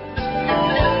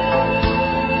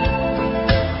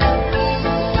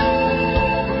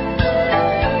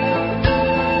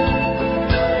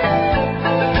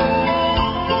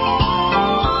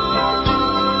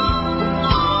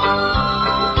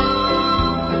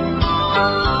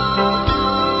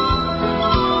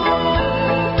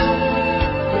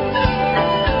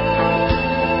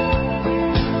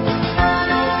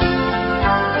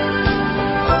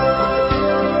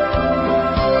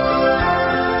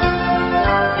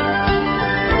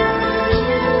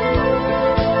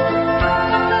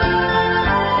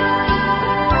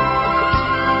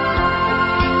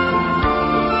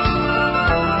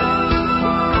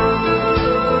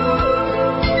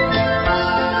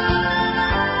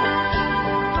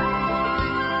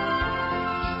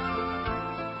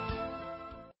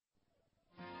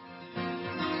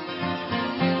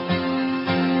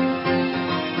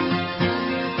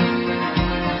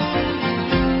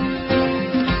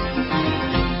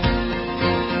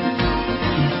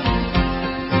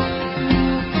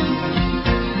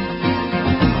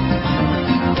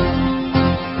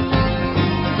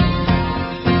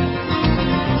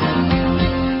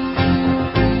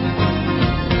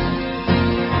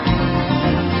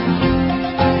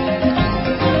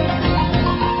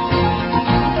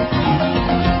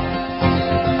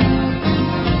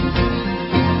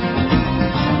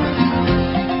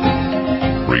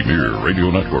 Radio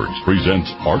Networks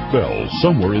presents Art Bell,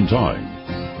 Somewhere in Time.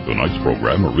 Tonight's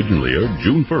program originally aired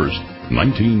June 1st,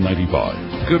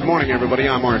 1995. Good morning, everybody.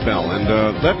 I'm Art Bell, and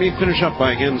let me finish up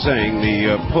by again saying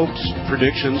the Pope's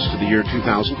predictions to the year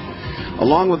 2000,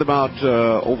 along with about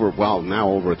over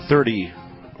 30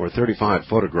 or 35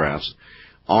 photographs,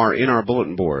 are in our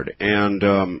bulletin board. And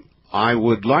I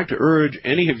would like to urge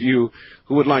any of you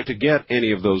who would like to get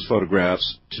any of those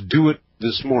photographs to do it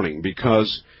this morning,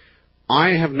 because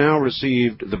I have now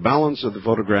received the balance of the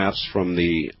photographs from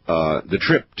the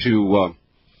trip to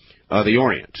the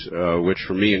Orient, which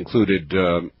for me included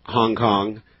Hong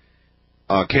Kong,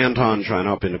 Canton,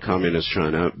 China, up into Communist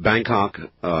China, Bangkok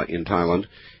in Thailand,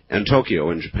 and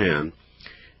Tokyo in Japan.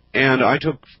 And I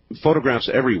took photographs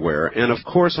everywhere. And, of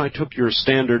course, I took your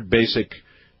standard basic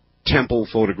temple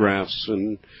photographs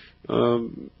and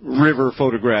river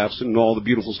photographs and all the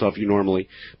beautiful stuff you normally.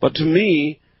 But to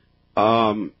me,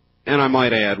 and I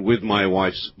might add, with my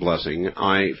wife's blessing,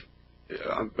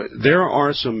 there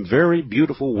are some very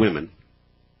beautiful women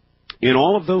in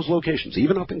all of those locations,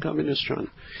 even up in Communist China.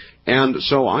 And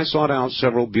so I sought out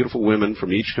several beautiful women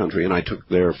from each country, and I took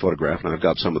their photograph, and I've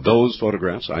got some of those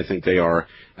photographs. I think they are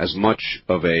as much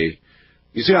of a...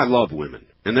 You see, I love women,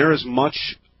 and they're as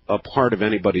much a part of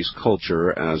anybody's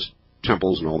culture as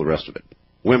temples and all the rest of it.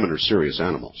 Women are serious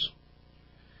animals.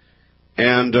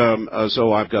 And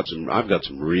so I've got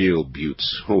some real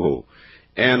beauts.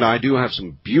 And I do have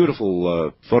some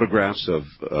beautiful photographs of...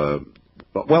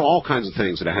 well, all kinds of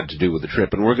things that had to do with the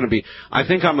trip, and I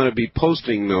think I'm going to be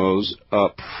posting those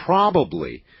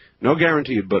probably, no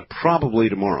guarantee, but probably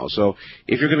tomorrow. So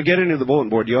if you're going to get into the bulletin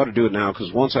board, you ought to do it now,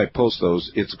 because once I post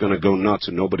those, it's going to go nuts,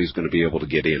 and nobody's going to be able to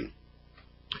get in.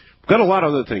 We've got a lot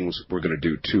of other things we're going to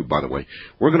do, too, by the way.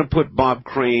 We're going to put Bob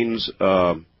Crane's,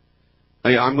 I'm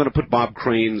going to put Bob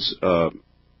Crane's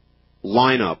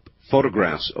lineup,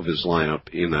 photographs of his lineup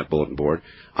in that bulletin board.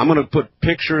 I'm going to put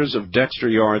pictures of Dexter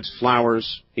Yard's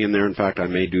flowers in there. In fact, I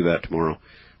may do that tomorrow.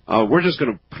 We're just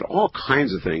going to put all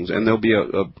kinds of things, and there'll be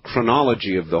a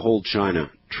chronology of the whole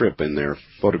China trip in there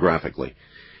photographically.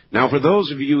 Now, for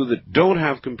those of you that don't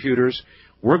have computers,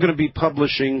 we're going to be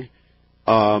publishing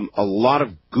a lot of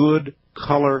good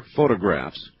color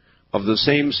photographs of the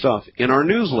same stuff in our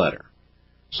newsletter.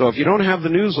 So if you don't have the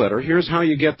newsletter, here's how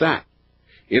you get that.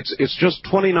 It's just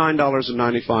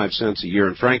 $29.95 a year,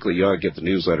 and frankly, you ought to get the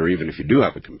newsletter even if you do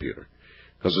have a computer,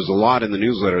 because there's a lot in the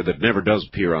newsletter that never does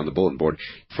appear on the bulletin board.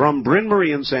 From Bryn Mawr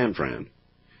and San Fran,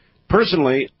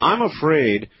 personally, I'm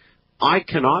afraid I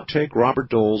cannot take Robert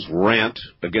Dole's rant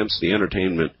against the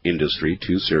entertainment industry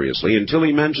too seriously until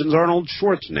he mentions Arnold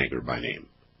Schwarzenegger by name.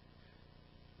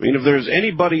 I mean, if there's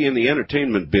anybody in the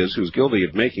entertainment biz who's guilty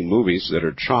of making movies that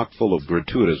are chock full of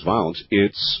gratuitous violence,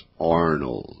 it's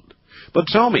Arnold. But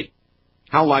tell me,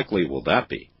 how likely will that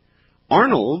be?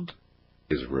 Arnold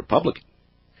is a Republican.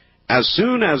 As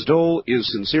soon as Dole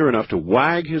is sincere enough to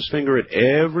wag his finger at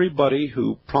everybody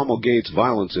who promulgates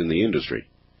violence in the industry,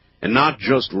 and not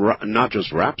just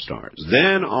rap stars,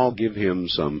 then I'll give him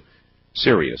some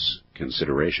serious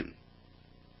consideration.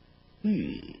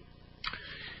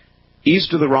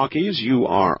 East of the Rockies, you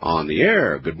are on the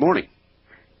air. Good morning.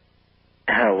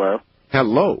 Hello.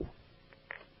 Hello.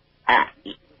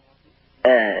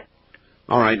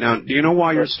 All right, now, do you know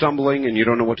why you're stumbling and you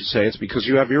don't know what to say? It's because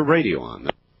you have your radio on.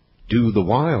 Do the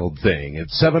wild thing at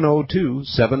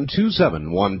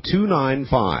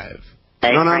 702-727-1295.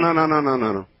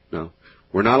 No.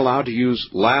 We're not allowed to use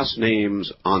last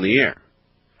names on the air.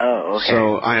 Oh, okay.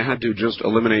 So I had to just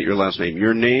eliminate your last name.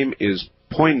 Your name is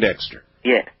Poindexter.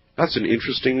 Yeah. That's an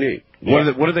interesting name.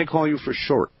 Yeah. What do they call you for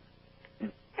short?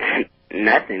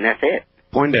 Nothing, that's it.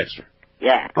 Poindexter.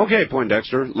 Yeah. Okay,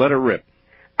 Poindexter, let her rip.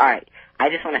 All right. I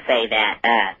just want to say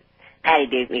that Patty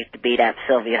Duke used to beat up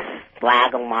Sylvia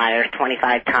Slagelmeyer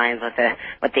 25 times with the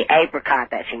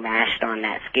apricot that she mashed on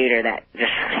that scooter. That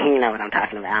just, you know what I'm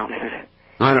talking about.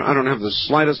 I don't have the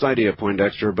slightest idea,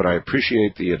 Poindexter, but I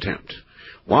appreciate the attempt.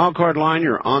 Wildcard line,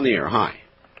 you're on the air. Hi.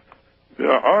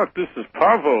 Yeah, Art, this is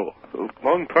Pavo.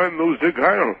 Long time no Zig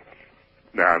Heil.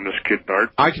 Nah, I'm just kidding,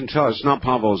 Art. I can tell it's not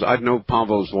Pavo's. I'd know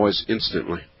Pavo's voice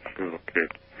instantly. Okay.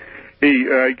 Hey,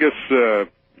 I guess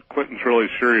Clinton's really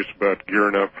serious about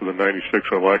gearing up for the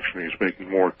 96 election. He's making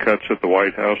more cuts at the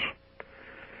White House.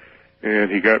 And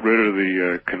he got rid of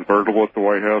the convertible at the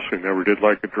White House. He never did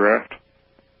like a draft.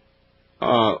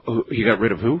 He got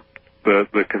rid of who?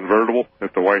 The convertible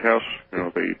at the White House. You know,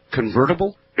 the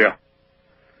convertible? Yeah.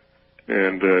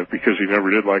 And because he never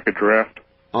did like a draft.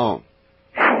 Oh.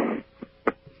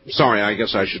 Sorry, I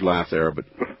guess I should laugh there, but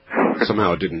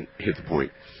somehow it didn't hit the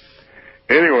point.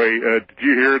 Anyway, did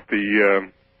you hear at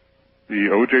the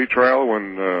O.J. trial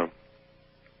when I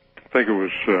think it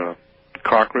was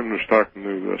Cochran was talking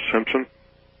to Simpson?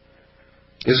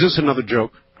 Is this another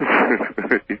joke?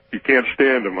 You can't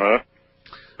stand them, huh?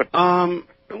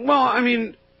 Well, I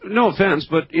mean, no offense,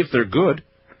 but if they're good.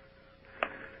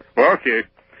 Well, okay.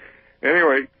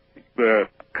 Anyway,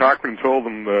 Cochran told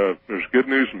them there's good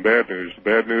news and bad news. The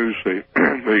bad news, they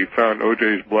found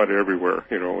O.J.'s blood everywhere,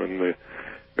 you know,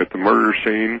 at the murder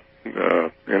scene,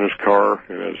 in his car,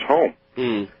 in his home.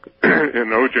 And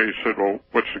O.J. said, well,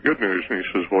 what's the good news? And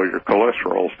he says, well, your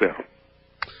cholesterol's down.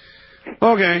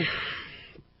 Okay.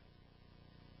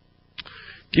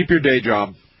 Keep your day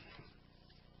job.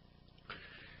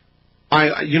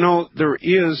 There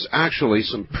is actually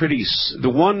some the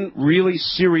one really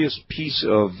serious piece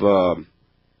of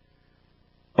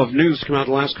news come out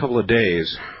the last couple of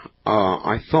days,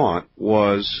 I thought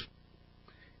was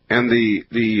And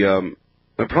the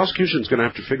prosecution's going to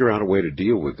have to figure out a way to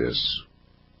deal with this.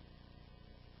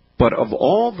 But of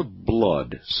all the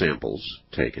blood samples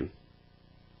taken,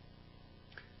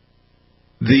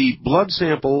 the blood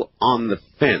sample on the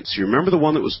fence, you remember the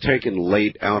one that was taken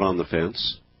late out on the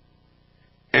fence?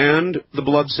 And the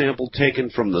blood sample taken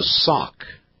from the sock.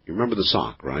 You remember the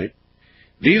sock, right?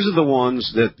 These are the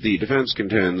ones that the defense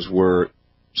contends were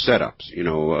setups,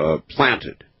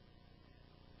 planted.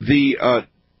 The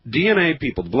DNA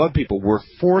people, the blood people, were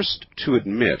forced to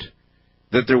admit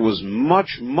that there was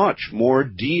much, much more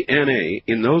DNA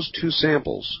in those two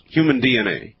samples, human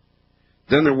DNA,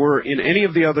 than there were in any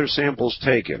of the other samples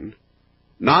taken,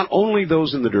 not only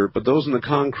those in the dirt, but those in the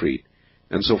concrete,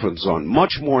 and so forth and so on.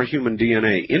 Much more human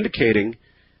DNA, indicating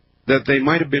that they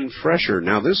might have been fresher.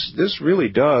 Now, this really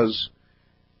does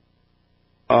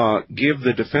give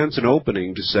the defense an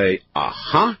opening to say,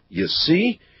 aha, you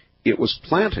see, it was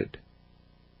planted.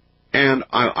 And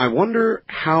I wonder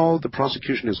how the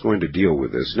prosecution is going to deal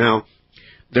with this. Now,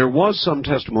 there was some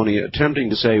testimony attempting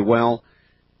to say, well,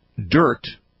 dirt,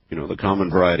 the common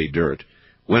variety dirt,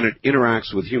 when it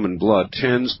interacts with human blood,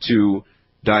 tends to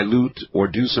dilute or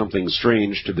do something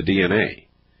strange to the DNA.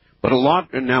 But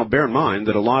now bear in mind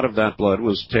that a lot of that blood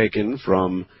was taken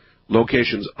from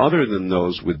locations other than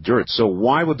those with dirt. So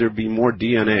why would there be more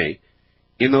DNA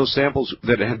in those samples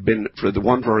that had been,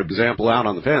 for example, out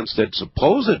on the fence, that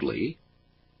supposedly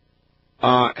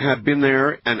had been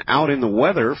there and out in the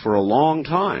weather for a long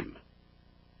time?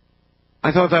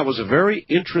 I thought that was a very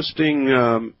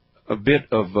interesting a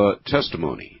bit of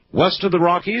testimony. West of the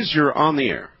Rockies, you're on the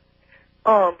air.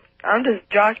 I'm just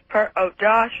Josh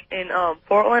in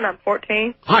Portland. I'm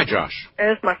 14. Hi, Josh. And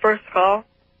it's my first call.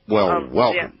 Well,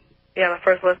 welcome. Yeah, my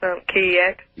first listen on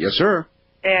KEX. Yes, sir.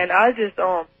 And I just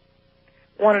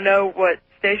want to know what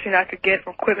station I could get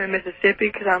from Quitman, Mississippi,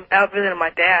 because I'm out visiting my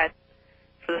dad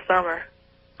for the summer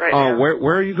right now.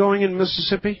 Where are you going in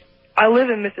Mississippi? I live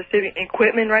in Mississippi, in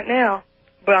Quitman right now,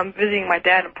 but I'm visiting my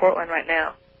dad in Portland right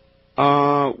now.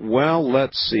 Well,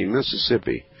 let's see,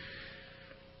 Mississippi.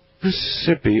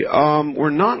 We're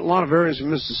not in a lot of areas in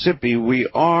Mississippi. We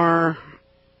are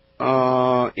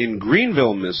in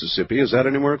Greenville, Mississippi. Is that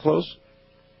anywhere close?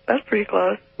 That's pretty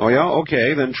close. Oh, yeah?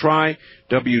 Okay, then try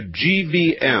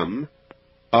WGVM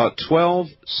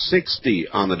 1260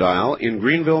 on the dial in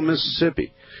Greenville,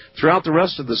 Mississippi. Throughout the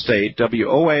rest of the state,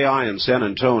 WOAI in San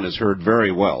Antonio is heard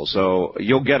very well, so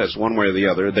you'll get us one way or the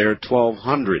other. They're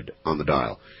 1200 on the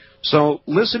dial. So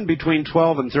listen between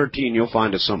 12 and 13, you'll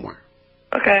find us somewhere.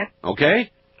 Okay. Okay?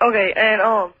 Okay, and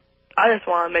I just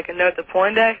want to make a note to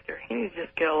Poindexter. He needs to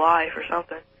just get a life or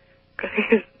something, because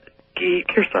he's a geek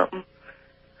or something.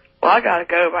 Well, I got to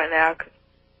go right now.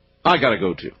 I got to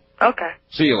go, too. Okay.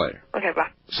 See you later. Okay, bye.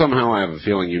 Somehow I have a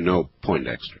feeling you know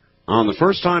Poindexter. On the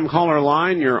first-time caller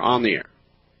line, you're on the air.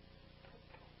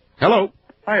 Hello.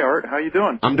 Hi, Art. How you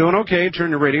doing? I'm doing okay.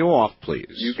 Turn your radio off, please.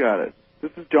 You got it.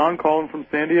 This is John calling from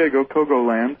San Diego,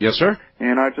 Kogoland. Yes, sir?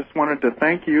 And I just wanted to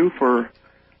thank you for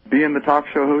being the talk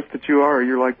show host that you are.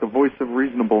 You're like the voice of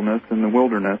reasonableness in the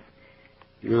wilderness.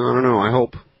 I don't know. I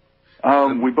hope.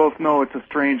 We both know it's a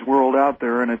strange world out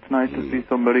there, and it's nice to see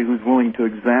somebody who's willing to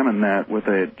examine that with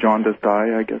a jaundiced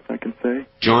eye, I guess I can say.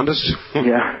 Jaundiced?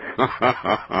 Yeah.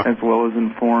 As well as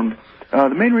informed.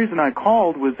 The main reason I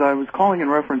called was I was calling in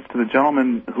reference to the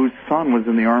gentleman whose son was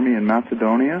in the Army in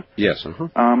Macedonia. Yes, uh-huh.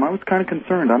 I was kind of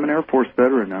concerned. I'm an Air Force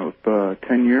veteran of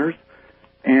 10 years,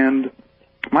 and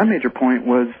my major point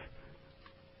was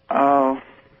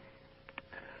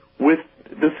with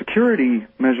the security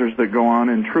measures that go on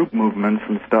in troop movements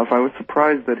and stuff, I was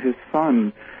surprised that his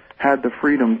son had the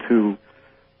freedom to,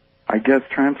 I guess,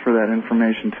 transfer that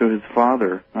information to his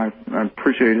father. I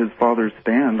appreciate his father's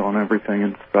stand on everything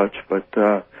and such, but,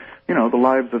 the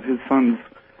lives of his son's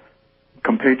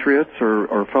compatriots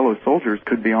or fellow soldiers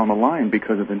could be on the line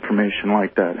because of information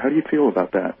like that. How do you feel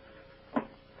about that?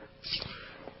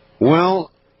 Well,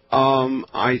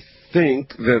 I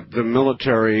think that the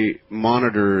military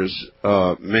monitors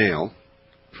mail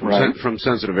from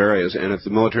sensitive areas, and if the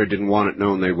military didn't want it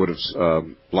known, they would have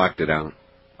blacked it out.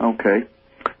 Okay.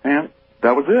 And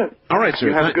that was it. All right, sir.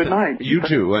 You have a good night. You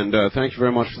too, and thank you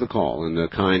very much for the call and the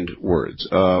kind words.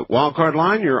 Wildcard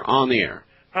line, you're on the air.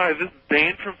 Hi, this is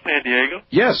Dane from San Diego.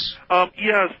 Yes.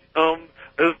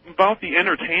 About the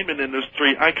entertainment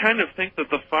industry, I kind of think that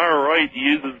the far right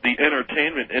uses the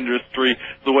entertainment industry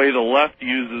the way the left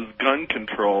uses gun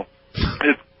control.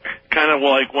 It's kind of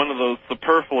like one of those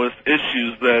superfluous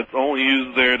issues that's only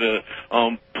used there to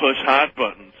push hot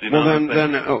buttons. know well,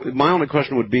 then my only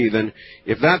question would be, then,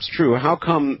 if that's true, how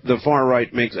come the far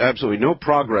right makes absolutely no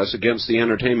progress against the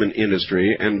entertainment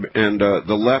industry and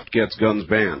the left gets guns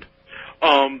banned?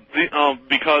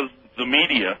 Because the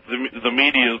media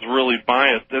is really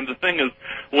biased. And the thing is,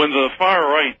 when the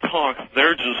far right talks,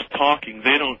 they're just talking.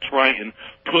 They don't try and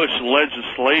push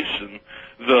legislation.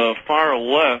 The far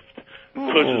left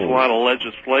pushes a lot of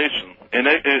legislation, and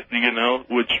it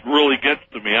which really gets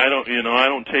to me. I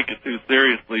don't take it too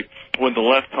seriously when the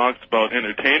left talks about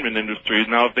entertainment industries.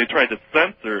 Now, if they tried to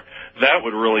censor, that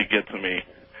would really get to me.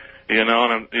 You know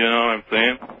what I'm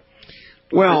saying?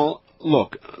 Well,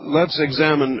 look, let's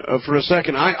examine for a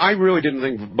second. I really didn't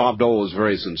think Bob Dole was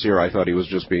very sincere. I thought he was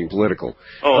just being political.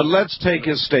 But let's take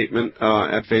his statement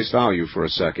at face value for a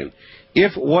second.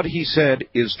 If what he said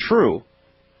is true,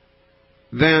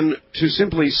 then to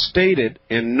simply state it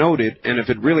and note it, and if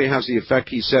it really has the effect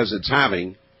he says it's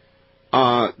having,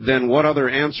 then what other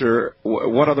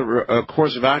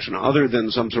course of action other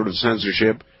than some sort of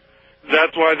censorship?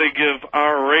 That's why they give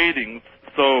R ratings,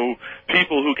 so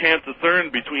people who can't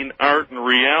discern between art and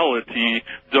reality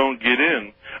don't get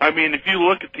in. I mean, if you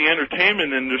look at the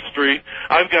entertainment industry,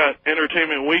 I've got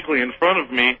Entertainment Weekly in front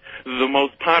of me. The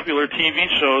most popular TV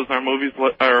shows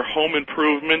are Home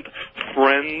Improvement,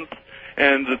 Friends,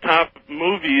 and the top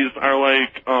movies are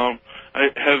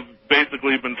have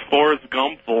basically been Forrest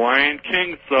Gump, The Lion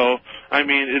King. So, I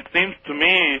mean, it seems to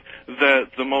me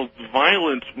that the most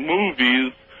violent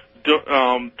movies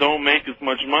don't make as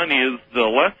much money as the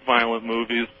less violent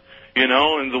movies,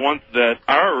 and the ones that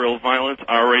are real violent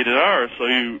are rated R. So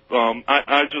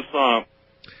I just saw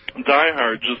Die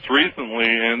Hard just recently,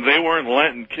 and they weren't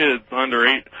letting kids under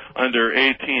 18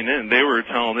 in. They were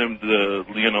telling them to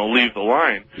leave the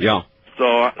line. Yeah. So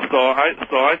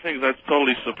I think that's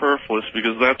totally superfluous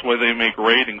because that's why they make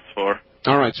ratings for.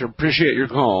 All right, sir. Appreciate your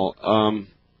call.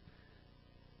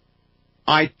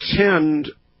 I tend,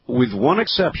 with one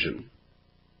exception,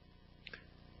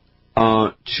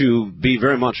 to be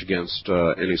very much against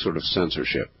any sort of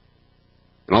censorship.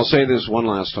 And I'll say this one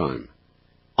last time.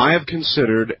 I have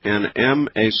considered and am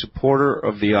a supporter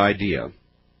of the idea.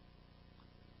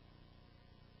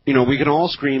 We can all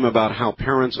scream about how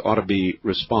parents ought to be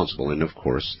responsible, and of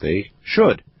course they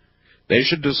should. They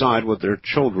should decide what their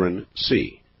children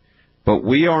see. But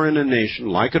we are in a nation,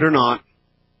 like it or not,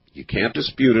 you can't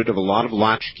dispute it, of a lot of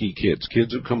latchkey kids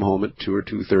who come home at 2 or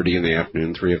 2:30 in the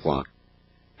afternoon, 3 o'clock.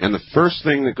 And the first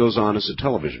thing that goes on is the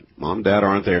television. Mom and Dad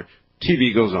aren't there.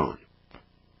 TV goes on.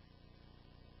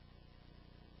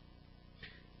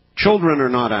 Children are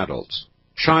not adults.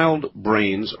 Child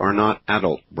brains are not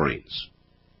adult brains.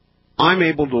 I'm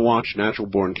able to watch Natural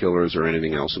Born Killers or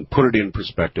anything else and put it in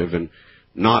perspective and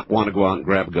not want to go out and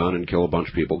grab a gun and kill a bunch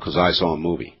of people because I saw a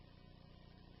movie.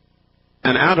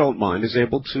 An adult mind is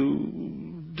able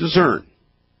to discern.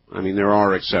 I mean, there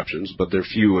are exceptions, but they're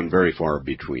few and very far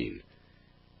between.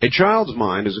 A child's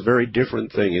mind is a very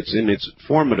different thing. It's in its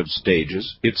formative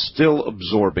stages. It's still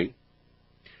absorbing.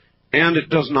 And it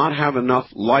does not have enough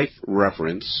life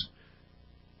reference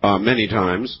many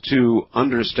times to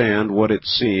understand what it's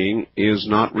seeing is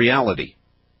not reality.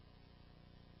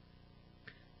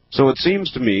 So it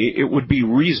seems to me it would be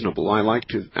reasonable. I like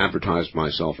to advertise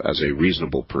myself as a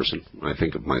reasonable person. I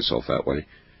think of myself that way.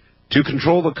 To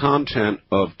control the content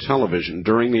of television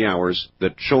during the hours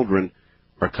that children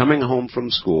are coming home from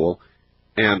school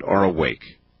and are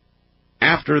awake.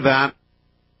 After that,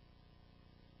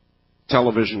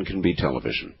 television can be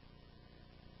television.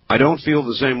 I don't feel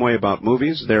the same way about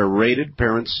movies. They're rated.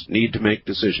 Parents need to make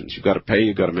decisions. You've got to pay.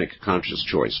 You've got to make a conscious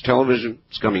choice. Television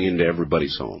is coming into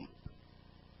everybody's home.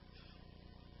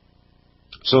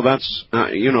 So that's,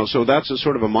 so that's a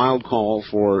sort of a mild call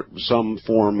for some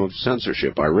form of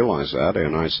censorship. I realize that,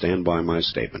 and I stand by my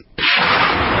statement.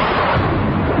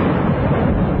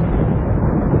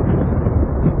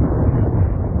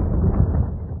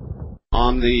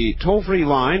 On the toll-free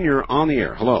line, you're on the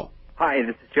air. Hello. Hi,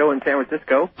 this is Joe in San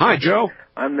Francisco. Hi, Joe.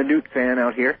 I'm the Newt fan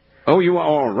out here. Oh, you are?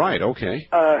 All right, okay.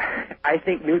 I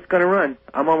think Newt's going to run.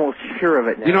 I'm almost sure of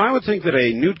it now. I would think that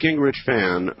a Newt Gingrich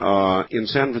fan in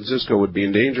San Francisco would be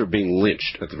in danger of being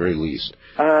lynched, at the very least.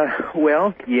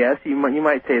 Well, yes, you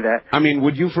might say that. I mean,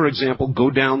 would you, for example, go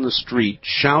down the street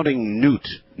shouting, Newt,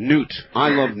 Newt, I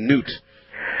love Newt?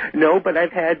 No, but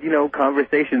I've had,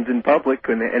 conversations in public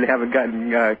and haven't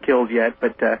gotten killed yet,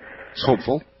 but... It's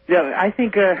hopeful. Yeah, I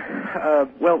think,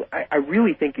 I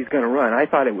really think he's going to run. I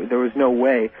thought there was no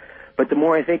way. But the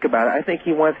more I think about it, I think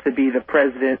he wants to be the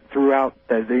president throughout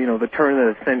the turn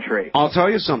of the century. I'll tell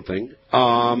you something.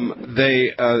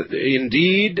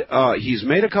 He's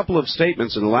made a couple of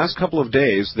statements in the last couple of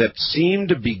days that seem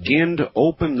to begin to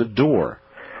open the door.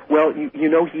 Well,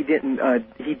 he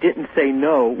didn't say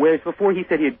no. Whereas before he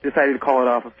said he had decided to call it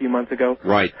off a few months ago.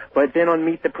 Right. But then on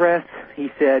Meet the Press,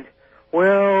 he said,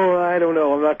 well, I don't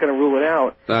know, I'm not going to rule it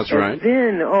out. That's right. And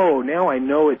then, now I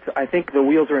know I think the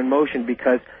wheels are in motion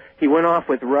because he went off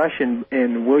with Rush and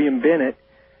William Bennett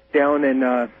down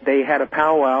and they had a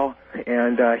powwow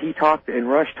and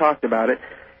Rush talked about it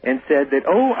and said that,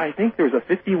 I think there's a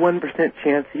 51%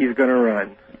 chance he's going to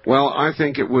run. Well, I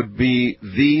think it would be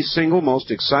the single most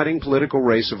exciting political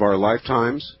race of our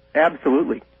lifetimes.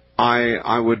 Absolutely.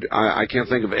 I can't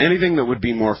think of anything that would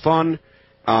be more fun.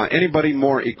 Anybody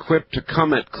more equipped to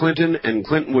come at Clinton, and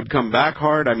Clinton would come back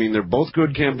hard. I mean, they're both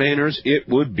good campaigners. It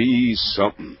would be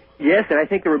something. Yes, and I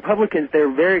think the Republicans,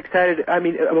 they're very excited. I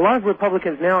mean, a lot of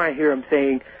Republicans now I hear them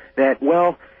saying that,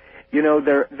 he's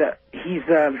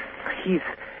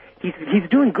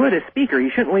doing good as Speaker. He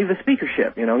shouldn't leave the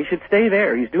speakership. He should stay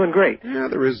there. He's doing great. Yeah,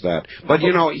 there is that. But,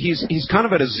 he's kind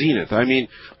of at a zenith. I mean,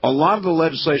 a lot of the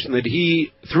legislation that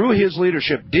he, through his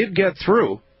leadership, did get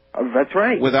through. That's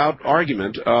right. Without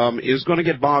argument, is going to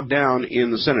get bogged down in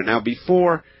the Senate. Now,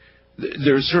 before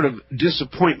there's sort of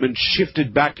disappointment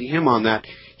shifted back to him on that,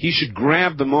 he should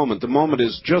grab the moment. The moment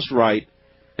is just right,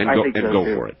 and go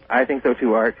for it. I think so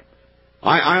too, Art.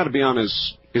 I ought to be on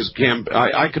his camp.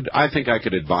 I think I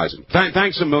could advise him.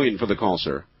 Thanks a million for the call,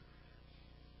 sir.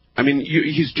 I mean,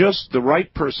 he's just the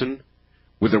right person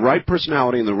with the right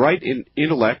personality and the right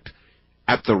intellect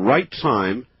at the right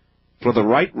time for the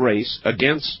right race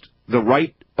against the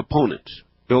right opponent,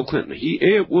 Bill Clinton.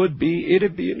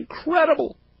 It'd be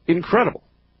incredible. Incredible.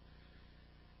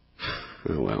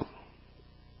 Oh, well.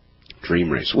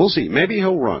 Dream race. We'll see. Maybe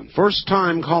he'll run. First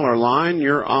time caller line,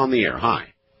 you're on the air. Hi.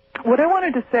 What I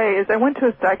wanted to say is I went to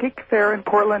a psychic fair in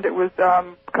Portland. It was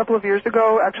a couple of years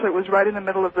ago. Actually, it was right in the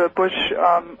middle of the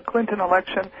Bush-Clinton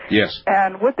election. Yes.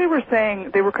 And what they were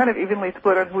saying, they were kind of evenly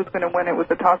split on who was going to win. It was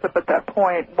a toss-up at that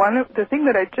point. The thing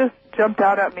that just jumped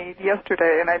out at me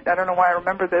yesterday, and I don't know why I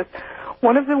remember this,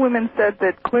 one of the women said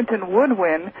that Clinton would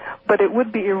win, but it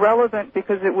would be irrelevant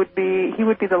because he would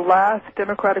be the last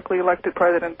democratically elected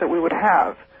president that we would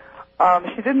have.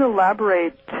 She didn't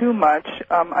elaborate too much.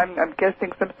 I'm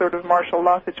guessing some sort of martial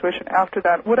law situation after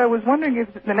that. What I was wondering is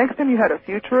the next time you had a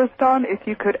futurist on, if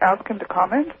you could ask him to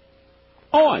comment?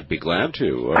 Oh, I'd be glad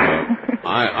to.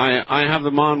 I have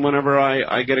them on whenever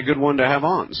I get a good one to have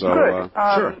on. So, good.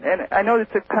 Sure. And I know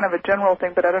it's a kind of a general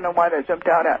thing, but I don't know why that jumped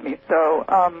out at me. So,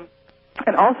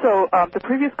 and also, the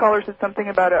previous caller said something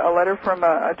about a letter from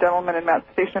a gentleman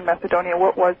stationed in Macedonia.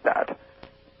 What was that?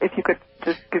 If you could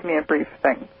just give me a brief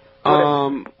thing.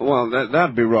 Well,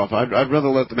 that'd be rough. I'd rather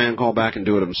let the man call back and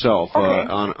do it himself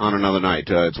on another night.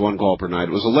 It's one call per night.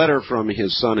 It was a letter from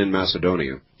his son in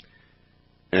Macedonia,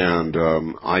 and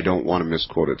I don't want to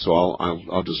misquote it, so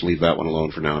I'll just leave that one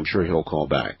alone for now. I'm sure he'll call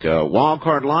back.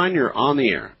 Wildcard line, you're on the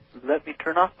air. Let me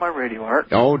turn off my radio, Art.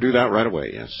 Oh, do that right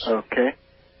away. Yes. Okay.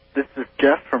 This is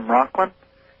Jeff from Rockland,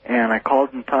 and I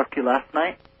called and talked to you last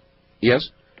night.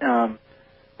 Yes.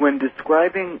 When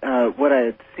describing what I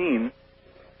had seen,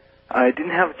 I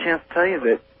didn't have a chance to tell you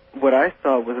that what I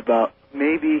saw was about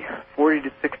maybe 40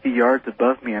 to 60 yards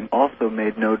above me and also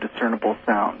made no discernible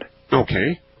sound.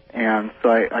 Okay. And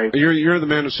so You're the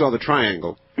man who saw the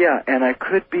triangle. Yeah, and I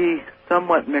could be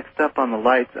somewhat mixed up on the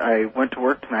lights. I went to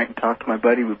work tonight and talked to my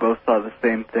buddy. We both saw the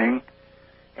same thing.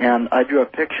 And I drew a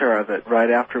picture of it right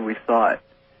after we saw it.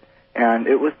 And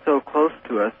it was so close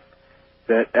to us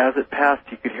that as it passed,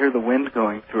 you could hear the wind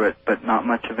going through it, but not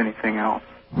much of anything else.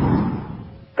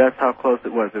 That's how close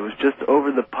it was. It was just over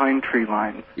the pine tree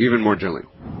lines. Even more gently.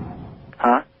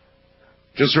 Huh?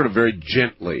 Just sort of very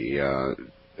gently,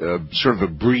 sort of a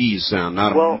breeze sound,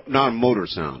 not a motor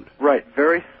sound. Right,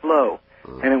 very slow.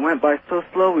 And it went by so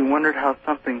slow, we wondered how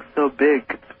something so big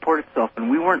could support itself. And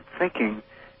we weren't thinking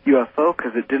UFO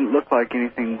because it didn't look like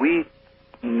anything we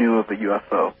knew of a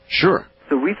UFO. Sure.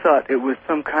 So we thought it was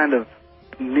some kind of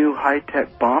new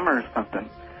high-tech bomber or something.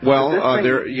 Well,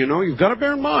 you've got to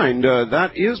bear in mind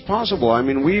that is possible. I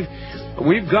mean,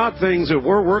 we've got things that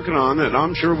we're working on that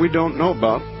I'm sure we don't know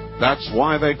about. That's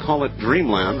why they call it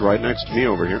Dreamland right next to me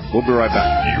over here. We'll be right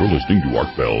back. You're listening to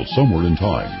Art Bell Somewhere in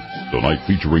Time, tonight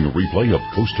featuring a replay of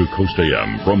Coast to Coast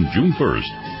AM from June 1st,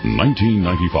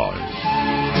 1995.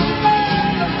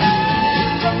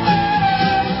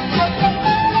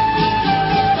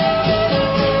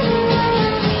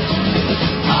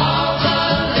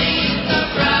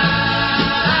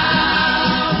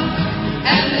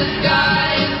 The sky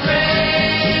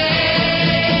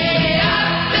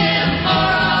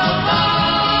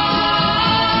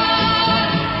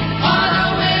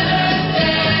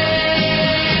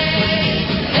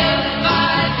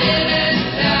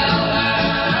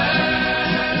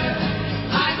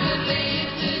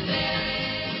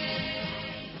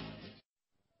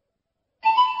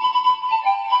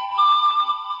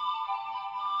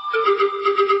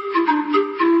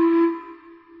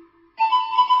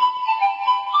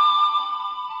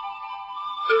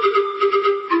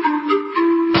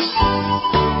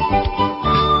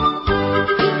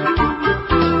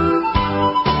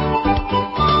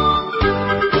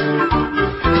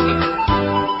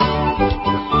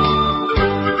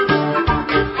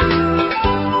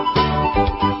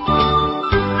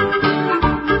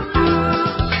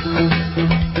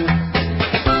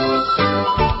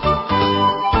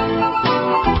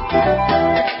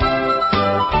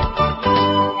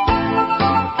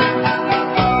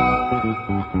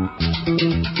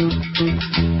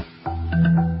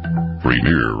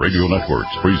Premier Radio Networks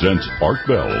presents Art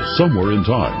Bell, Somewhere in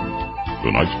Time.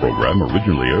 Tonight's program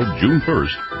originally aired June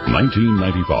 1st,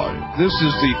 1995. This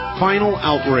is the final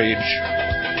outrage.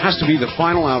 Has to be the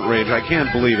final outrage. I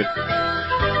can't believe it.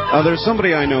 There's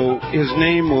somebody I know. His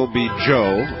name will be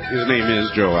Joe. His name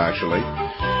is Joe, actually.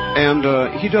 And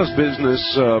he does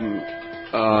business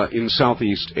in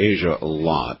Southeast Asia a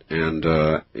lot. And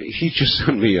he just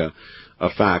sent me a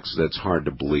fax that's hard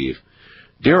to believe.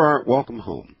 Dear Art, welcome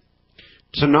home.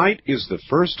 Tonight is the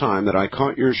first time that I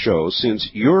caught your show since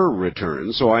your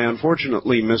return, so I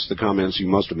unfortunately missed the comments you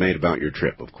must have made about your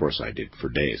trip. Of course I did, for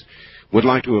days. Would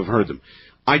like to have heard them.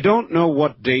 I don't know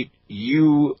what date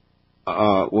you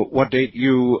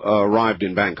arrived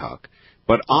in Bangkok,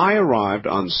 but I arrived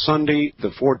on Sunday, the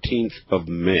 14th of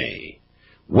May.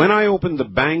 When I opened the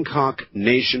Bangkok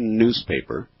Nation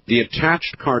newspaper, the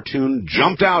attached cartoon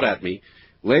jumped out at me.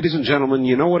 Ladies and gentlemen,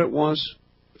 you know what it was?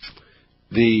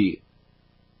 The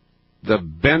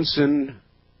Benson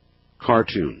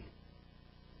cartoon.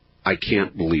 I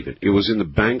can't believe it. It was in the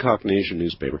Bangkok Nation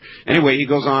newspaper. Anyway, he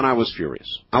goes on, I was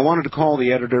furious. I wanted to call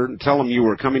the editor and tell him you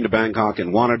were coming to Bangkok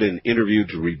and wanted an interview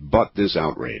to rebut this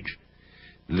outrage.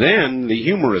 Then the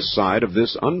humorous side of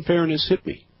this unfairness hit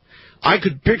me. I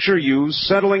could picture you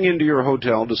settling into your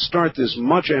hotel to start this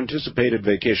much-anticipated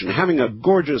vacation, having a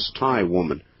gorgeous Thai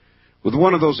woman with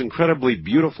one of those incredibly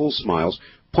beautiful smiles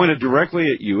pointed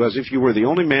directly at you as if you were the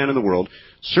only man in the world,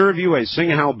 serve you a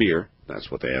Singhao beer.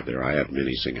 That's what they have there. I had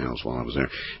many Singhaos while I was there.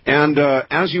 And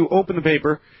as you open the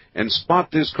paper and spot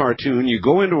this cartoon, you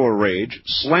go into a rage,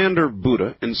 slander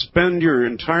Buddha, and spend your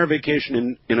entire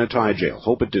vacation in a Thai jail.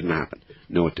 Hope it didn't happen.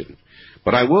 No, it didn't.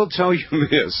 But I will tell you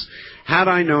this. Had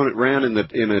I known it ran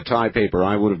in a Thai paper,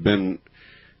 I would have been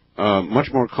much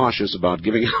more cautious about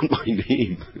giving out my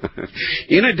name.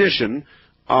 In addition,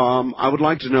 I would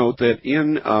like to note that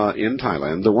in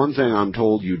Thailand, the one thing I'm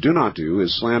told you do not do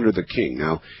is slander the king.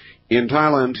 Now, in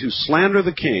Thailand, to slander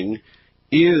the king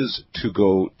is to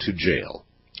go to jail.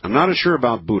 I'm not as sure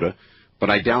about Buddha, but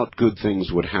I doubt good things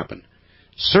would happen.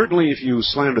 Certainly, if you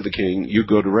slander the king, you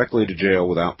go directly to jail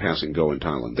without passing go in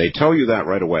Thailand. They tell you that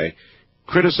right away.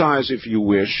 Criticize, if you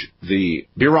wish, the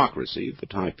bureaucracy. The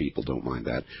Thai people don't mind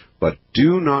that. But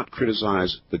do not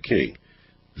criticize the king.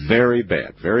 Very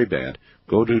bad, very bad.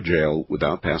 Go to jail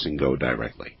without passing go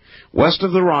directly. West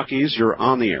of the Rockies, you're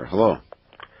on the air. Hello.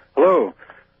 Hello.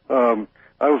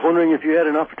 I was wondering if you had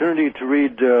an opportunity to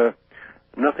read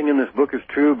Nothing in This Book is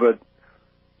True, but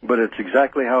it's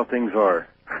exactly how things are.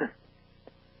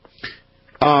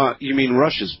 You mean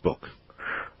Rush's book?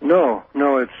 No,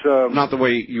 it's... not the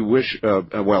way you wish...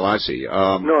 well, I see.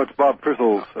 No, it's Bob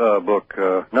Frizzle's book.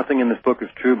 Nothing in this book is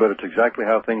true, but it's exactly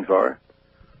how things are.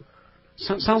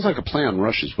 Sounds like a play on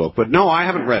Rush's book, but no, I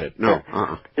haven't read it. No.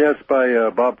 Yeah, it's by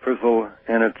Bob Frizzle,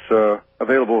 and it's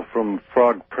available from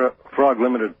Frog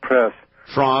Limited Press.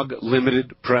 Frog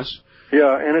Limited Press?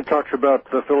 Yeah, and it talks about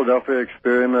the Philadelphia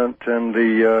experiment and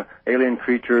the alien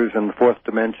creatures and the fourth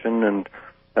dimension and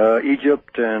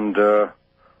Egypt and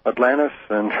Atlantis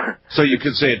and... So you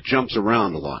could say it jumps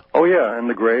around a lot. Oh, yeah, and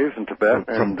the graves in Tibet.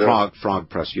 From Frog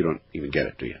Press, you don't even get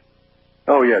it, do you?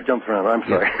 Oh, yeah, it jumps around. I'm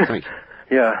sorry. Yeah, thank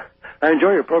you. Yeah. I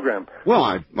enjoy your program. Well,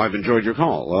 I've enjoyed your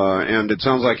call, and it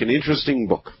sounds like an interesting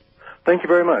book. Thank you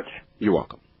very much. You're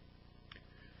welcome.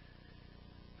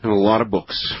 And a lot of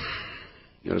books.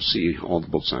 You got to see all the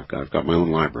books I've got. I've got my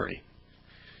own library.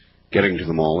 Getting to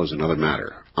them all is another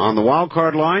matter. On the wild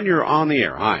card line, you're on the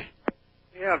air. Hi.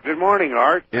 Yeah, good morning,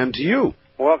 Art. And to you.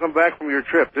 Welcome back from your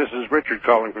trip. This is Richard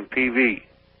calling from PV.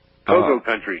 Cocoa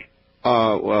Country.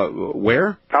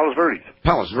 Where? Palos Verdes.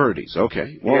 Palos Verdes,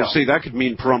 okay. Well, Yeah. see, that could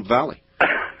mean Pahrump Valley.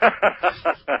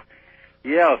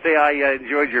 Yeah, see, I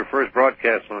enjoyed your first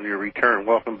broadcast on your return.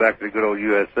 Welcome back to the good old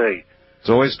USA. It's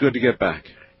always good to get back.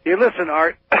 Yeah, listen,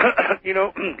 Art, you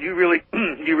know, you really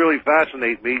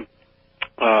fascinate me.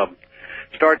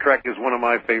 Star Trek is one of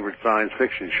my favorite science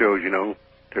fiction shows, you know.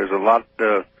 There's a lot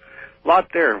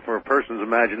there for a person's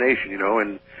imagination, you know,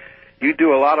 and you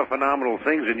do a lot of phenomenal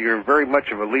things, and you're in very much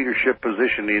of a leadership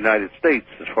position in the United States,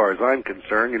 as far as I'm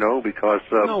concerned, because...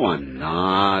 No, I'm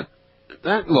not.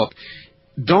 Look,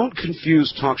 don't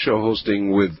confuse talk show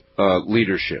hosting with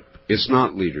leadership. It's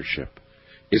not leadership.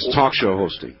 It's talk show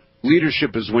hosting.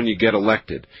 Leadership is when you get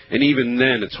elected, and even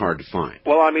then it's hard to find.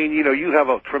 Well, I mean, you have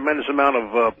a tremendous amount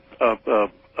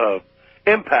of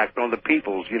impact on the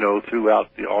peoples, throughout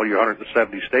all your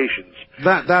 170 stations.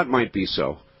 That might be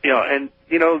so. And,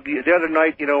 the other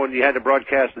night, when you had to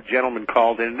broadcast, the gentleman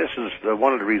called in, and this is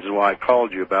one of the reasons why I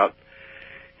called you about.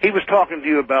 He was talking to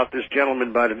you about this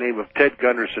gentleman by the name of Ted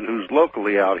Gunderson, who's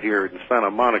locally out here in Santa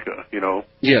Monica,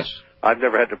 Yes. I've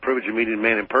never had the privilege of meeting the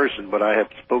man in person, but I have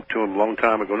spoke to him a long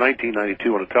time ago,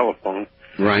 1992, on the telephone.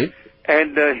 Right.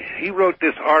 And he wrote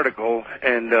this article,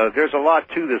 and there's a lot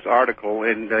to this article,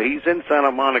 and he's in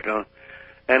Santa Monica,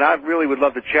 and I really would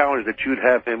love to challenge that you'd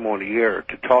have him on the air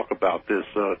to talk about this.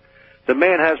 The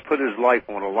man has put his life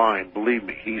on the line, believe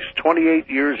me. He's 28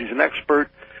 years, he's an expert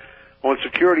on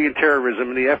security and terrorism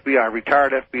in the FBI,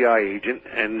 retired FBI agent,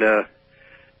 and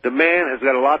the man has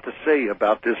got a lot to say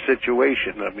about this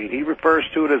situation. I mean, he refers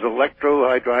to it as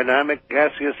electrohydrodynamic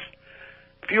gaseous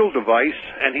fuel device,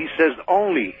 and he says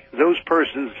only those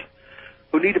persons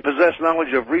who need to possess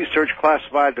knowledge of research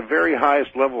classified at the very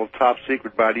highest level of top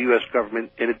secret by the U.S. government,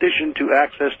 in addition to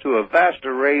access to a vast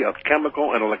array of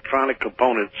chemical and electronic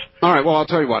components. All right, well, I'll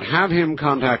tell you what. Have him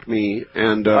contact me,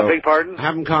 and... I beg pardon?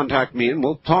 Have him contact me, and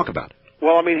we'll talk about it.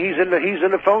 Well, I mean, he's in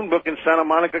the phone book in Santa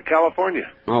Monica,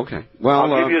 California. Okay. Well,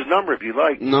 I'll give you his number if you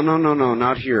like. No,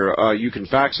 not here. You can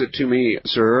fax it to me,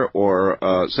 sir, or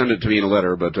send it to me in a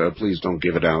letter, but please don't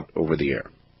give it out over the air.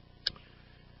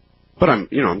 But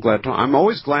I'm glad. I'm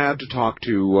always glad to talk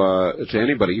to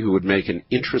anybody who would make an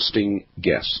interesting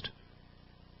guest.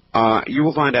 You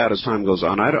will find out as time goes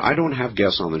on. I don't have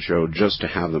guests on the show just to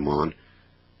have them on.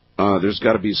 There's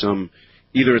got to be some.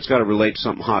 Either it's got to relate to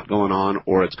something hot going on,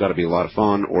 or it's got to be a lot of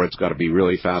fun, or it's got to be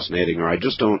really fascinating, or I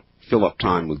just don't fill up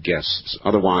time with guests.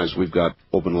 Otherwise, we've got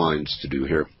open lines to do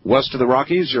here. West of the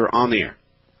Rockies, you're on the air.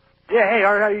 Yeah, hey,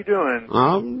 Art, how you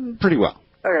doing? Pretty well.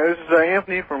 Okay, this is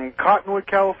Anthony from Cottonwood,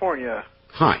 California.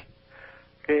 Hi.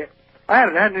 Okay, I had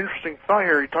an interesting thought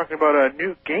here. You're talking about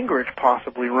Newt Gingrich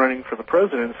possibly running for the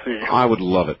presidency. I would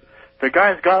love it. The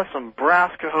guy's got some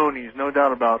brass cojones, no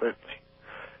doubt about it.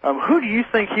 Who do you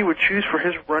think he would choose for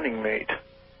his running mate?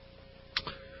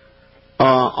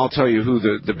 I'll tell you who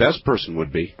the best person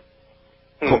would be.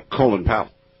 Colin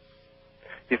Powell.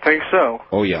 You think so?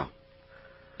 Oh yeah.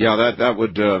 Yeah, that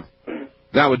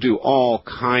would do all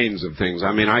kinds of things.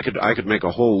 I mean, I could make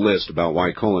a whole list about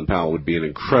why Colin Powell would be an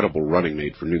incredible running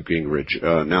mate for Newt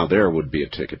Gingrich. Now there would be a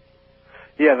ticket.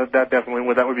 Yeah, that definitely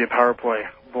would. That would be a power play.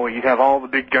 Boy, you'd have all the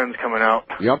big guns coming out.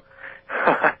 Yep.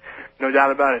 No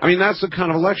doubt about it. I mean, that's the kind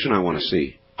of election I want to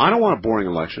see. I don't want a boring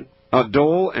election.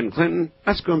 Dole and Clinton,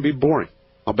 that's going to be boring.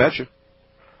 I'll bet you.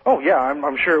 Oh, yeah,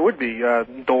 I'm sure it would be.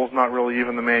 Dole's not really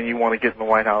even the man you want to get in the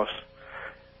White House.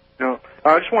 I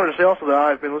just wanted to say also that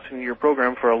I've been listening to your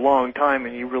program for a long time,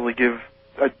 and you really give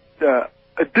a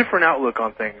different outlook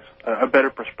on things, a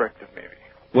better perspective, maybe.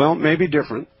 Well, maybe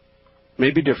different.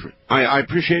 Maybe different. I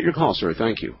appreciate your call, sir.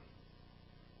 Thank you.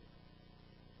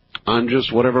 I'm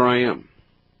just whatever I am.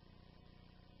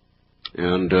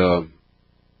 And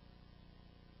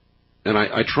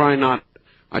I try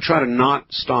to not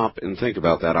stop and think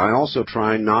about that. I also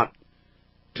try not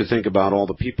to think about all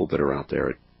the people that are out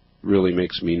there. It really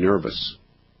makes me nervous.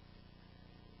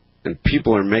 And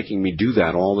people are making me do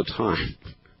that all the time.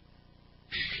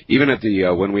 Even at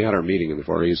the when we had our meeting in the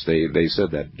Far East, they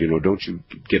said that, don't you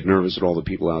get nervous at all the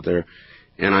people out there?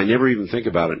 And I never even think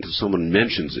about it until someone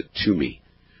mentions it to me.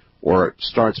 Or it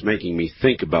starts making me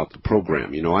think about the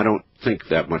program. I don't think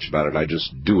that much about it. I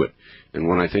just do it. And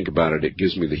when I think about it, it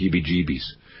gives me the heebie-jeebies.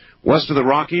 West of the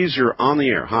Rockies, you're on the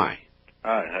air. Hi.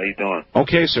 Hi, how you doing?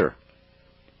 Okay, sir.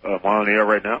 Am I on the air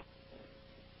right now?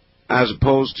 As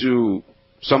opposed to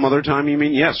some other time, you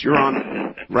mean? Yes, you're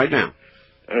on right now.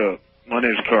 My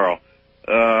name's Carl.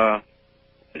 I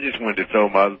just wanted to throw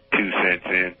my 2 cents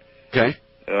in. Okay.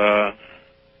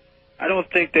 I don't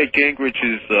think that Gingrich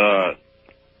is...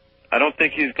 I don't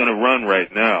think he's going to run right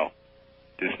now,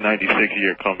 this 96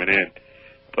 year coming in.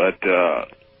 But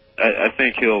I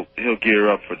think he'll gear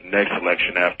up for the next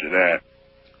election after that.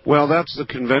 Well, that's the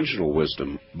conventional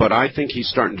wisdom, but I think he's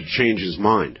starting to change his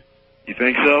mind. You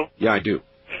think so? Yeah, I do.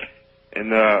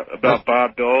 And about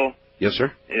Bob Dole? Yes,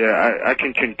 sir? Yeah, I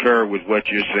can concur with what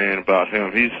you're saying about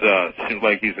him. He's seems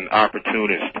like he's an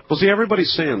opportunist. Well, see,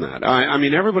 everybody's saying that. I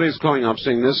mean, everybody's calling up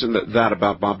saying this and that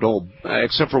about Bob Dole,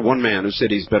 except for one man who said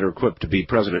he's better equipped to be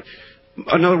president.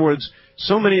 In other words,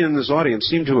 so many in this audience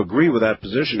seem to agree with that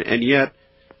position, and yet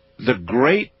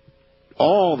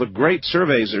all the great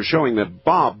surveys are showing that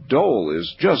Bob Dole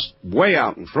is just way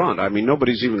out in front. I mean,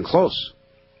 nobody's even close.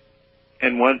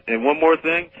 And one more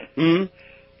thing. Hmm?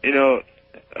 You know,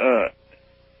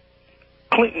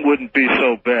 Clinton wouldn't be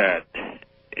so bad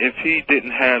if he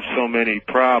didn't have so many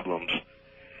problems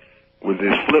with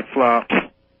his flip-flops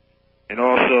and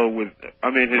also with, I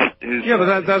mean, his yeah,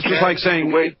 but that's just like saying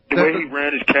the way he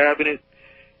ran his cabinet,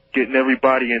 getting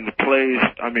everybody into place.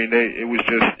 I mean, it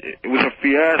was a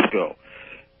fiasco.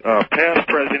 Past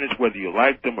presidents, whether you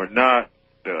liked them or not,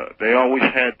 they always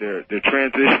had their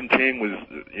transition team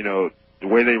was, you know, the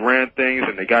way they ran things,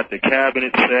 and they got the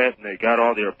cabinet set, and they got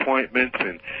all their appointments,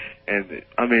 and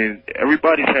I mean,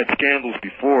 everybody's had scandals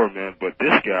before, man, but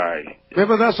this guy... Yeah,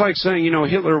 but that's like saying, you know,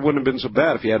 Hitler wouldn't have been so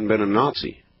bad if he hadn't been a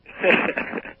Nazi.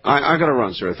 I got to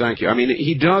run, sir. Thank you. I mean,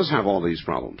 he does have all these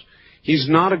problems. He's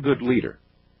not a good leader,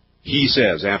 he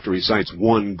says, after he cites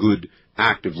one good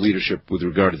act of leadership with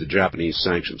regard to the Japanese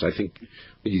sanctions. I think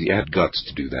he had guts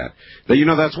to do that. But, you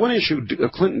know, that's one issue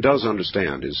Clinton does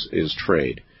understand is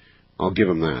trade. I'll give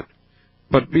him that.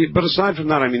 But aside from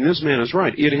that, I mean, this man is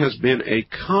right. It has been a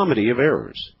comedy of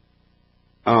errors.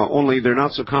 Only they're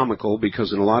not so comical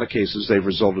because in a lot of cases they've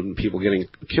resulted in people getting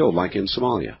killed, like in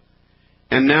Somalia.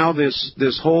 And now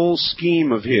this whole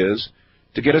scheme of his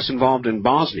to get us involved in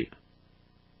Bosnia.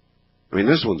 I mean,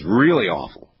 this one's really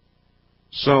awful.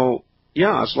 So,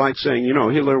 yeah, it's like saying, you know,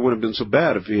 Hitler would have been so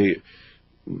bad if he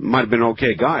might have been an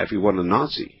okay guy if he wasn't a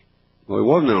Nazi. Well, he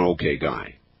wasn't an okay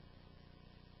guy.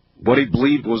 What he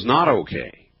believed was not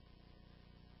okay.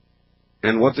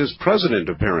 And what this president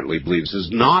apparently believes is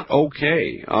not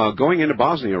okay. Going into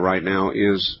Bosnia right now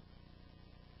is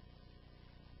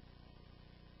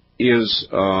you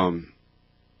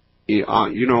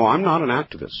know, I'm not an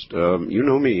activist. You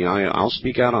know me. I'll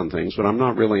speak out on things, but I'm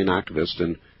not really an activist,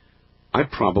 and I'd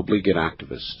probably get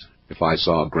activist if I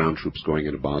saw ground troops going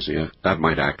into Bosnia. That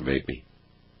might activate me.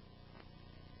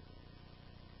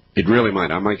 It really might.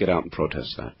 I might get out and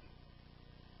protest that.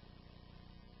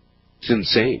 It's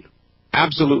insane.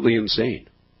 Absolutely insane.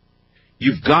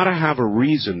 You've got to have a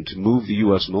reason to move the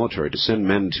U.S. military, to send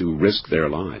men to risk their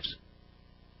lives.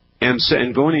 And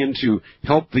going in to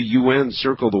help the UN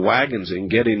circle the wagons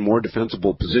and get in more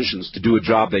defensible positions to do a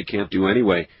job they can't do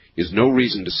anyway is no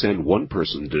reason to send one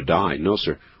person to die. No,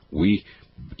 sir.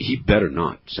 He better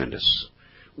not send us.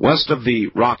 West of the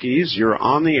Rockies, you're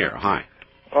on the air. Hi.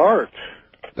 Art.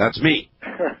 That's me.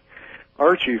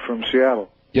 Archie from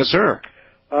Seattle. Yes, sir.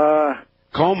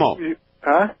 Como.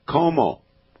 Huh? Como.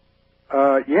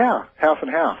 Yeah, half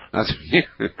and half. That's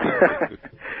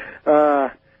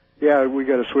yeah, we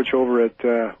got to switch over at,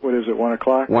 what is it, 1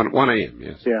 o'clock? 1 a.m.,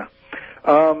 yes. Yeah.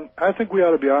 I think we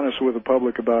ought to be honest with the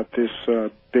public about this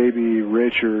Baby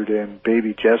Richard and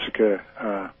Baby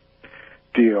Jessica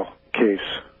case.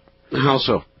 How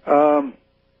so?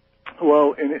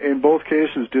 Well, in both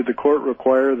cases, did the court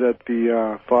require that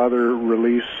the father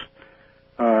release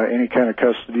any kind of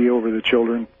custody over the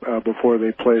children before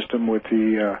they placed them with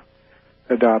the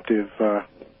adoptive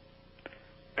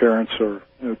parents or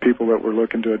people that were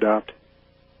looking to adopt?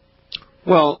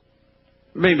 Well,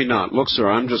 maybe not. Look, sir,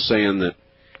 I'm just saying that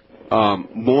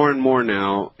more and more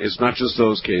now, it's not just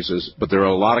those cases, but there are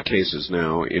a lot of cases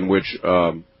now in which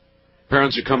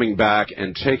parents are coming back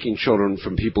and taking children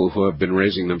from people who have been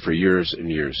raising them for years and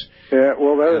years. Yeah,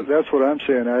 well, that's what I'm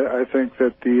saying. I think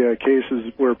that the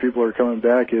cases where people are coming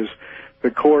back is the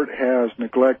court has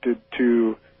neglected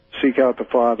to seek out the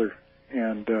father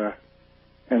and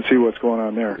see what's going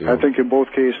on there. Yeah. I think in both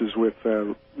cases with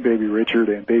Baby Richard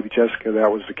and Baby Jessica,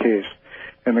 that was the case.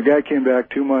 And the guy came back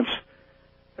 2 months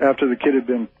after the kid had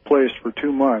been placed for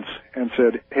 2 months and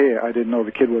said, hey, I didn't know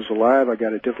the kid was alive. I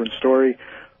got a different story.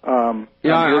 I'm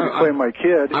here to claim my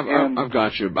kid. I've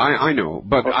got you. I know.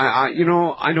 But, I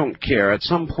don't care. At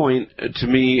some point, to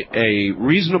me, a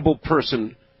reasonable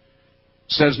person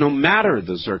says no matter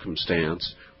the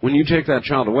circumstance, when you take that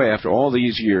child away after all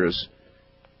these years,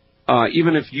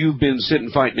 even if you've been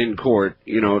sitting fighting in court,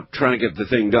 trying to get the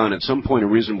thing done, at some point a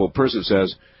reasonable person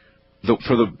says,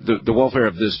 for the welfare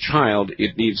of this child,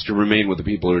 it needs to remain with the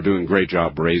people who are doing a great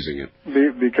job raising it.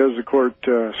 Because the court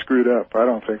screwed up. I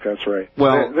don't think that's right.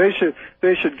 Well,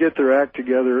 they should get their act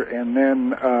together, and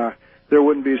then there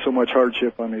wouldn't be so much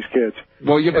hardship on these kids.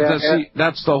 Well, yeah, but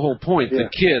that's the whole point. Yeah. The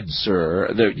kids, sir,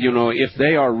 if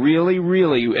they are really,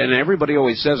 really, and everybody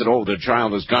always says it, the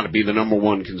child has got to be the number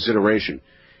one consideration.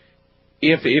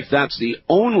 If that's the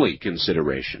only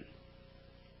consideration,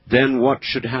 then what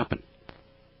should happen?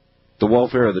 The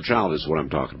welfare of the child is what I'm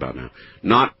talking about now.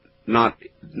 Not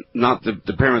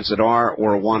the parents that are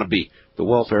or want to be. the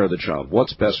welfare of the child.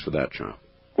 What's best for that child?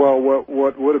 Well,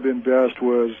 what would have been best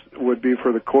would be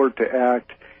for the court to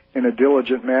act in a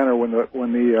diligent manner when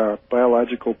the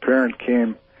biological parent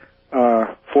came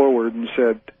forward and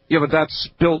said. Yeah, but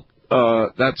that's spilt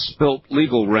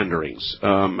legal renderings.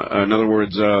 In other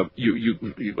words,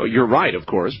 you're right, of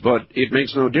course, but it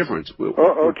makes no difference.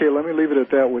 Oh, okay, let me leave it at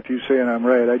that with you saying I'm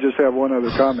right. I just have one other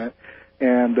comment.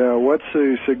 And what's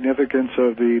the significance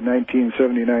of the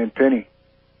 1979 penny?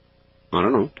 I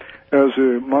don't know. That was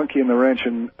a monkey in the wrench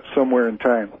in Somewhere in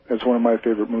Time. That's one of my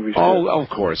favorite movies. Oh, of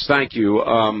course. Thank you.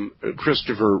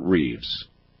 Christopher Reeves.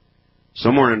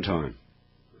 Somewhere in Time.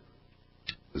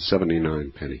 The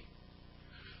 79 penny.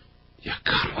 Yeah,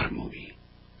 God, what a movie.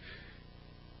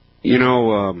 You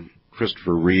know,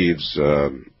 Christopher Reeves, I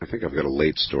think I've got a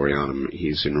late story on him.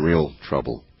 He's in real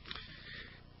trouble.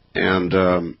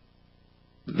 And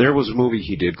there was a movie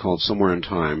he did called Somewhere in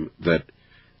Time that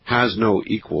has no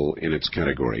equal in its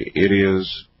category. It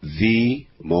is the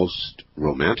most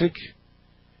romantic,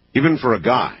 even for a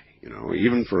guy,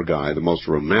 the most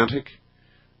romantic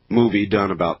movie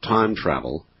done about time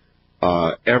travel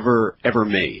ever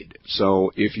made.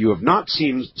 So if you have not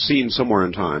seen Somewhere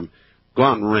in Time, go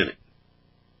out and rent it.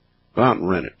 Go out and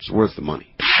rent it. It's worth the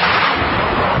money.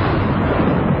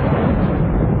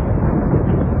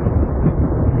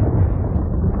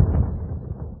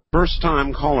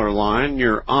 First-time caller line,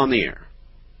 you're on the air.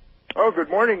 Oh, good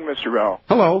morning, Mr. Bell.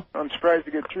 Hello. I'm surprised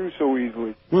to get through so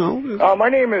easily. Well, my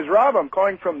name is Rob. I'm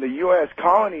calling from the U.S.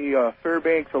 colony,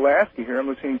 Fairbanks, Alaska here. I'm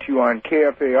listening to you on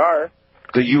KFAR.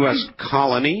 The U.S.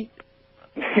 colony?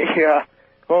 Yeah.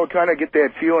 Well, kind of get that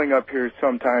feeling up here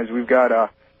sometimes. We've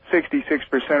got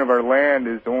 66% of our land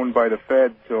is owned by the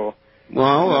Fed, so...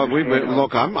 Well,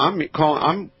 look, I'm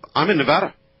in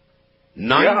Nevada.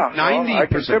 90%. I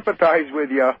can sympathize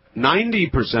with you.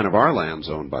 90% of our land's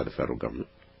owned by the federal government.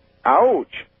 Ouch.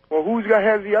 Well,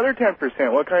 has the other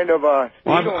 10%? What kind of Well,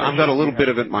 I've got a little bit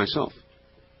of it myself.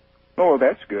 Oh,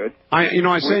 that's good. I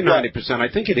say 90%. I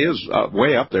think it is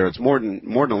way up there. It's more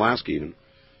than Alaska even.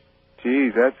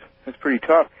 Geez, that's pretty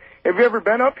tough. Have you ever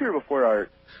been up here before,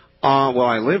 Art? Well,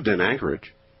 I lived in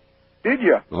Anchorage. Did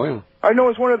you? Oh, yeah. I know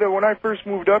it's when I first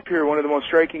moved up here, one of the most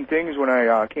striking things when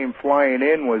I came flying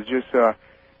in was just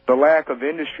the lack of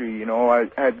industry. You know, I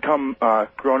had grown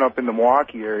up in the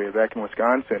Milwaukee area back in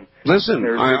Wisconsin. Listen,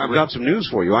 I've got some news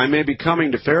for you. I may be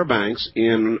coming to Fairbanks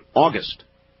in August.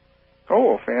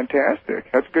 Oh,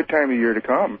 fantastic. That's a good time of year to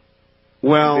come.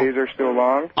 Well, the days are still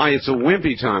long. It's a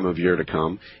wimpy time of year to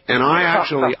come, and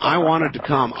I wanted to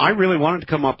come. I really wanted to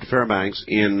come up to Fairbanks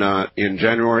in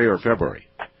January or February,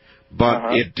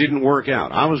 but it didn't work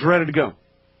out. I was ready to go.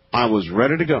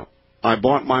 I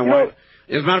bought my wife.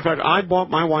 As a matter of fact, I bought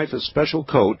my wife a special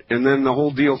coat, and then the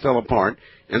whole deal fell apart.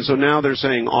 And so now they're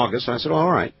saying August. I said,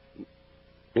 all right.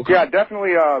 Okay. Yeah,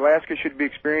 definitely. Alaska should be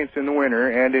experienced in the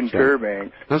winter and in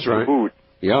Fairbanks. That's right. Boot.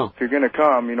 Yeah. If you're going to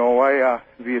come, why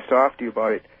be a softy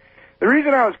about it? The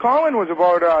reason I was calling was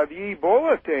about the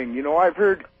Ebola thing. I've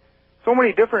heard so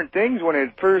many different things when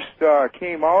it first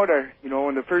came out.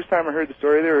 When the first time I heard the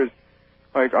story, there was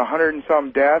like 100 and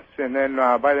some deaths, and then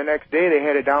by the next day they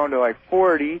had it down to like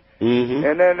 40. Mm-hmm.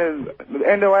 And then at the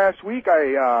end of last week,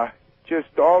 I just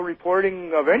all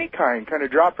reporting of any kind kind of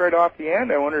dropped right off the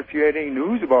end. I wonder if you had any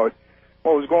news about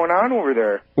what was going on over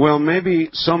there. Well, maybe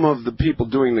some of the people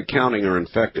doing the counting are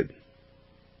infected.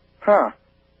 Huh.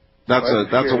 That's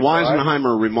a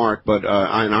Weisenheimer remark, but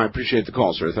and I appreciate the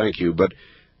call, sir. Thank you. But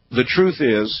the truth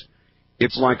is,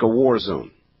 it's like a war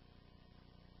zone.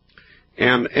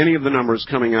 And any of the numbers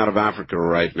coming out of Africa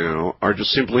right now are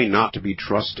just simply not to be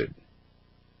trusted.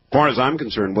 As far as I'm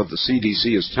concerned, what the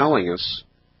CDC is telling us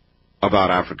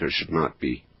about Africa should not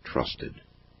be trusted.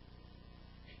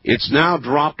 It's now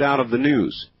dropped out of the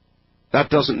news.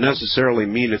 That doesn't necessarily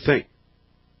mean a thing.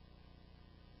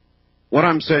 What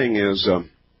I'm saying is,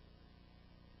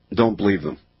 don't believe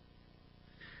them.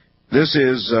 This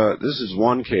is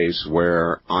one case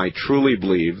where I truly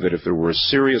believe that if there were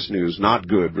serious news, not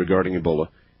good, regarding Ebola,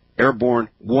 airborne,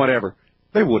 whatever,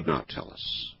 they would not tell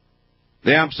us.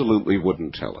 They absolutely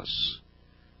wouldn't tell us.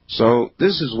 So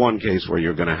this is one case where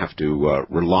you're going to have to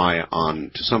rely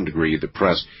on, to some degree, the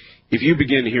press. If you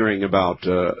begin hearing about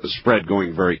a spread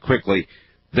going very quickly,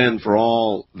 then for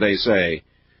all they say,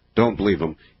 don't believe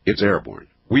them, it's airborne.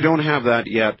 We don't have that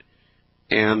yet,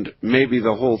 and maybe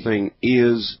the whole thing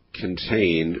is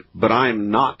contained, but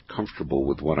I'm not comfortable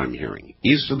with what I'm hearing.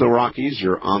 East of the Rockies,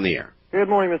 you're on the air. Good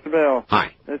morning, Mr. Bell.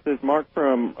 Hi. This is Mark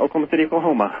from Oklahoma City,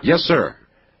 Oklahoma. Yes, sir.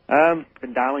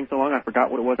 Been dialing so long I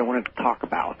forgot what it was I wanted to talk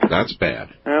about. That's bad.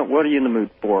 What are you in the mood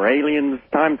for? Aliens,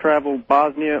 time travel,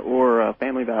 Bosnia, or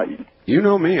family values? You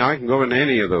know me. I can go in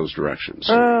any of those directions.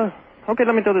 Okay,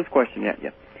 let me throw this question at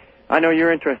you. I know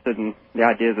you're interested in the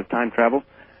ideas of time travel.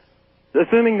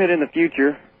 Assuming that in the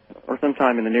future, or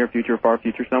sometime in the near future, far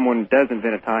future, someone does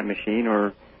invent a time machine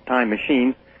or time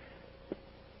machines,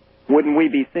 wouldn't we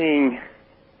be seeing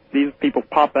these people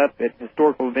pop up at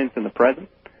historical events in the present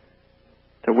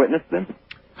to witness them?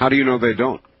 How do you know they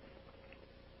don't?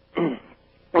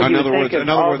 Well, in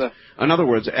other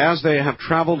words, as they have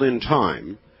traveled in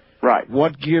time, right?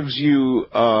 What gives you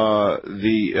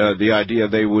the idea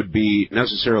they would be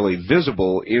necessarily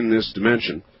visible in this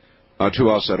dimension to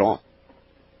us at all?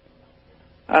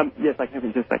 Yes, I can have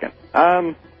in just a second.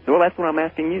 Well, that's what I'm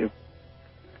asking you.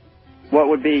 What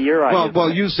would be your idea?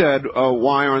 Well, you said,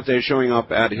 why aren't they showing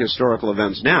up at historical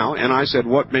events now? And I said,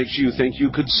 what makes you think you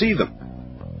could see them?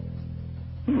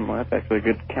 Well, that's actually a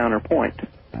good counterpoint.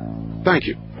 Thank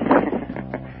you.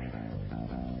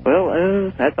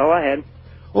 Well, that's all I had.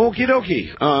 Okie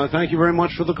dokie. Thank you very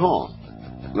much for the call.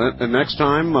 Next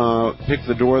time, pick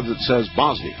the door that says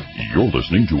Bosnia. You're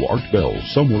listening to Art Bell,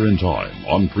 Somewhere in Time,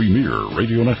 on Premier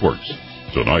Radio Networks.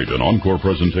 Tonight, an encore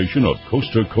presentation of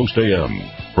Coast to Coast AM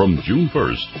from June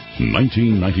 1st,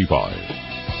 1995.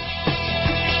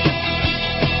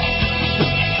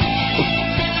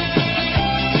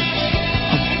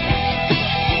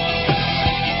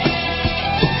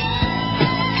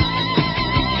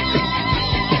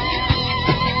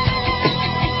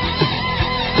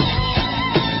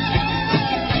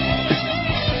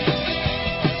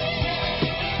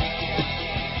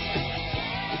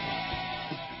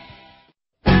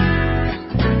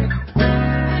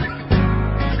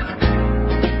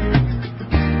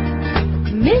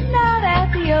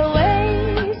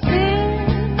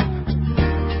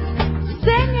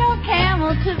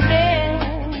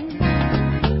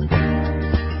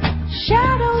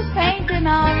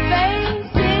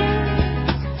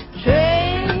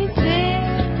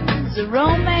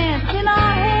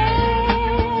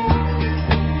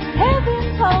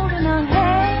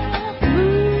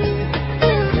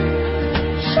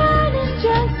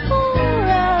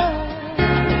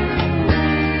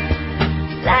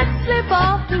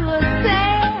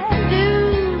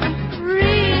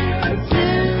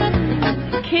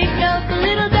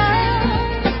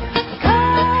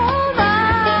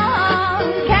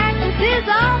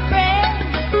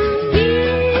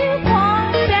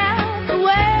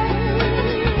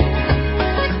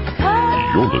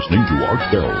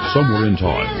 Somewhere in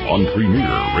Time on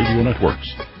Premier Radio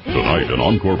Networks. Tonight, an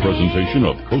encore presentation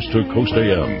of Coast to Coast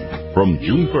AM from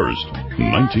June 1st,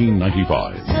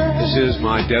 1995. This is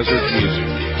my desert music.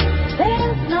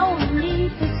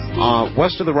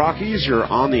 West of the Rockies, you're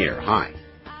on the air. Hi.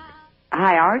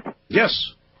 Hi, Art?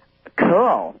 Yes.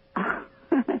 Cool.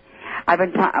 I've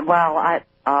been I'm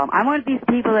one of these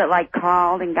people that,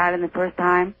 called and got in the first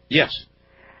time. Yes.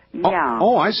 Yeah.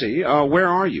 Oh, I see. Where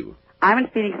are you? I'm in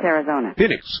Phoenix, Arizona.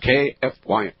 Phoenix,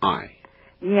 KFYI.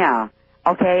 Yeah.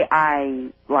 Okay,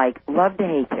 I, love to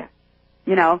hate you.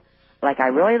 You know, I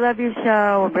really love your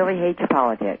show and really hate your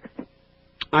politics.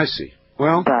 I see.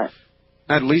 Well,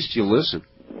 at least you listen.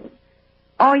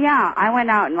 Oh, yeah. I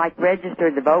went out and,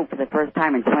 registered to vote for the first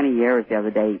time in 20 years the other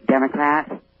day.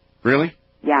 Democrat. Really?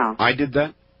 Yeah. I did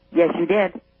that? Yes, you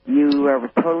did. You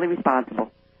were totally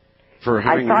responsible.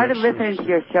 I started listening to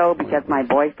your show because my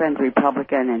boyfriend's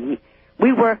Republican, and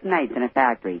we work nights in a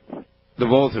factory. The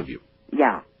both of you?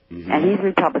 Yeah. Mm-hmm. And he's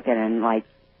Republican, and he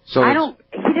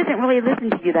doesn't really listen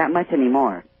to you that much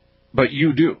anymore. But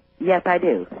you do? Yes, I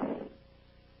do.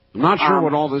 I'm not sure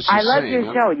what all this is I love saying.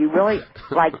 your show. You really,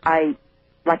 I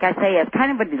say, it's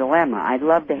kind of a dilemma. I'd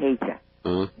love to hate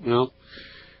you.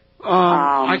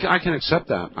 I can accept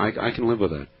that. I can live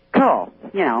with that. Cool.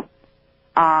 You know.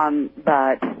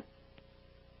 But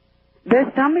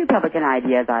there's some Republican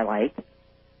ideas I like.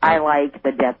 I like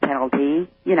the death penalty,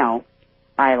 you know.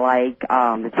 I like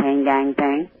the chain gang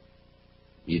thing.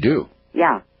 You do?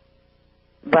 Yeah.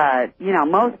 But, you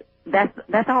know,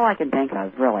 that's all I can think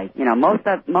of, really. You know, most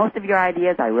of your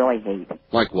ideas I really hate.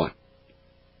 Like what?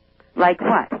 Like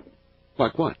what?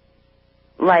 Like what?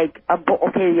 Like,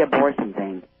 the abortion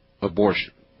thing.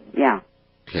 Abortion? Yeah.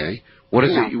 Okay. What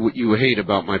is it you hate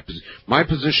about my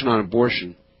position on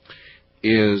abortion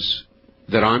is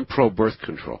that I'm pro-birth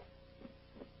control.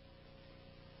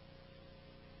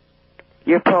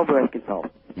 You're pro-birth control.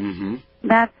 Mm-hmm.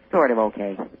 That's sort of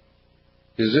okay.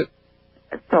 Is it?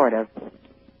 Sort of.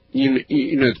 You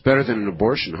know, it's better than an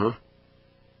abortion, huh?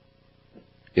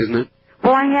 Isn't it?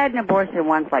 Well, I had an abortion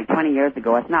once, 20 years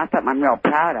ago. It's not something I'm real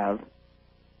proud of.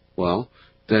 Well,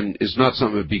 then it's not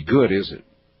something that'd be good, is it?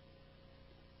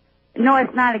 No,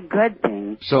 it's not a good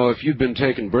thing. So if you'd been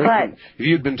taking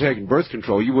birth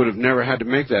control, you would have never had to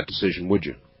make that decision, would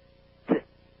you?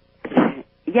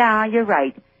 Yeah, you're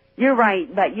right. You're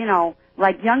right, but, you know,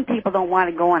 like young people don't want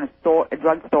to go in a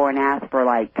drugstore and ask for,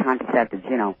 like, contraceptives,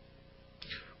 you know.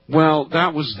 Well,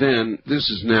 that was then. This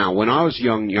is now. When I was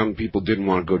young people didn't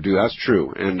want to go do that. That's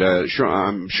true. And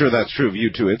I'm sure that's true of you,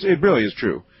 too. It really is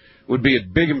true. It would be a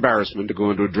big embarrassment to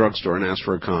go into a drugstore and ask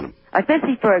for a condom.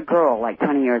 Especially for a girl, like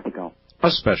 20 years ago.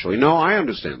 Especially. No, I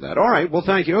understand that. All right. Well,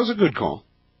 thank you. That was a good call.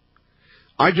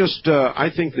 I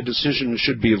think the decision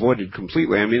should be avoided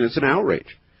completely. I mean, it's an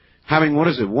outrage. Having,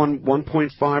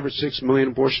 1.5 or 6 million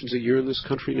abortions a year in this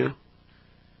country now?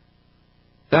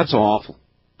 That's awful.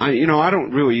 I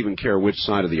don't really even care which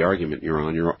side of the argument you're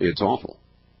on. It's awful.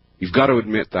 You've got to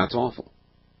admit that's awful.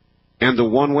 And the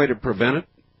one way to prevent it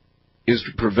is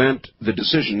to prevent the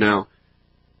decision. Now,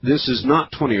 this is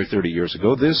not 20 or 30 years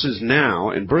ago. This is now,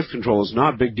 and birth control is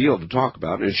not a big deal to talk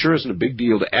about, and it sure isn't a big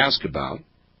deal to ask about.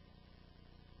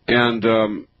 And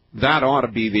that ought to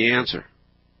be the answer.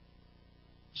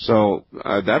 So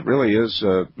that really is,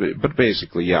 but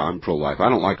basically, yeah, I'm pro-life. I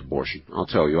don't like abortion. I'll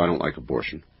tell you, I don't like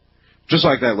abortion. Just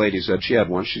like that lady said, she had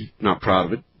one. She's not proud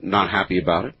of it, not happy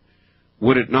about it.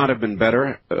 Would it not have been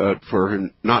better for her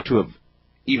not to have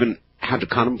even had to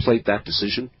contemplate that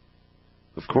decision?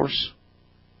 Of course.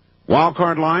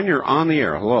 Wildcard line, you're on the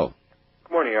air. Hello.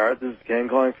 Good morning, Art. This is Ken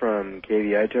calling from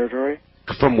KVI territory.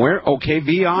 From where? Oh,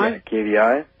 KVI? Yeah,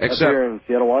 KVI. Except up here in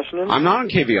Seattle, Washington. I'm not on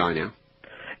KVI now.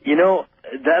 You know,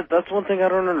 that's one thing I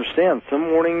don't understand. Some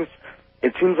mornings,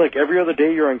 it seems like every other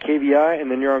day you're on KVI, and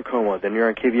then you're on Coma. Then you're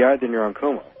on KVI, then you're on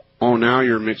Coma. Oh, now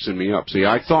you're mixing me up. See,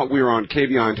 I thought we were on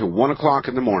KVI until 1 o'clock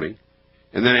in the morning,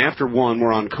 and then after 1,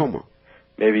 we're on Coma.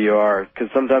 Maybe you are, because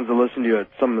sometimes I listen to you at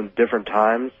some different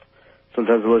times.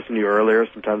 Sometimes I listen to you earlier.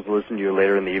 Sometimes I listen to you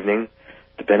later in the evening,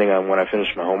 depending on when I finish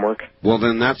my homework. Well,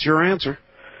 then that's your answer.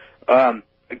 A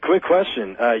quick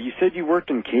question. You said you worked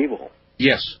in cable.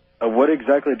 Yes. What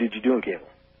exactly did you do in cable?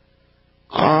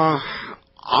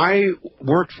 I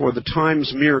worked for the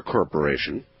Times Mirror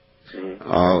Corporation,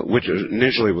 which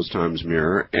initially was Times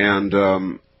Mirror,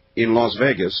 and in Las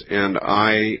Vegas, and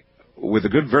I, with a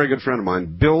very good friend of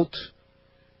mine, built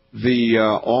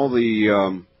all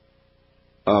the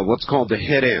what's called the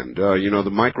head end, the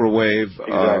microwave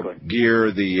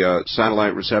gear, the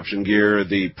satellite reception gear,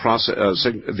 the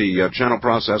channel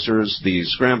processors, the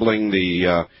scrambling,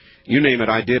 you name it.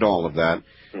 I did all of that.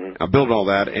 I built all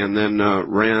that, and then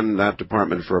ran that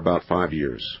department for about 5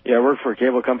 years. Yeah, I worked for a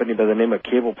cable company by the name of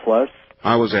Cable Plus.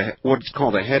 I was what's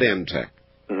called a head end tech.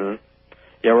 Yeah,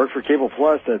 I worked for Cable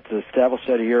Plus. That's established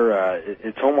out here.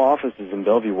 Its home office is in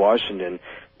Bellevue, Washington.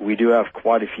 We do have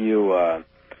quite a few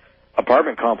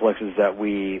apartment complexes that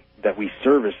we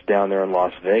service down there in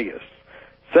Las Vegas.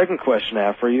 Second question I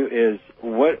have for you is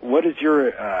what does your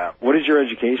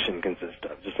education consist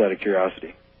of? Just out of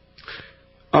curiosity.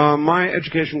 My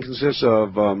education consists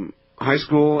of high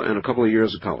school and a couple of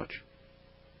years of college.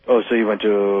 Oh, so you went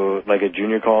to like a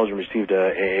junior college and received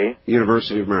a AA?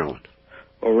 University of Maryland.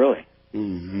 Oh, really?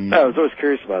 Mm-hmm. I was always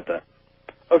curious about that.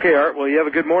 Okay, Art. Well, you have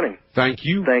a good morning. Thank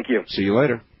you. Thank you. See you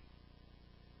later.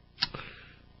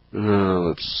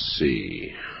 Let's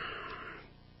see.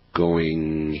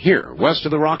 Going here, west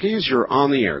of the Rockies, you're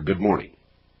on the air. Good morning.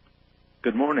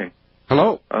 Good morning.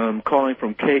 Hello. I'm calling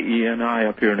from KENI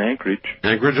up here in Anchorage.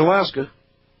 Anchorage, Alaska.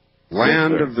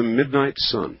 Land of the midnight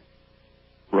sun.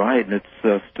 Right, and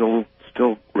it's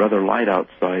still rather light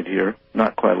outside here.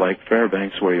 Not quite like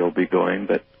Fairbanks where you'll be going,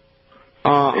 but...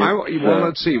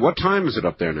 let's see. What time is it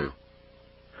up there now?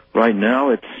 Right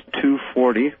now it's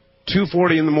 2:40.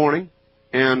 2:40 in the morning,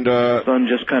 and the sun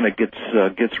just kind of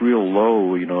gets real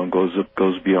low, and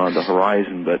goes beyond the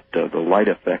horizon, but the light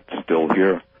effect's still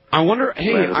here. I wonder.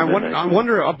 Hey, I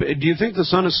wonder. Do you think the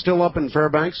sun is still up in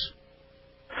Fairbanks?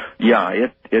 Yeah,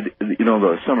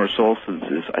 the summer solstice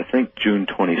is, I think, June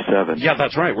 27th. Yeah,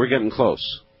 that's right. We're getting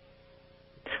close.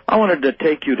 I wanted to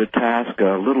take you to task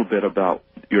a little bit about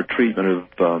your treatment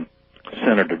of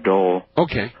Senator Dole.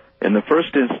 Okay. In the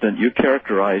first instant, you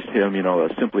characterized him,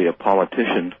 as simply a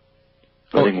politician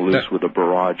letting loose with a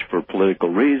barrage for political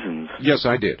reasons. Yes,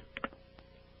 I did.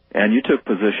 And you took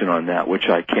position on that, which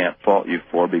I can't fault you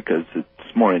for because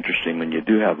it's more interesting when you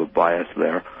do have a bias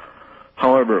there.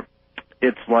 However,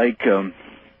 it's like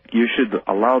you should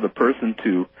allow the person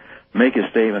to make a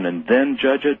statement and then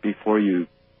judge it before you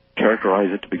characterize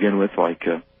it to begin with, like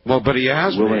but he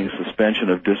has willing suspension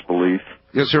of disbelief.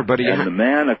 Yes, sir, but the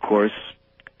man, of course,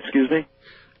 excuse me?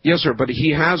 Yes, sir, but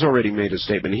he has already made a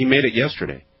statement. He made it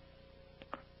yesterday.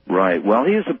 Right. Well,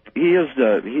 he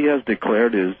has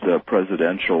declared his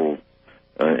presidential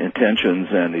intentions,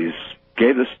 and he's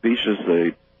gave the speech as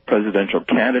the presidential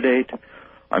candidate.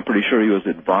 I'm pretty sure he was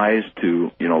advised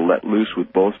to, let loose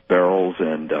with both barrels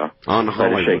and try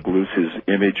to shake loose his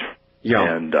image.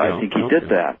 And I think he did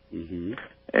that. Mm-hmm.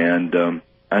 And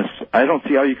I don't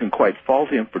see how you can quite fault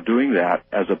him for doing that,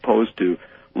 as opposed to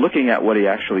looking at what he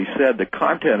actually said, the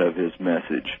content of his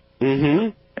message. Mm-hmm.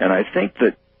 And I think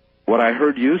that what I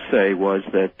heard you say was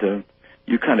that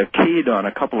you kind of keyed on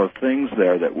a couple of things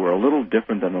there that were a little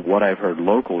different than what I've heard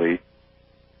locally.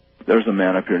 There's a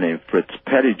man up here named Fritz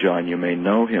Pettyjohn. You may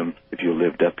know him if you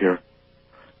lived up here.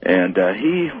 And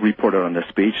he reported on the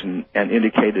speech and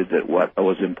indicated that what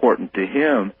was important to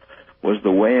him was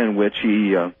the way in which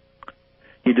he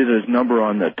did his number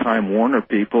on the Time Warner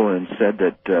people and said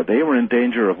that they were in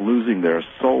danger of losing their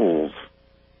souls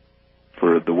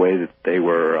for the way that they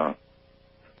were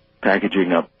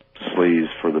packaging up sleeves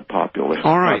for the popular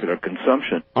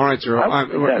consumption. All right, sir.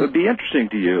 That would be interesting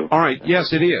to you. All right.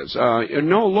 Yes, it is.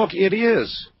 No, look, it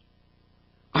is.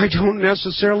 I don't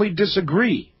necessarily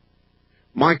disagree.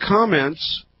 My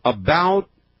comments about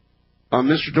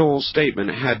Mr. Dole's statement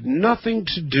had nothing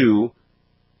to do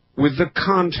with the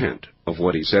content of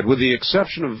what he said, with the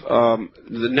exception of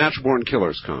the natural-born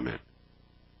killers comment.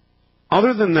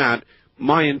 Other than that,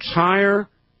 my entire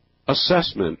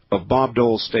assessment of Bob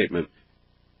Dole's statement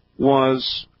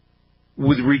was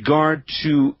with regard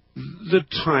to the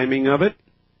timing of it,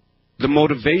 the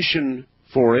motivation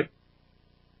for it,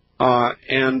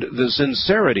 and the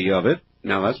sincerity of it.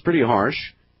 Now, that's pretty harsh.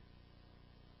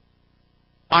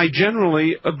 I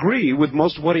generally agree with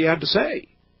most of what he had to say,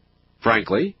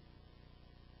 frankly.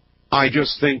 I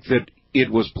just think that it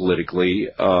was politically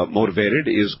motivated,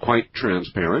 is quite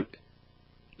transparent,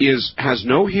 has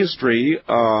no history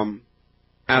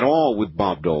at all with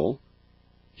Bob Dole.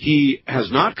 He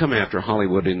has not come after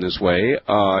Hollywood in this way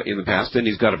in the past, and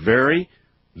he's got a very,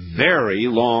 very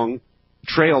long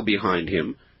trail behind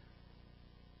him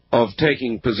of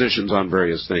taking positions on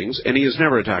various things, and he has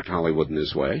never attacked Hollywood in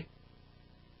this way.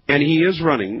 And he is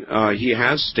running. He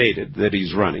has stated that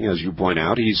he's running, as you point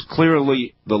out. He's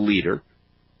clearly the leader.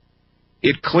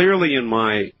 It clearly, in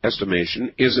my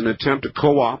estimation, is an attempt to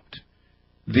co-opt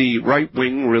the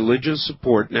right-wing religious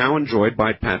support now enjoyed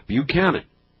by Pat Buchanan.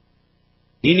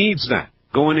 He needs that.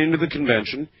 Going into the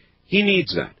convention, he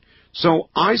needs that. So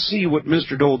I see what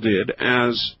Mr. Dole did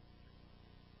as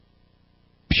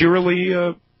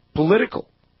purely political.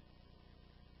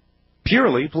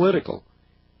 Purely political.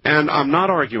 And I'm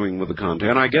not arguing with the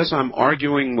content. I guess I'm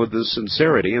arguing with the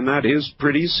sincerity, and that is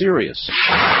pretty serious.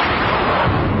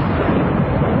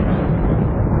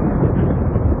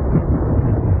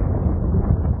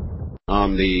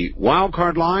 On the wild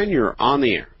card line, you're on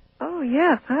the air. Oh,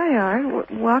 yes. Hi,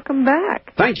 Art. Welcome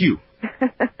back. Thank you.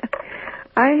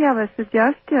 I have a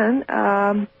suggestion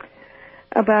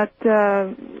about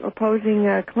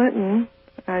opposing Clinton.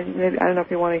 I don't know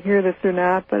if you want to hear this or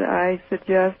not, but I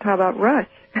suggest, how about Rush?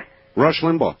 Rush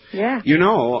Limbaugh. Yeah. You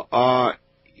know,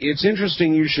 it's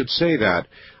interesting you should say that.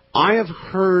 I have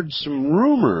heard some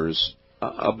rumors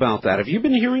about that. Have you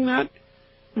been hearing that?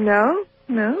 No.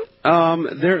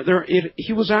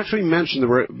 He was actually mentioned.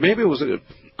 Maybe it was.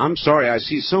 I'm sorry. I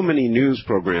see so many news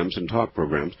programs and talk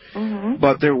programs,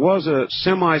 but there was a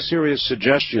semi-serious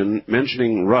suggestion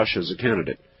mentioning Rush as a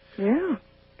candidate. Yeah,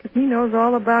 because he knows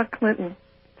all about Clinton.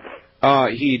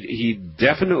 He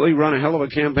definitely run a hell of a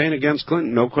campaign against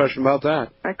Clinton. No question about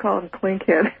that. I call him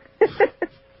Clinkhead.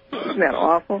 Isn't that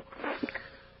awful?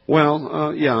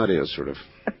 Well, yeah, it is sort of.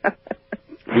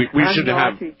 We should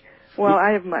have. Well,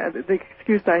 I have the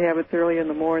excuse I have. It's early in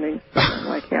the morning, so I'm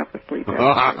like half asleep.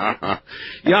 Yeah,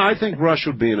 I think Rush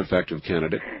would be an effective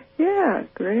candidate. Yeah,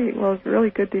 great. Well, it's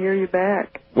really good to hear you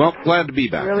back. Well, glad to be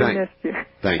back. Really missed you.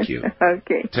 Thank you.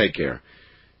 Okay. Take care.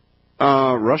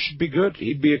 Rush would be good.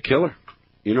 He'd be a killer.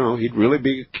 You know, he'd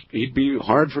be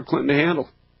hard for Clinton to handle.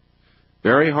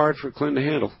 Very hard for Clinton to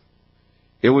handle.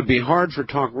 It would be hard for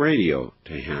talk radio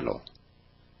to handle.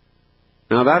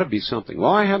 Now, that'd be something.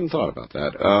 Well, I hadn't thought about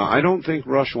that. I don't think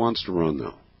Rush wants to run,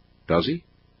 though. Does he?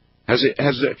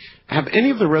 Have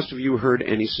any of the rest of you heard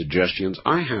any suggestions?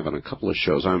 I have on a couple of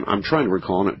shows. I'm trying to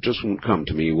recall, and it just won't come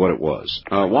to me what it was.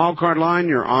 Wildcard line,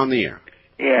 you're on the air.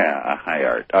 Yeah. Hi,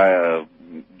 Art.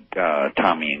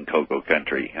 Tommy in Cocoa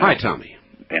Country. Hi, Tommy.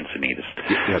 Encinitas.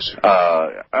 Yes, sir.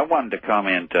 I wanted to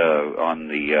comment on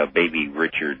the Baby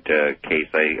Richard case.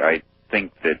 I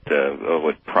think that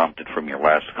what prompted from your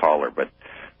last caller, but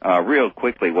real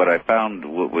quickly, what I found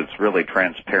was really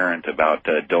transparent about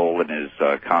Dole and his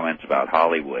comments about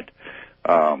Hollywood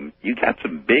you got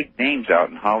some big names out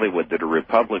in Hollywood that are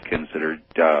Republicans that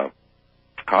are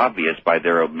obvious by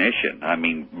their omission. I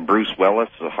mean, Bruce Willis,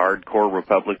 a hardcore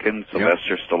Republican.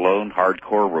 Sylvester Stallone,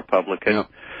 hardcore Republican.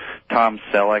 Tom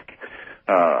Selleck,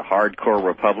 hardcore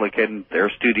Republican. Their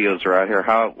studios are out here.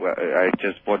 I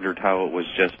just wondered how it was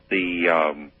just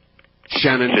the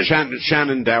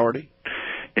Shannon Doherty.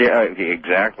 Yeah,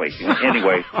 exactly.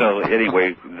 Anyway,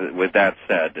 with that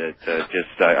said,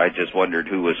 I just wondered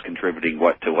who was contributing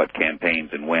what to what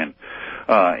campaigns and when.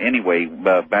 Anyway,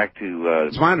 back to.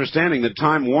 It's my understanding that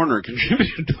Time Warner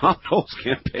contributed to Bob Dole's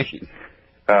campaign.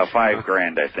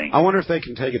 $5,000, I think. I wonder if they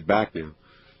can take it back now.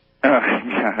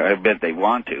 I bet they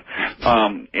want to.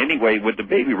 Anyway, with the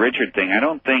Baby Richard thing, I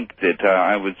don't think that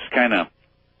I was kind of.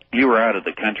 You were out of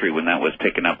the country when that was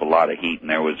picking up a lot of heat, and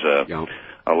there was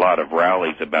a lot of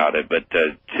rallies about it. But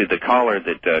to the caller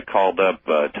that called up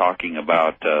talking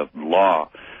about law,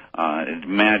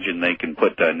 imagine they can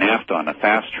put NAFTA on a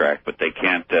fast track, but they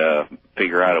can't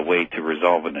figure out a way to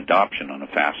resolve an adoption on a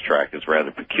fast track. Is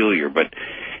rather peculiar. But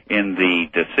in the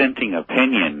dissenting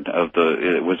opinion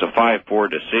it was a 5-4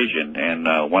 decision,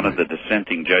 and one of the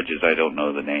dissenting judges, I don't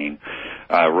know the name,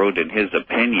 wrote in his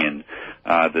opinion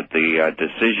that the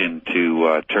decision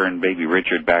to turn Baby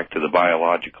Richard back to the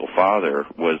biological father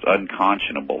was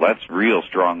unconscionable. That's real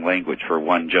strong language for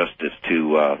one justice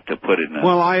to put in.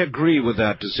 Well, I agree with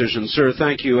that decision, sir.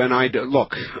 Thank you. And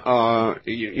look,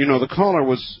 the caller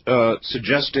was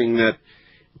suggesting that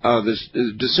this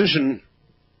decision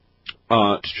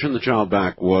to turn the child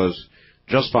back was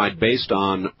justified based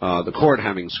on the court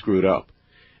having screwed up.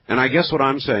 And I guess what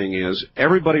I'm saying is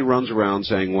everybody runs around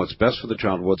saying what's best for the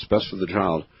child, what's best for the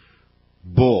child.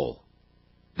 Bull.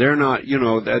 They're not,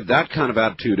 that kind of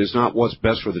attitude is not what's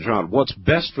best for the child. What's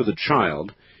best for the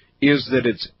child is that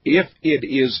if it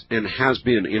is and has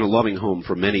been in a loving home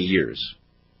for many years,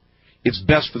 it's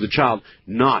best for the child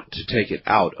not to take it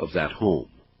out of that home.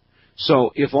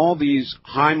 So if all these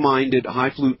high-minded,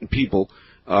 highfalutin people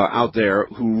out there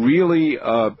who really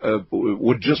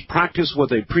would just practice what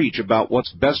they preach about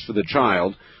what's best for the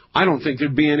child, I don't think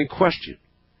there'd be any question.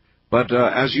 But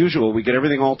as usual, we get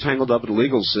everything all tangled up in the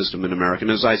legal system in America.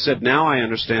 And as I said, now I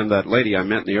understand that lady I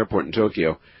met in the airport in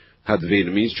Tokyo had the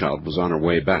Vietnamese child, was on her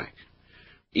way back.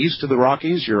 East of the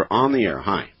Rockies, you're on the air.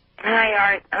 Hi.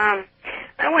 Hi, Art.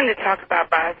 I wanted to talk about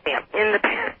Bosnia. In the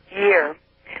past year,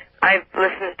 I've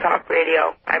listened to talk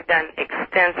radio. I've done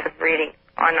extensive reading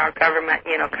on our government,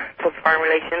 for foreign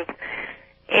relations,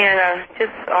 and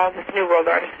just all this New World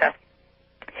Order stuff.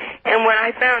 And what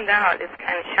I found out is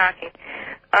kind of shocking.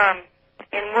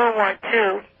 In World War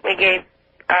II, we gave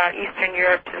Eastern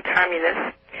Europe to the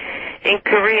communists. In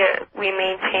Korea, we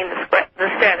maintained the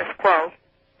status quo.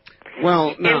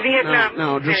 Well,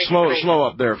 now, just slow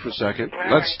up there for a second.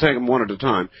 Let's take them one at a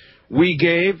time.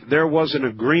 There was an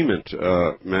agreement,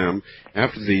 ma'am,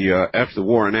 after the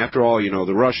war, and after all,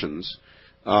 the Russians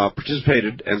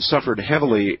participated and suffered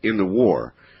heavily in the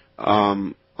war.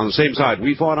 On the same side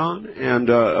we fought on,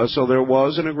 and so there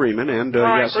was an agreement, and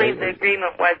yes... I believe the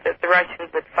agreement was that the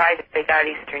Russians would fight if they got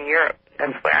Eastern Europe.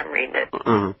 That's why I'm reading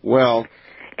it. Well...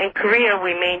 In Korea,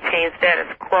 we maintained status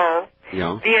quo.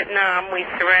 Yeah. Vietnam, we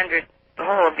surrendered the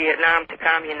whole of Vietnam to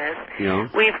communists. Yeah.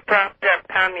 We've propped up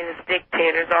communist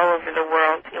dictators all over the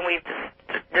world, and we've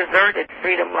deserted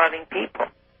freedom-loving people.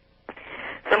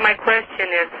 So my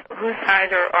question is, whose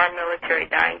side are our military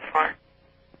dying for?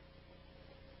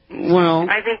 Well...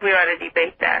 I think we ought to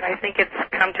debate that. I think it's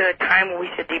come to a time when we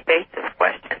should debate this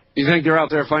question. You think they're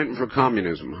out there fighting for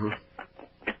communism, huh?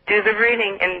 Do the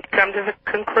reading and come to the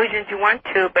conclusions you want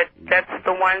to, but that's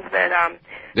the ones that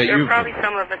there are probably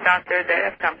some of us out there that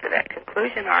have come to that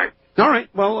conclusion, Art. All right.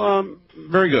 Well,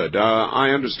 very good.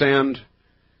 I understand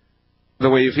the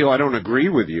way you feel. I don't agree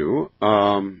with you.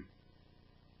 And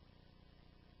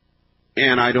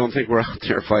I don't think we're out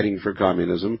there fighting for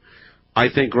communism. I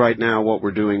think right now what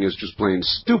we're doing is just plain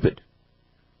stupid.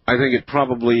 I think it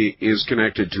probably is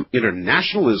connected to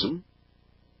internationalism.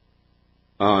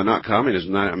 Not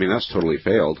communism. That's totally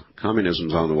failed.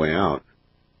 Communism's on the way out.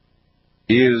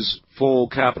 Is full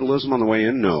capitalism on the way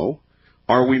in? No.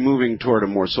 Are we moving toward a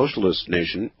more socialist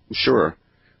nation? Sure,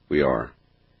 we are.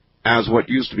 As what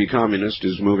used to be communist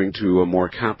is moving to a more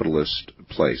capitalist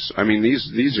place.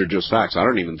 These are just facts. I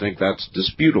don't even think that's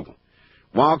disputable.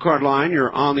 Wildcard line,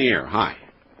 you're on the air. Hi.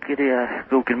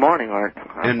 Good morning, Art.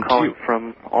 I'm calling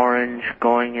from Orange,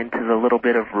 going into the little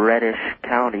bit of reddish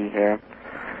county here.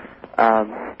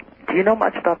 Do you know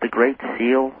much about the Great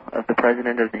Seal of the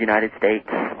President of the United States?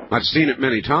 I've seen it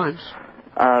many times.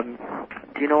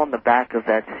 Do you know on the back of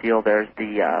that seal there's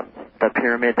the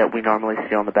pyramid that we normally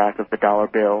see on the back of the dollar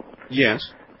bill?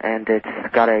 Yes. and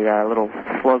it's got a little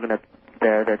slogan up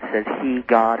there that says, "He,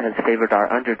 God, has favored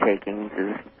our undertakings,"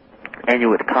 is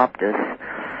Annuit Coptus.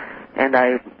 And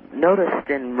I noticed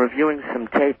in reviewing some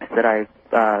tapes that I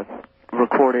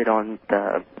recorded on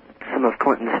some of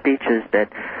Clinton's speeches that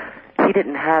he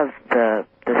didn't have the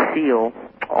seal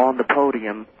on the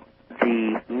podium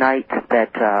the night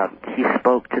that he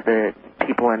spoke to the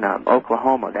people in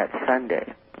Oklahoma that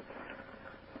Sunday.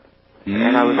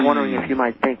 And I was wondering if you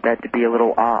might think that to be a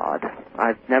little odd.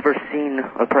 I've never seen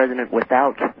a president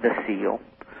without the seal,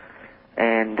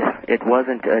 and it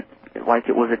wasn't like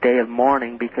it was a day of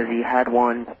mourning because he had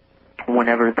one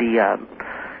whenever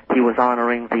he was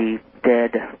honoring the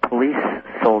dead police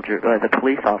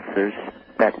officers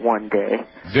that one day.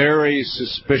 Very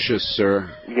suspicious, sir.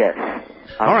 Yes.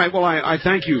 All right, well, I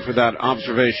thank you for that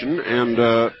observation,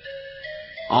 and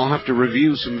I'll have to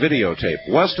review some videotape.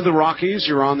 West of the Rockies,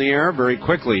 you're on the air very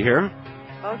quickly here.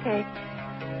 Okay.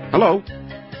 Hello.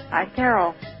 Hi,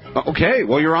 Carol. Okay,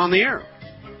 well, you're on the air.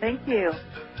 Thank you.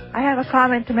 I have a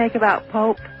comment to make about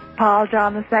Pope Paul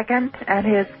John II and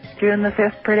his June the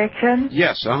 5th prediction.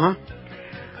 Yes,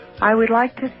 I would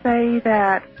like to say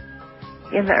that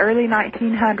in the early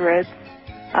 1900s,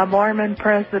 a Mormon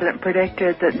president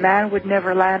predicted that man would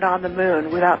never land on the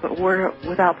moon without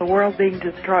the world being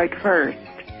destroyed first.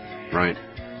 Right.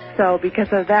 So because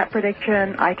of that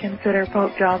prediction, I consider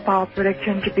Pope John Paul's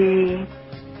prediction to be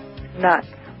nuts.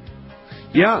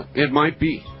 Yeah, it might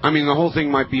be. I mean, the whole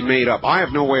thing might be made up. I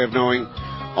have no way of knowing.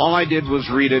 All I did was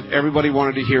read it. Everybody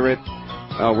wanted to hear it.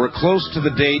 We're close to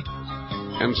the date,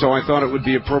 and so I thought it would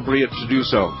be appropriate to do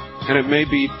so. And it may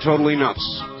be totally nuts.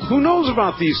 Who knows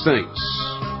about these things?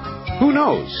 Who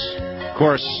knows? Of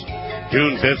course,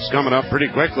 June 5th's coming up pretty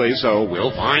quickly, so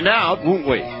we'll find out, won't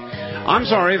we? I'm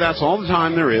sorry, that's all the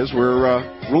time there is. We're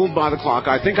ruled by the clock.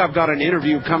 I think I've got an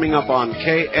interview coming up on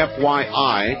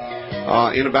KFYI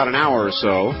in about an hour or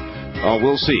so.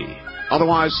 We'll see.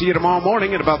 Otherwise, see you tomorrow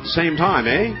morning at about the same time,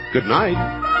 eh? Good night.